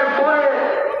 রেপের পরে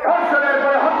ধর্ষণের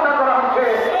পরে হত্যা করা হচ্ছে,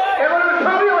 এগুলো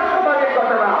সবই অসামাজিক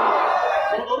ঘটনা।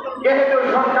 যেহেতু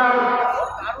সরকার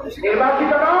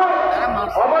নির্বাচিত নয়,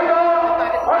 অবৈধ,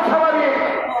 অসামাজিক,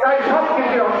 তাই সব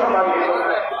কিছু অসামাজিক।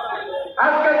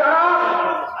 আজকে যারা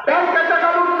ব্যাংকের টাকা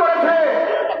লুট করেছে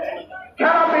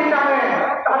খেলাপির নামে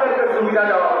তাদেরকে সুবিধা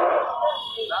দেওয়া।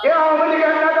 যে আওয়ামী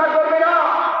লীগের নেতা কর্মীরা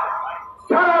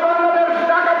সারা বাংলাদেশ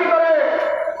ডাকাতি করে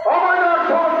অবৈধ অর্থ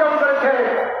অর্জন করেছে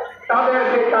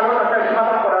তাদেরকে চালনাকে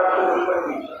সাদা করার সুযোগ করে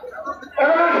দিচ্ছে।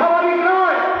 এগুলো স্বাভাবিক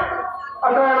নয়।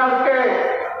 অতএব আজকে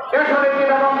দেশনেত্রী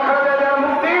বেগম খালেদা জিয়ার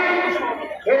মুক্তি,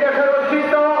 এদেশের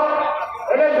অস্তিত্ব,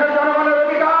 এদেশের জনগণের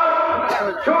অধিকার,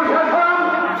 সুশাসন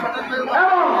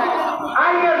এবং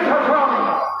আইনের শাসন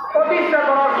প্রতিষ্ঠা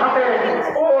করার সাথে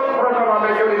ওতপ্রোতভাবে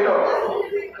জড়িত।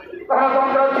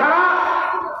 গণতন্ত্র ছাড়া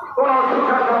কোন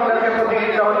সুশাসন দেশে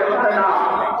প্রতিষ্ঠিত হতে পারে না।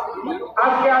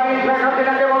 আজকে আমি শেখ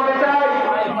হাসিনাকে বলতে চাই,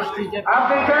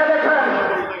 আপনি চেয়ে দেখেন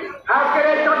আজকের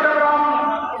এই চট্টগ্রাম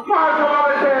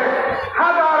মহাসমাবেশে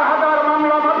হাজার হাজার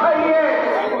মামলা মাথায় নিয়ে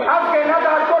আজকে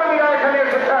নেতার কর্মীরা এখানে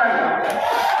এসেছেন।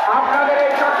 আপনাদের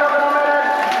এই চট্টগ্রামের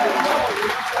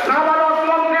নাবালক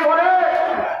মন্ত্রী বলে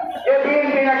যে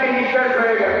বিএনপি নাকি নিঃশেষ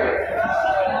হয়ে গেছে।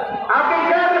 আপনি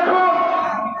চেয়ে দেখুন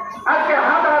আজকে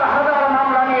হাজার হাজার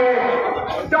মামলা নিয়ে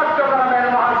চট্টগ্রামের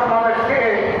মহাসমাবেশকে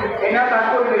এই নেতা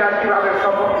কর্মীরা কিভাবে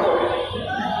সফল করে।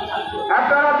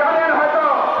 আপনারা জানেন হয়তো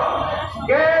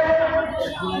যে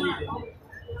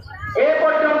এ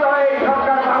পর্যন্ত এই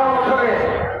সরকার 12 বছরে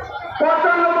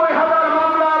 95,000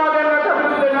 মামলা আমাদের নেতা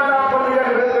বিরুদ্ধে, নেতা কর্মীদের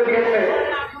বিরুদ্ধে দিয়েছে।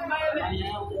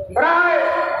 প্রায়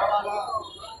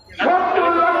 70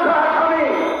 লক্ষ আসামি।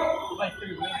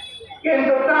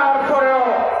 কিন্তু তারপরেও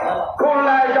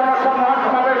খুলনায় যখন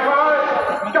মহাসমাবেশ হয়,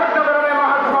 চট্টগ্রামে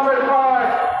মহাসমাবেশ হয়,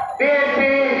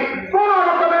 বিএনপি কোন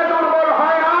রকমে দুর্বল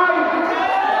হয় নাই।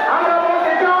 আমরা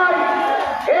বলতে চাই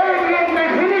এই বিএনপি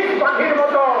ফিনিক্স পাখির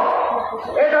মতো,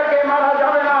 এটাকে মারা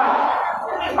যাবে না।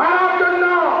 মারার জন্য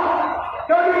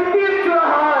যদি তীর চূড়া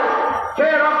হয়, সে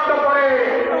রক্ত পড়ে,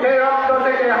 সেই রক্ত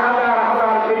থেকে হাজার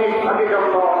হাজার ফিনিক্স পাখি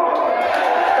জন্ম।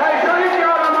 তাই শহীদ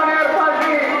জিয়া রহমানের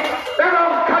পার্টি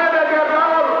বেগম খালেদা জিয়ার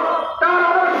দল, তার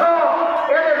আদর্শ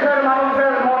এদেশের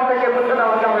মানুষের মন থেকে মুছে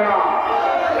দেওয়া যাবে না।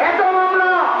 এত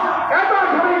মামলা, এত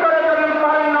ছবি করে যদি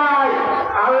পারেন নাই,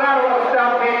 আল্লাহর হস্তে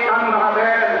আপনি কান্না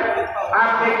হবেন,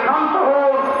 আপনি ক্ষান্ত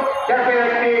হোক, দেশে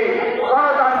একটি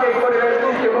গণতান্ত্রিক পরিবেশ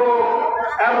সৃষ্টি হোক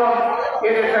এবং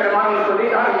এদেশের মানুষ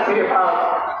অধিকার ফিরে পাক।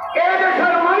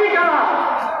 এদেশের মালিকানা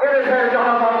এদেশের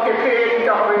জনগণকে ফিরে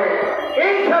দিতে হবে।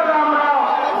 ইনশাআল্লাহ আমরা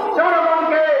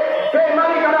জনগণকে সেই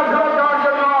মালিকানা ফেরত দেওয়ার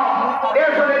জন্য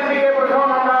দেশনেত্রীকে প্রথম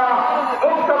আমরা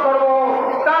মুক্ত করব,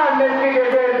 তার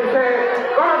নেতৃত্বে দেশে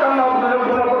গণতন্ত্র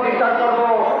পুনঃপ্রতিষ্ঠা করব।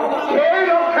 সেই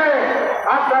লক্ষ্যে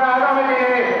আপনারা আগামী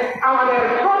দিনে আমাদের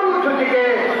কর্মসূচিকে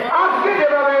আজকে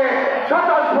যেভাবে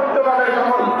স্বতঃস্ফূর্তভাবে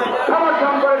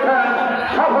সমর্থন করেছেন,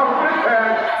 সফল করেছেন,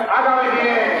 আগামী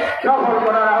দিনে সফল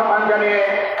করার আহ্বান জানিয়ে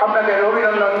আপনাদের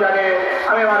অভিনন্দন জানিয়ে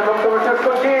আমি আমার বক্তব্য শেষ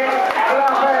করছি। আল্লাহ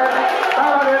হাফেজ।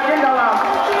 আমাদের জিন্দাবাদ।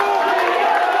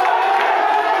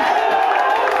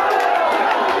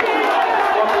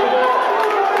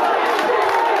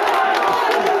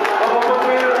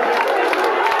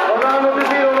 প্রধান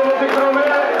অতিথির অনুমতি ক্রমে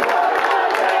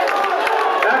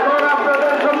এখন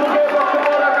আপনাদের সম্মুখে বক্তব্য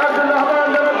রাখার জন্য আহ্বান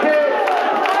জানাচ্ছি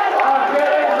আজকের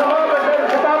এই সমাবেশের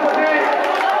সভাপতি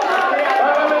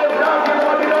বাংলাদেশ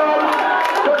জাতীয়তাবাদী দল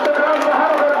চট্টগ্রাম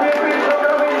মহানগর বিএনপির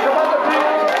সংগ্রামী সভাপতি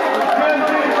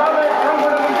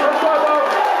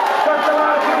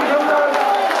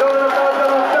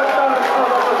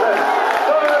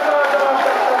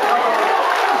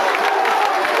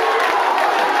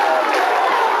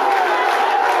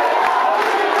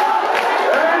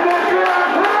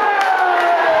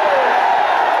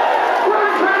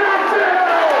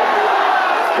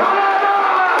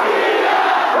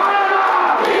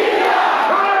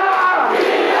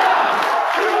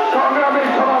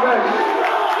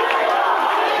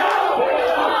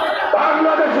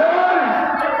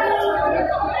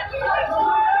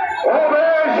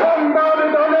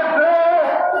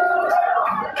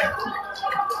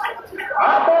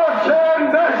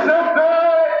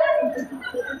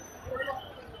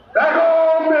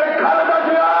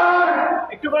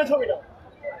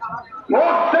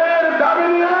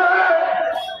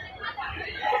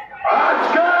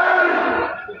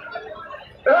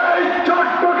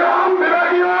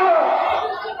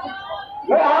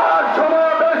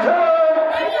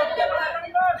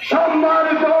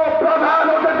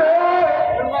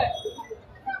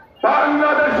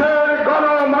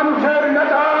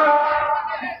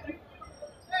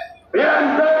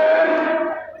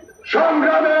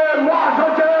সংগ্রামে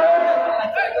মহাসচিব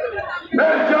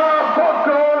মির্জা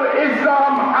ফখরুল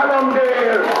ইসলাম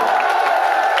আলমগীর,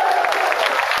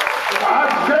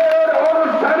 আজকের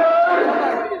অনুষ্ঠানের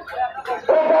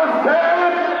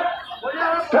উপস্থিত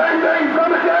স্ট্যান্ডিং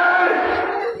কমিটির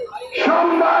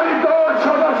সম্মানিত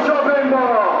সদস্যবৃন্দ,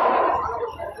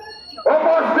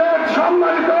 উপস্থিত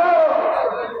সম্মানিত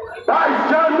ভাইস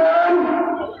চেয়ারম্যান,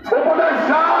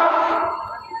 উপদেষ্টা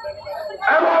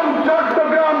এবং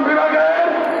চট্টগ্রাম বিভাগের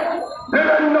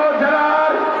বিভিন্ন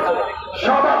জেলার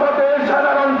সভাপতি,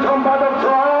 সাধারণ সম্পাদক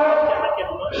সহ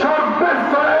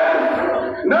সর্বস্তরের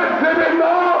নেতৃবৃন্দ,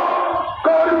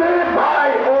 কর্মী ভাই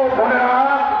ও বোনেরা,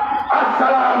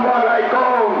 আসসালামু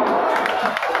আলাইকুম।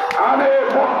 আমি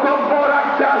বক্তব্য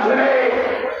রাখতে আসিনি,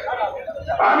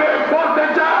 আমি বলতে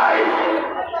চাই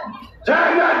যে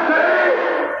নেত্রী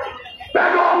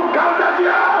বেগম খালেদা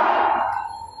জিয়া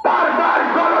বারবার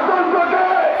গণতন্ত্রকে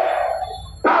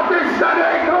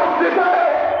প্রাতিষ্ঠানিক রূপ দিতে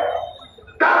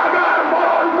কারাগার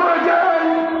বরণ করেছেন,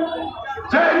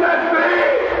 যে নেত্রী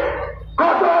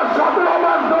গত 17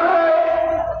 মাস ধরে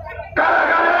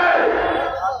কারাগারের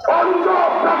অন্ধ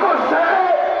প্রকোষ্ঠে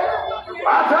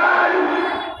আছেন,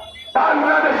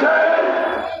 বাংলাদেশের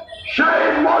সেই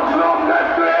মজলুম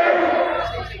নেত্রী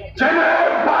যিনি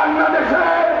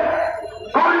বাংলাদেশের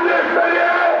গণ্ডি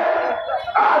পেরিয়ে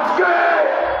আজকে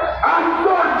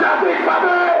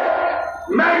আন্তর্জাতিকভাবে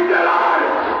ম্যান্ডেলার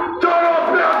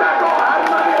জনপ্রিয়তাকে হার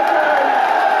মানিয়েছেন,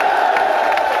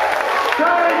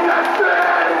 সেই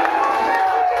নেত্রীর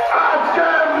আজকে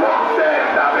মুক্তির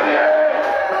দাবি নিয়ে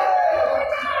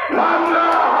মামলা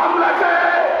হামলাকে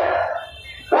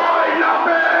ভয় না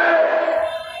পেয়ে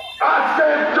আজকে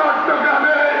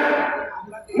চট্টগ্রামের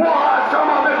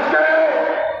মহাসমাবেশকে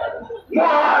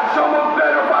মহাসমুদ্রে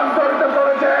রূপান্তরিত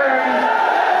করেছেন।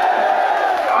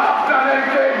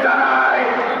 আপনাদেরকে জানাই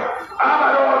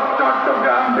আবারও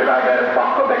চট্টগ্রাম বিভাগের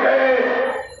পক্ষ থেকে,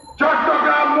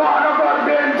 চট্টগ্রাম মহানগর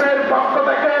বিএনপির পক্ষ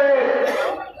থেকে,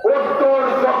 উত্তর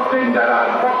দক্ষিণ জেলার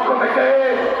পক্ষ থেকে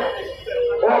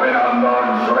অভিনন্দন,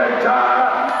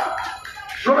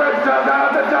 শুভেচ্ছা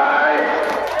জানাতে চাই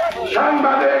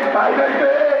সাংবাদিক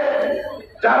ভাইদেরকে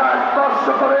যারা কষ্ট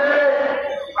করে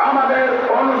আমাদের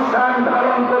অনুষ্ঠান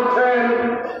ধারণ করছেন।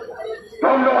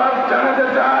 ধন্যবাদ জানাতে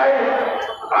চাই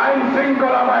আইন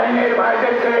শৃঙ্খলা বাহিনীর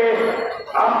ভাইদেরকে,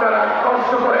 আপনারা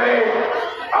কষ্ট করে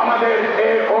আমাদের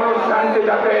এই অনুষ্ঠানটি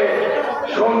যাতে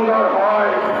সুন্দর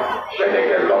হয়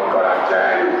সেদিকে লক্ষ্য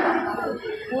রাখছেন।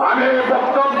 আমি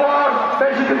বক্তব্য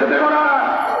বেশি কিছু দেব না,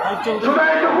 শুধু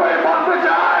এইটুকুই বলতে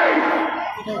চাই,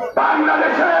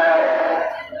 বাংলাদেশে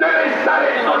 30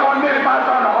 তারিখ কোন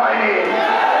নির্বাচন হয়নি,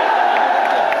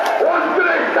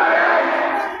 29 তারিখ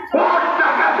ভোট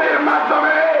ডাকাতির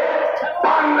মাধ্যমে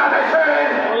বাংলাদেশের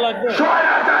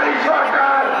স্বৈরাচারী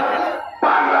সরকার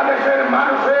বাংলাদেশের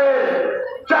মানুষের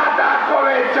চাটা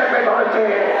করে চেপে ধরেছে।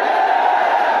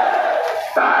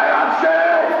 তাই আজকে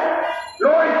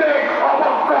নৈতিক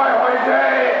অবক্ষয় হয়েছে।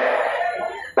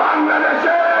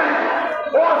 বাংলাদেশের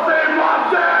ওসি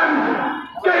মুয়াজ্জেম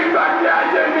কিংবা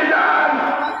ডিআইজি মিজান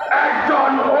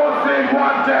একজন ওসি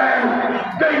মুয়াজ্জেম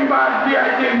কিংবা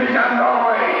ডিআইজি মিজান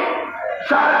নয়,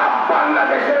 সারা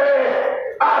বাংলাদেশে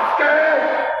আজকে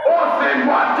ওসি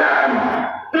মুয়াজ্জেম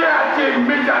ডিআইজি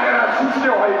মিজানেরা সৃষ্টি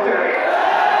হয়েছে।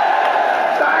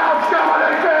 তাই আজকে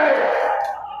আমাদেরকে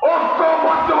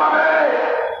ঐক্যবদ্ধভাবে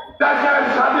দেশের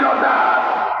স্বাধীনতা,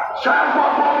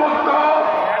 সার্বভৌমত্ব,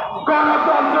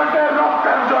 গণতন্ত্রকে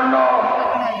রক্ষার জন্য,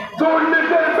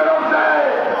 দুর্নীতির বিরুদ্ধে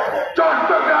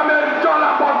চট্টগ্রামের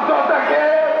জলাবদ্ধতাকে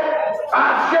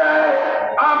আজকে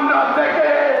আমরা থেকে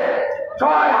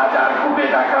 6,000 কোটি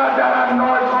টাকা যারা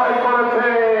নয় করেছে,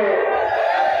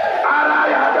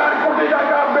 2,500 কোটি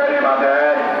টাকা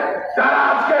বেড়িবাঁধের যারা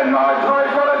আজকে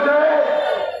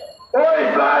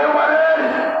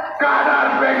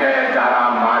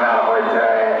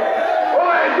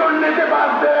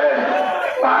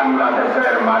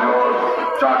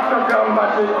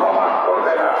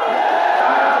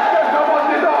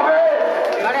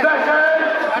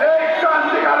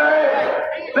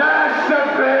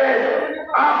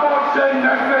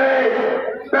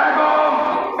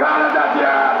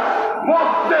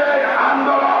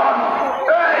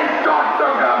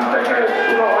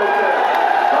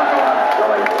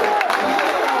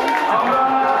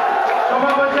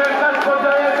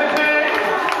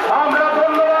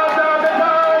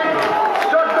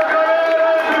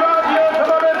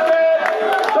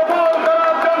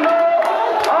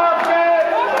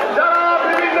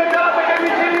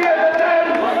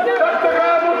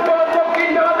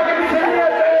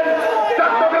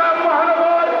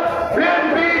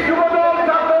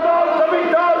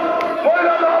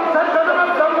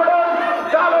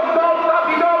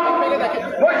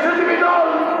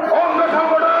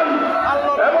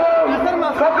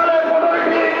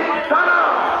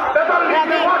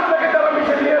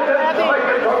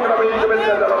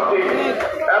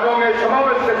এবং এই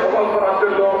সমাবেশকে সফল করার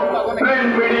জন্য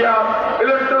print media,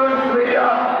 electronics media,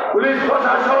 police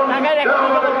প্রশাসন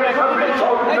আমাদেরকে সার্বিক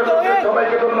সহযোগিতা করছে,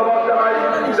 সবাইকে ধন্যবাদ জানাই।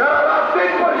 যারা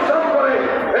রাত্রির পরিশ্রম করে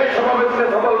এই সমাবেশকে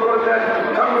সফল করেছেন,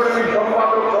 সাংগঠনিক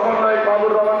সম্পাদক সমন্বয়ক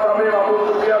বাবুর রহমান স্বামী, বাবু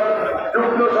সুফিয়ান,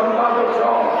 যুগ্ম সম্পাদক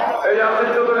সহ এই আসিফ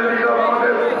চৌধুরী লিডার,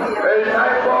 আমাদের এই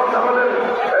সাহেব বস, আমাদের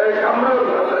এই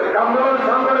কামরুল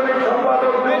সাংগঠনিক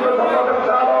সম্পাদক, যুগ্ম সম্পাদক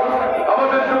সাহেব,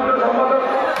 আমাদের যুগ্ম সম্পাদক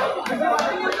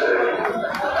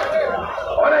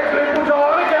অনেক লিপুজ,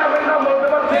 অনেকে আমি নাম বলতে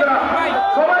পারছি না,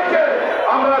 সবাইকে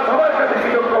আমরা সবার কাছে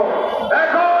কৃতজ্ঞ।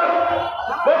 এখন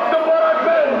বক্তব্য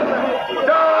রাখবেন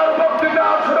যার বক্তৃতা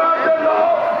শোনার জন্য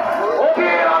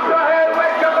অধীর আগ্রহের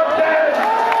অপেক্ষা করছেন।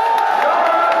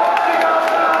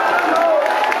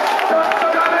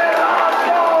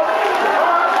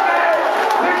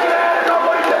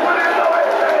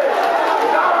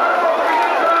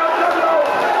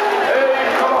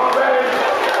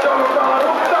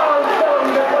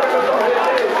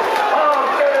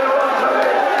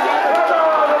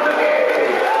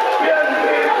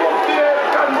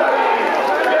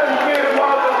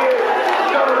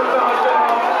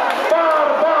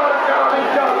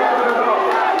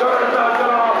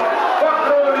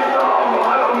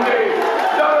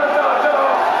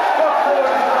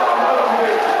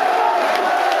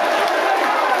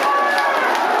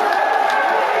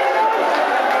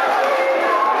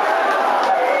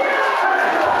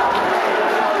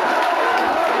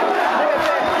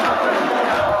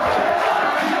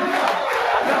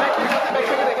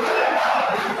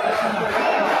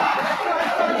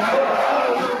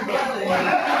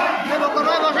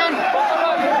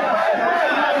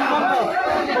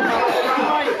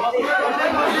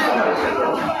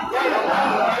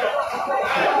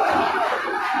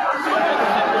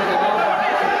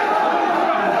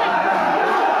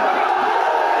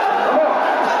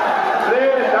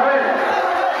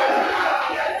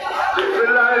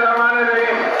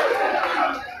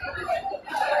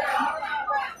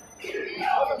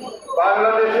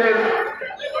 বাংলাদেশের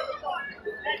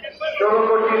 16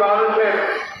 কোটি মানুষের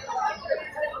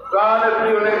প্রাণের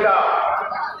প্রিয় নেতা,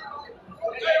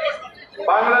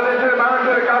 বাংলাদেশের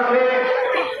মানুষের কাছে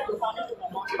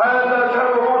স্বাধীনতার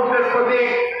সার্বভৌমত্বের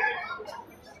প্রতীক,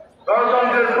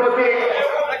 গণতন্ত্রের প্রতীক,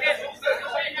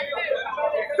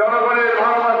 জনগণের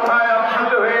ভালোবাসায়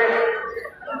আপ্লুত হয়ে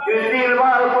তিনি 3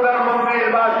 বার প্রধানমন্ত্রী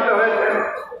নির্বাচিত হয়েছেন,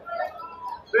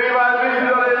 2 বার বিরোধী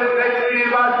দলের নেত্রী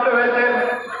নির্বাচিত হয়েছেন।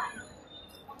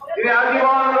 তিনি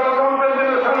আজীবন গণতন্ত্রের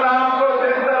জন্য সংগ্রাম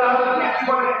করেছেন তার রাজনৈতিক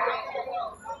জীবনে।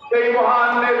 সেই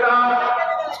মহান নেতা,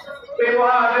 সেই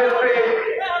মহান নেত্রী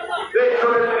দেশ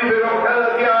নেত্রী বেগম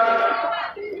খালেদা জিয়ার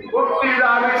মুক্তির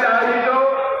দাবিতে আয়োজিত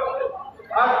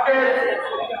আজকে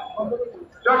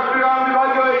চট্টগ্রাম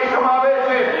বিভাগীয় এই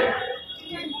সমাবেশে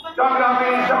সংগ্রামী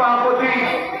সভাপতি,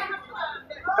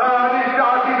 সারা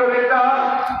নির্যাতিত নেতা,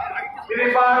 তিনি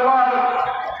বারবার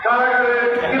কারাগারে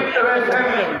নিযুক্ত হয়েছেন,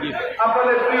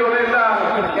 আপনাদের প্রিয় নেতা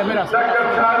ডাক্তার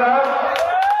সাহাদাত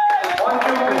মঞ্চে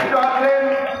উপস্থিত আছেন।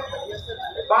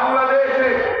 বাংলাদেশে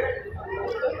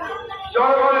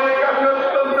জনগণের কাছে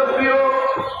অত্যন্ত প্রিয়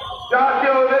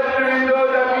জাতীয় নেতৃবৃন্দ,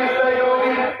 জাতীয় স্থায়ী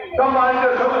কমিটির সম্মানিত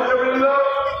সদস্যবৃন্দ,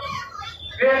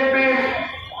 বিএনপি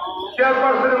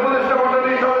চেয়ারপারসন, উপদেষ্টা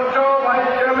মন্ডলীর সদস্য, ভাইস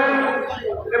চেয়ারম্যান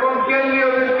এবং কেন্দ্রীয়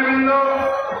নেতৃবৃন্দ,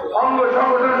 অঙ্গ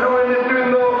সংগঠন সভার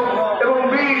নেতৃবৃন্দ এবং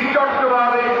বীর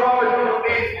চট্টগ্রাম এই সমাবেশ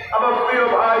উপস্থিত আমার প্রিয়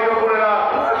ভাই ও বোনেরা,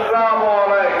 আসসালামু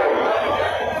আলাইকুম।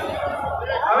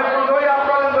 আমি প্রথমেই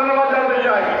আপনাদের ধন্যবাদ জানাতে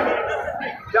চাই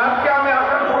যে আজকে আমি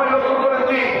আসার সময় লক্ষ্য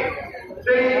করেছি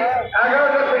সেই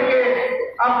 11টা থেকে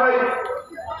আপনার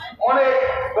অনেক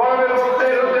গরমের মধ্যে,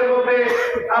 রোদের মধ্যে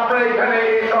আপনারা এখানে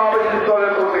এই সমাবেশ স্থলে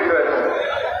উপস্থিত হয়েছেন।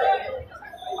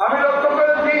 আমি লক্ষ্য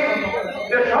করেছি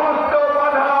যে সমস্ত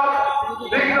বাধা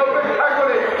বিঘ্ন উপেক্ষা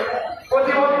করে,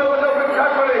 প্রতিবন্ধকতা উপেক্ষা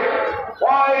করে,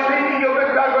 ভয় ভীতিকে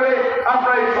উপেক্ষা করে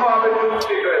আপনারা এই সমাবেশ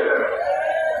উপস্থিত হয়েছেন।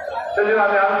 সেজন্য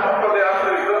আমি আপনাদের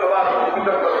আন্তরিক ধন্যবাদ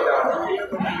কৃতজ্ঞতা জানাচ্ছি।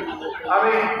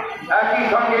 আমি একই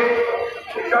সঙ্গে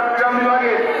চট্টগ্রাম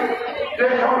বিভাগের যে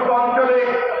সমস্ত অঞ্চলে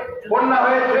বন্যা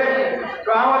হয়েছে, তো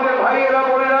আমাদের ভাইয়েরা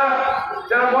বোনেরা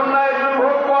যারা বন্যায়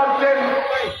দুর্ভোগ করছেন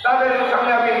তাদের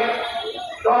সঙ্গে আমি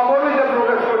সহমর্মিতা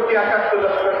প্রকাশ করছি, একাত্মতা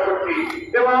প্রকাশ করছি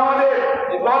এবং আমাদের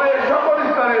দলের সকল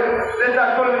স্তরের নেতা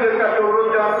কর্মীদের কাছে অনুরোধ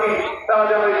জানাচ্ছি তারা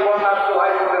যেন এই বন্যার্থ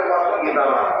ভাই বোনের পাশে গিয়ে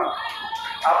দাঁড়ান।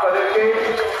 আপনাদেরকে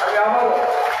আমি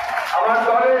আমার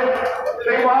দলের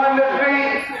সেই মহান নেত্রী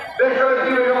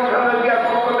দেশনেত্রী বেগম খালেদা জিয়ার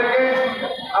পক্ষ থেকে,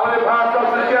 আমাদের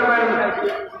ভারপ্রাপ্ত চেয়ারম্যান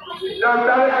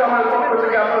তারেক রহমানের পক্ষ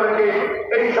থেকে আপনাদেরকে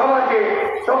এই সভাকে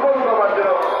সফল করার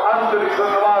জন্য আন্তরিক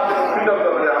ধন্যবাদ এবং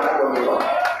কৃতজ্ঞতা জানাচ্ছি।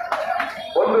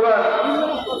 বন্ধুগণ,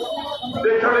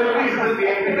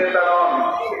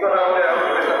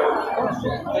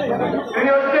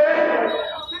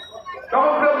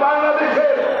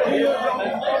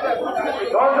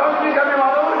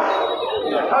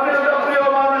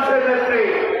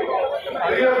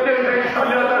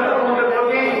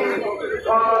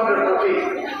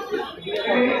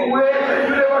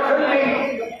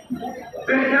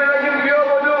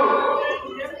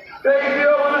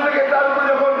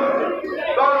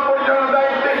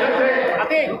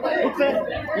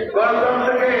 গণতন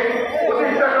থেকে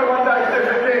প্রতিষ্ঠা করবার দায়িত্ব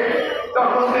এসেছে,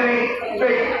 তখন তিনি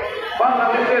সেই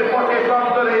বাংলাদেশের পথে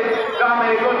প্রান্তরে গ্রামে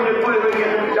গঞ্জে ঘুরে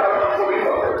বেরিয়েছেন চালানো কবি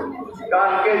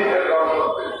গান গেয়েছে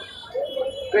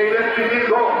সেই ব্যক্তি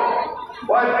দীর্ঘ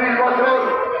 35 বছর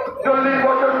 40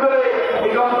 বছর ধরে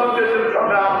এই গণতন্ত্রের জন্য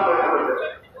সংগ্রাম করে চলেছেন।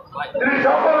 তিনি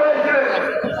সফল হয়েছিলেন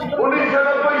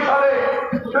 1990 সালে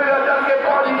স্বৈরাচারকে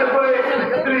পরাজিত করে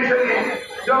তিনি সেই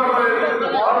জনগণের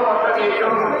ভালোবাসা নিয়ে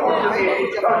জনগণ দিয়ে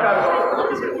সরকার গঠন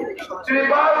করেছেন। তিনি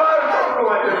বারবার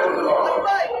সক্ষমাইতে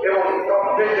এবং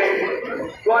সবশেষে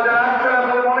 2008 সালে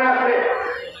আমাদের মনে আছে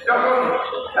যখন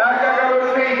 11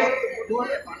 সেই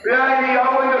বেআইনি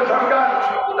অবৈধ সরকার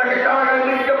তাকে কারাগারে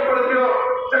নিক্ষেপ করেছিল,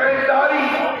 সেখানে তারই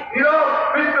নীরব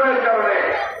বিদ্রোহের কারণে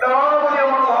তার অনবনীয়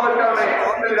মনোভাবের কারণে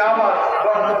তিনি আবার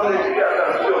গণতন্ত্রের ফিরে আসার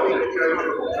সুযোগ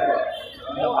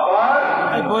আবার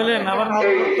বললেন আবার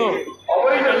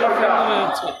অবৈধ সরকার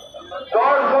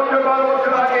 10 বছর 12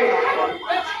 বছর আগে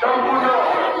সম্পূর্ণ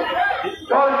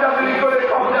জলচাতুরি করে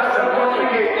ক্ষমতা আসার পর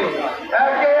থেকে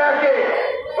একে একে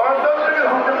গণতন্ত্রকে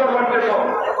ধ্বংস করবার জন্য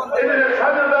এদের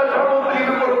স্বাধীনতার সামগ্রীর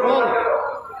উপর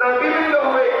তারা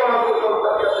বিভিন্নভাবে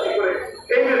করে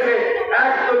এই দেশে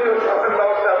একদলীয় শাসন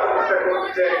ব্যবস্থা প্রতিষ্ঠা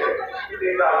করছে।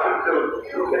 তিনি তার বিরুদ্ধে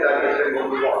রুখে দাঁড়িয়েছেন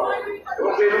বন্ধুগণ,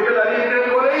 এবং সেই রুখে দাঁড়িয়েছেন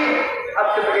বলেই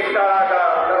আজকে থেকে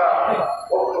কারাগার তারা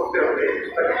ভোগ করতে হবে,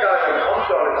 তাকে কারাগারে ধ্বংস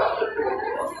হবে।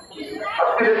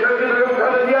 আজকে দেশের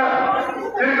দিয়া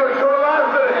দীর্ঘ 16 মাস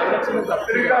ধরে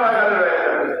তিনি কারাগারে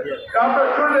রয়েছেন। আপনার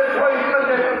শুনলে সবাই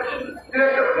শুনেছেন তিনি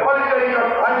একটা সরকারি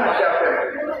ফাইন্যান্সে আছেন,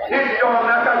 নির্জন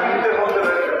একাকিত্বের মধ্যে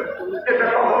রয়েছেন, যেটা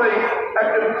কখনোই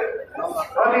একজন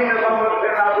স্বাধীন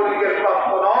বাংলাদেশের নাগরিকের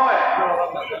প্রাপ্য নয়।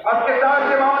 আজকে তার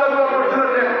যে মামলাগুলো আপনারা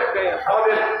শুনেছেন,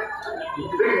 আমাদের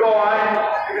দীর্ঘ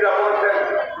আইনজীবীরা বলেছেন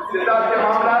যে তার যে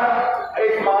মামলা, এই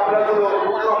মামলাগুলো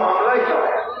কোনো মামলাই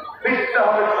নয়, মিথ্যা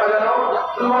হবে সাজানো,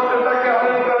 শুধুমাত্র তাকে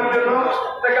হয়রানি করার জন্য,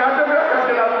 তাকে আটক রাখার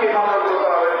জন্য আজকে এই মামলাগুলো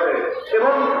করা হয়েছে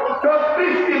এবং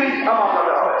 34টি মিথ্যা মামলা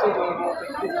দেওয়া হয়েছে।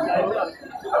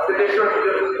 আপনি দেশের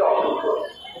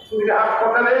তিনি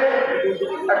হাসপাতালে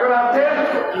এখন আছেন,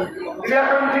 তিনি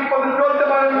এখন ঠিক মতো চলতে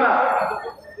পারেন না,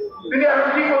 তিনি এখন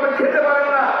ঠিক মতো খেতে পারেন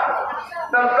না,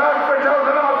 তার ব্লাড প্রেশার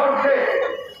ওঠানামা করছে,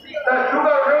 তার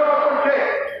সুগার ওঠানামা করছে,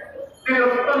 তিনি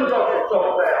অত্যন্ত অসুস্থ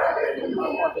অবস্থায় আছেন।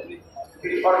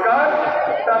 সরকার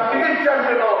তার চিকিৎসার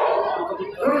জন্য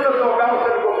ন্যূনতম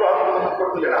ব্যবস্থার উপর গ্রহণ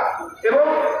করছে না, এবং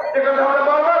যে কথা আমরা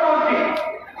বারবার বলছি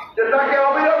যে তাকে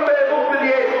অবিলম্বে মুক্তি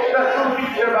দিয়ে তার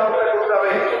সুচিকিৎসার ব্যবস্থা করতে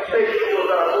হবে, সেই সুযোগ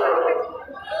তারা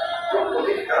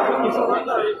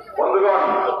বন্ধুগণ,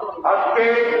 আজকে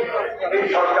এই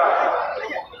সরকার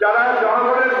যারা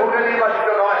জনগণের ভোটে নির্বাচিত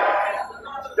নয়,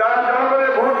 যারা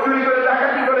জনগণের ভোট চুরি করে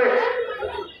ডাকাতি করে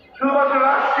শুধুমাত্র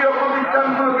রাষ্ট্রীয়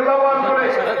প্রতিষ্ঠানগুলোকে ব্যবহার করে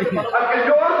আজকে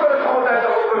জোর করে ক্ষমতায়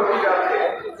দখল করে বসে আছে,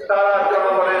 তারা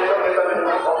জনগণের সঙ্গে তাদের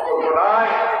কোনো সম্পর্ক নাই,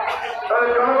 তাদের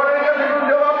জনগণের কাছে কোনো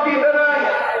জবাব দিতে নাই।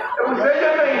 এবং সেই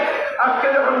জন্যই আজকে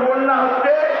যখন বন্যা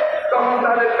হচ্ছে তখন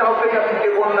তাদের কাউকে আপনি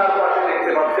বন্যার পাশে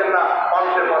দেখতে পাচ্ছেন না,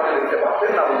 মানুষের পাশে দেখতে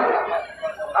পাচ্ছেন না।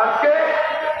 আজকে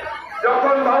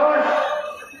যখন মানুষ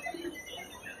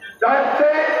চাইছে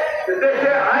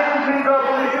দেশে আইন শৃঙ্খলা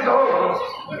প্রতিষ্ঠিত হোক,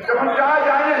 যখন চায়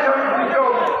আইনের সঙ্গে প্রতিষ্ঠিত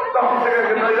হোক, তখন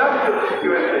সেখানে নৈরাজ্য সৃষ্টি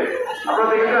হয়েছে। আমরা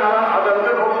দেখেছেন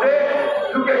আদালতের মধ্যে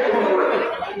ঢুকে খুন করেছে,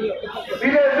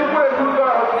 দিনে দুপুরে খুন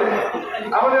করা হচ্ছে,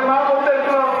 আমাদের মা বোনদের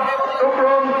কোন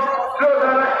প্রকরণ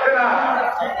শ্রদ্ধা রাখছে না,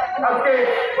 আজকে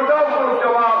কোথাও কোনো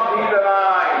জবাব দিতে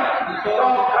নাই,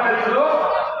 সবখানে শুধু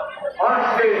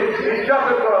মানুষকে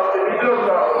নির্যাতন করা হচ্ছে, নিপীড়ন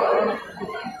করা হচ্ছে।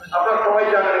 আপনারা সবাই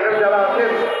জানেন এখানে যারা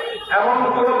আছেন এমন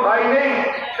কোন ভাই নেই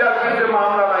যার বিরুদ্ধে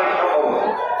মামলা নাই, সম্ভব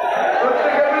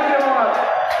প্রত্যেকের বিরুদ্ধে মামলা।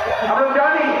 আমরা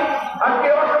জানি আজকে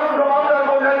অসংখ্য মামলার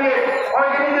বোঝা নিয়ে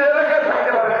অনেকে নিজের এলাকায়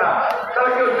থাকতে পারে না, তারা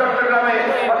কেউ চট্টগ্রামে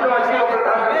অথবা কেউ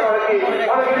ঢাকা শহরে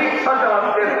অনেকে রিক্সা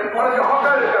চালাচ্ছেন, অনেকে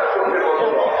হকারের কাজ করতে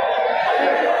বলব।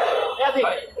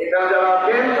 এখানে যারা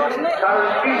আছেন তারা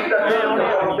 30টা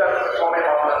সময়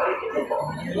মামলা নেই।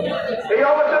 এই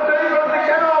অবস্থা তৈরি করতে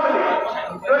কেন হবে?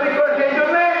 তৈরি করেছে এই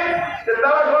জন্যে যে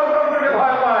তারা গণতন্ত্রকে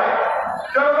ভয় পায়,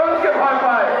 জনগণকে ভয়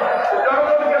পায়,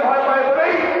 জনগণকে ভয় পায়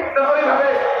বলেই তারা ওইভাবে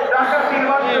ডাকাতির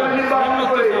মাধ্যমে নির্বাচন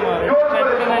করে জোর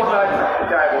করে ক্ষমতায় থাকতে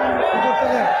চায়।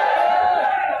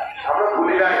 আমরা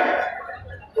ভুলি নাই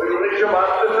ওই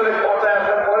 1972 সালে ক্ষমতায়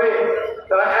আসার পরে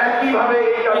তারা একইভাবে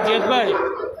এই কাজ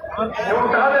এবং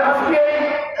তাদের হাতিয়ে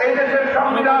এই দেশের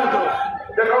সংবিধান,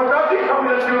 যে গণতান্ত্রিক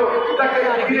সংবিধান ছিল, তাকে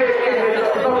ফিরে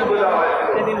দেওয়া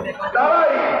হয়েছিল।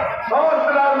 তারাই সমস্ত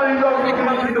রাজনৈতিক দলকে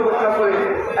নিমন্ত্রিত ঘোষণা করে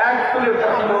একদলীয়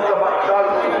শাসন ব্যবস্থা বাঞ্চাল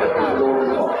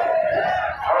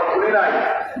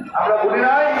আমরা ভুলি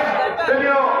নাই।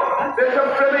 সেদিনও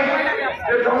দেশপ্রেমিক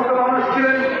যে সমস্ত মানুষ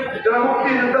ছিলেন যারা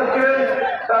মুক্তিযোদ্ধা ছিলেন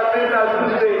তাদের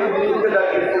রাজনীতিতে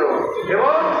দাঁড়িয়েছিল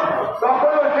এবং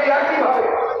তখনও সেই একইভাবে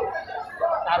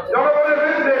জনগণের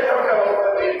বিরুদ্ধে সরকার অবস্থা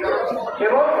নিয়েছিল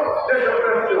এবং সে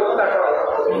সরকারকে হত্যা করা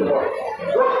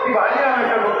শক্তি বাহিনী আমি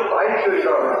একটা নতুন বাহিনী তৈরি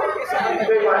করা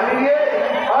সেই বাহিনী নিয়ে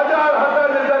হাজার হাজার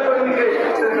নেতা কর্মীকে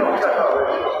হত্যা করা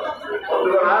হয়েছে।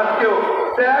 আজকেও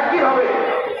সে একইভাবে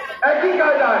একই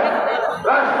কায়দায়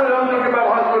রাষ্ট্রযন্ত্রকে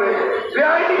ব্যবহার করে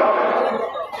বেআইনি ভাবে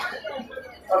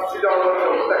জনগণকে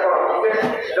হত্যা করা হচ্ছে,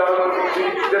 জনগণকে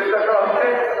চেষ্টা করা হচ্ছে।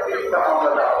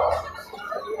 মামলা দেওয়া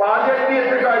বাজেট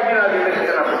দিয়েছে কয়েকদিন আগে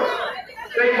দেখছেন আপনি,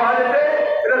 সেই বাজেটে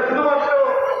এটা শুধুমাত্র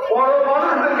বড়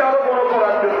মানুষদেরকে আরো বড়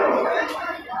করার জন্য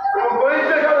এবং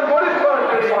গরিবদেরকে আরো গরিব করার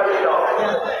জন্য বাজেট দেওয়া।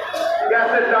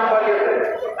 গ্যাসের দাম বাড়িয়েছে,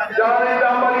 জ্বালানির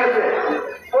দাম বাড়িয়েছে,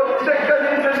 প্রত্যেকটা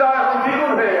জিনিসের দাম এখন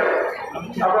দ্বিগুণ হয়ে গেল।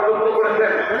 আপনারা লক্ষ্য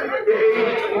করেছেন যে এই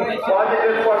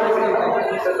বাজেটের পর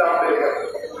দাম বেড়ে গেল।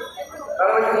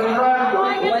 কারণ উন্নয়ন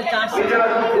নিজেরা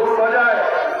ভোট বাজায়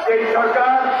এই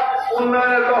সরকার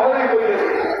উন্নয়নের লহরই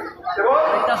বইতেছে এবং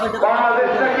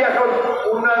বাংলাদেশটা কি এখন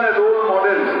উন্নয়নের রোল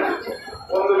মডেল।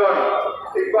 বন্ধুগণ,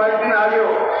 এই কয়েকদিন আগেও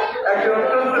একজন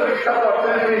অত্যন্ত বিখ্যাত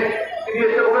অর্থনীতিবিদ তিনি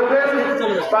এসে বলেছেন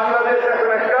বাংলাদেশ এখন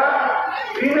একটা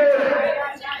ঋণের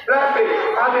ট্র্যাপে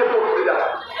কাজে পড়তে যায়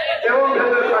এবং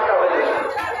ভেতরে থাকা হয়েছে।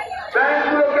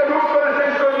 ব্যাংকগুলোকে লুট করে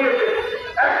শেষ করে দিয়েছে।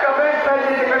 একটা ব্যাংক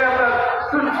চাইছে যেখানে আপনার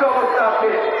সুস্থ অবস্থা আছে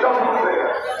সম্পূর্ণ হয়ে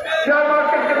গেছে। শেয়ার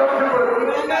মার্কেটকে ধ্বংস করেছে।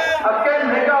 আজকে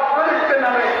মেগা প্রজেক্টের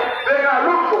নামে মেগা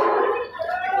লুট করছে।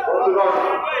 বন্ধুগণ,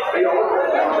 এই অবস্থা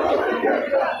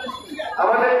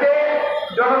আমাদেরকে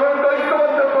জনগণকে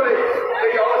ঐক্যবদ্ধ করে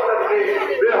এই অবস্থা থেকে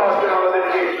বের হওয়ার জন্য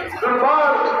আমাদেরকে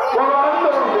দুর্বার গণ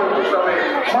আন্দোলন করতে হবে,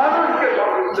 মানুষকে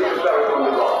সংযুক্ত করতে হবে।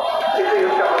 বন্ধুগণ, এটাই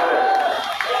হচ্ছে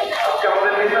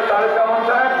আমাদের নেতা তারেক রহমান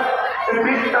সাহেব তিনি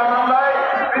মিথ্যা মামলায়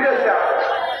বিদেশে আসেন।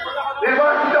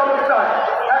 নির্বাচিত অবস্থায়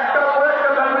একটার পর একটা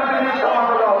তার বিরুদ্ধে মিথ্যা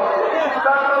মামলা দেওয়া হচ্ছে।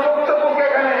 তার বক্তব্যকে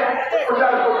এখানে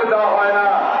প্রচার করতে দেওয়া হয় না।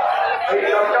 এই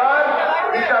সরকার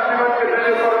বিচার বিভাগকে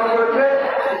দলীয়করণ করেছে।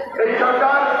 এই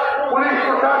সরকার পুলিশ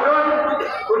প্রশাসন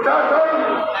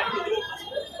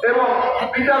এবং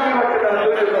বিচার বিভাগকে তারা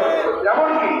দলীয়করণ করেছে।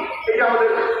 এমনকি এই যে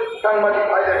আমাদের সাংবাদিক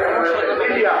ভাইরা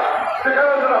মিডিয়া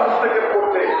সেখানেও তারা হস্তক্ষেপ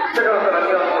করছে, সেখানেও তারা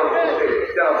নিয়ন্ত্রণ করছে।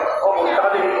 যারা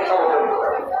তাদের সমর্থন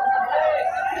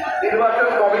নির্বাচন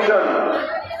কমিশন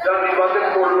যারা নির্বাচন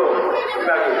করলো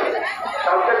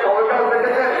কালকে খবরটাও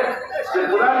দেখেছেন যে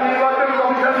প্রধান নির্বাচন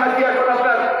কমিশন নাকি এখন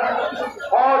আপনার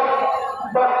হজ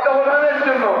তত্ত্বাবধানের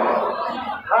জন্য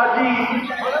হাজি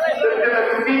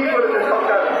মিটিং করেছে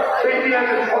সরকার, সেইটি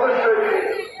একজন সদস্য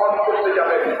হজ করতে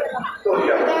যাবেন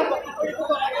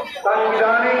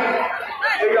সাংবিধানিক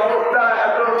এই অবস্থা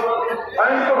এত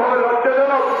ভয়ঙ্করভাবে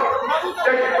লজ্জাজনক।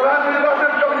 সেই প্রধান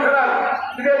নির্বাচন কমিশনার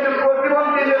তিনি একজন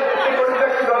প্রতিবন্ধী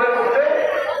একটি দলের মধ্যে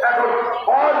এখন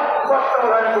হজ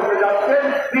তত্ত্বাবধান করতে যাচ্ছেন।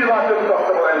 নির্বাচন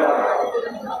তত্ত্বাবধান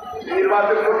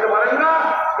নির্বাচন করতে পারেন না,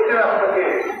 এটা আপনাকে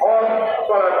হজ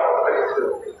করার ব্যবস্থা করতে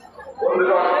হবে।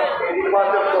 বন্ধুগণ, এই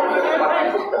নির্বাচন কমিশনকে বাতিল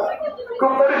করতে হবে।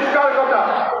 খুব পরিষ্কার কথা,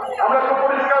 আমরা খুব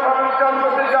পরিষ্কার ভাবে উচ্চারণ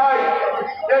করতে চাই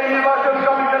যে এই নির্বাচন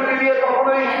কমিশনকে দিয়ে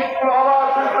কখনোই কোনো অবাধ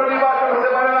সুষ্ঠু নির্বাচন হতে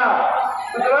পারে না।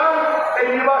 সুতরাং এই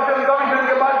নির্বাচন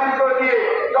কমিশনকে বাতিল করে দিয়ে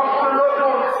সম্পূর্ণ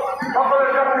নতুন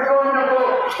সকলের কাছে গ্রহণযোগ্য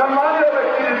সম্মানীয়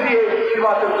ব্যক্তিদের দিয়ে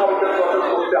নির্বাচন কমিশন গঠন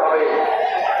করতে হবে।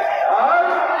 আর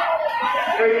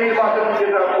এই নির্বাচন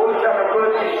যেটা বলছে আমরা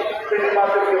করেছি সেই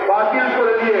নির্বাচনকে বাতিল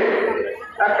করে দিয়ে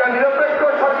একটা নিরপেক্ষ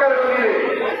সরকারের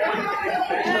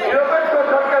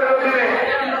অধীনে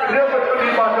নিরপেক্ষ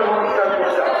নির্বাচন অনুষ্ঠান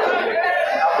করতে হবে।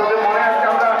 আপনাদের মনে আছে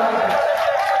আমরা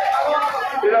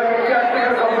এর আগে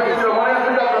কেয়ারটেকার গভর্নমেন্ট ছিল, মনে আছে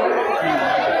আপনাদের?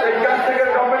 এই কেয়ারটেকার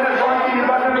গভর্নমেন্টের সময় কি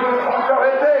নির্বাচনের কোনো সমস্যা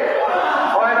হয়েছে?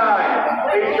 হয় নাই।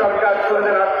 এই সরকার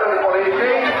 2008 সালে পরে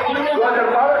এসেই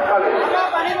 2012 সালে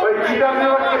ওই বিচার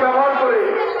বিভাগকে ব্যবহার করে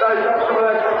তাই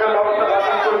তত্ত্বাবধায়ক সরকার ব্যবস্থা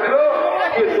বাতিল করে দিল,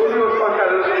 যে দলীয়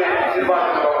সরকারের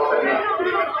নির্বাচন ব্যবস্থা নিয়ে,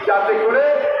 যাতে করে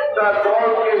তারা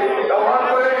দলকে ব্যবহার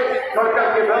করে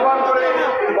সরকারকে ব্যবহার করে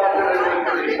নির্বাচনের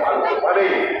পারে।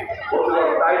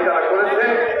 তাই তারা করেছে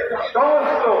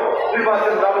সমস্ত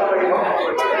নির্বাচন ব্যবস্থাকে ধ্বংস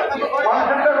করেছে।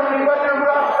 মানুষের তো এখন নির্বাচনের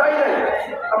কোনো আস্থাই নেই।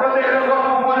 আপনাদের এখানে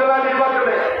উপজেলা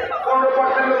নির্বাচনে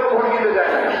 15% লোক ভোট দিতে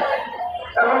যায় না।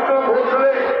 এখন তো ভোট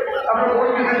হলে আমরা ভোট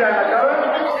দিতে যায় না, কারণ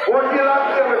ভোট দিয়ে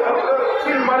লাগতে হবে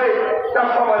 3 বারে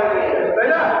চাপা বারে দিচ্ছে, তাই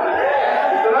না?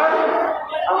 সুতরাং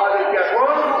আমাদেরকে এখন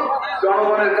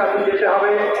জনগণের কাছে যেতে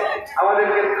হবে।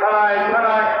 আমাদেরকে থানায়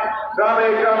গ্রামে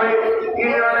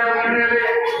ইউনিয়নে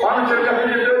মানুষের কাছে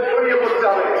যেতে ছড়িয়ে পড়তে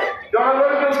হবে।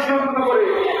 জনগণকে উদ্বুদ্ধ করে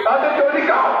তাদের যে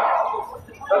অধিকার,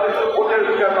 তাদের ভোটের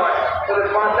অধিকার নয়, তাদের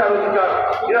বাঁচার অধিকার,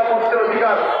 নিরাপত্তার অধিকার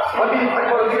অধিকার, অধীন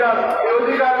থাকবার অধিকার, এই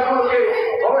অধিকারগুলোকে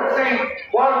অবশ্যই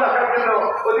বল রাখার জন্য,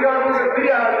 অধিকারগুলোকে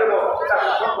ফিরিয়ে আনার জন্য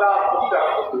সংগ্রাম করতে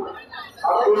হবে।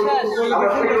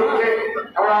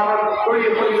 আমরা আমার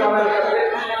ছড়িয়ে পড়ি গ্রামের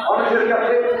কাছে, মানুষের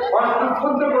কাছে, মানুষ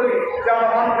উৎপন্ন করি যে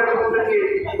আমরা মানুষের মধ্যে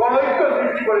দিয়ে গণঐক্য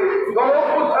সৃষ্টি করে,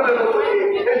 গণ-অভ্যুত্থানের মধ্যে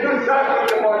দিয়ে এই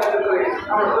দুঃসাহসকে পরাজিত করে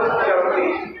আমরা সত্যিকার অর্থে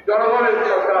জনগণের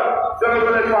সরকার,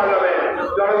 জনগণের পার্লামেন্ট,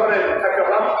 জনগণের একটা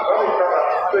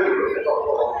ব্যবস্থা তৈরি করতে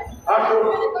সক্ষম।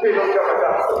 আসুন সেই লক্ষ্যে আমরা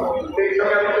কাজ করব। সেই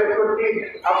সঙ্গে আমি শেষ করছি,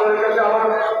 আপনাদের কাছে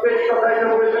আমার শেষ কথা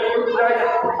হিসেবে শেষ করতে চাই।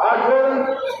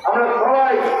 আসুন আমরা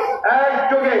সবাই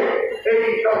একযোগে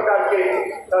এই সরকারকে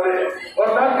তাদের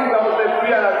গণতান্ত্রিক ব্যবস্থায়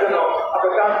ফিরিয়ে আনার জন্য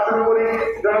আমরা কাজ শুরু করি,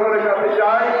 জনগণের কাছে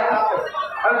চাই।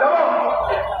 আর যাবো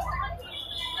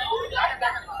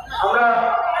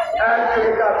আমরা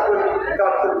একযোগে কাজ করি,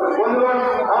 কাজ শুরু করি। বন্ধুগণ,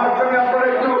 আমার সঙ্গে আপনারা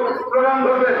একটু প্রণাম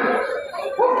ধরবেন।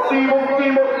 মুক্তি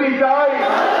মুক্তি মুক্তি চাই।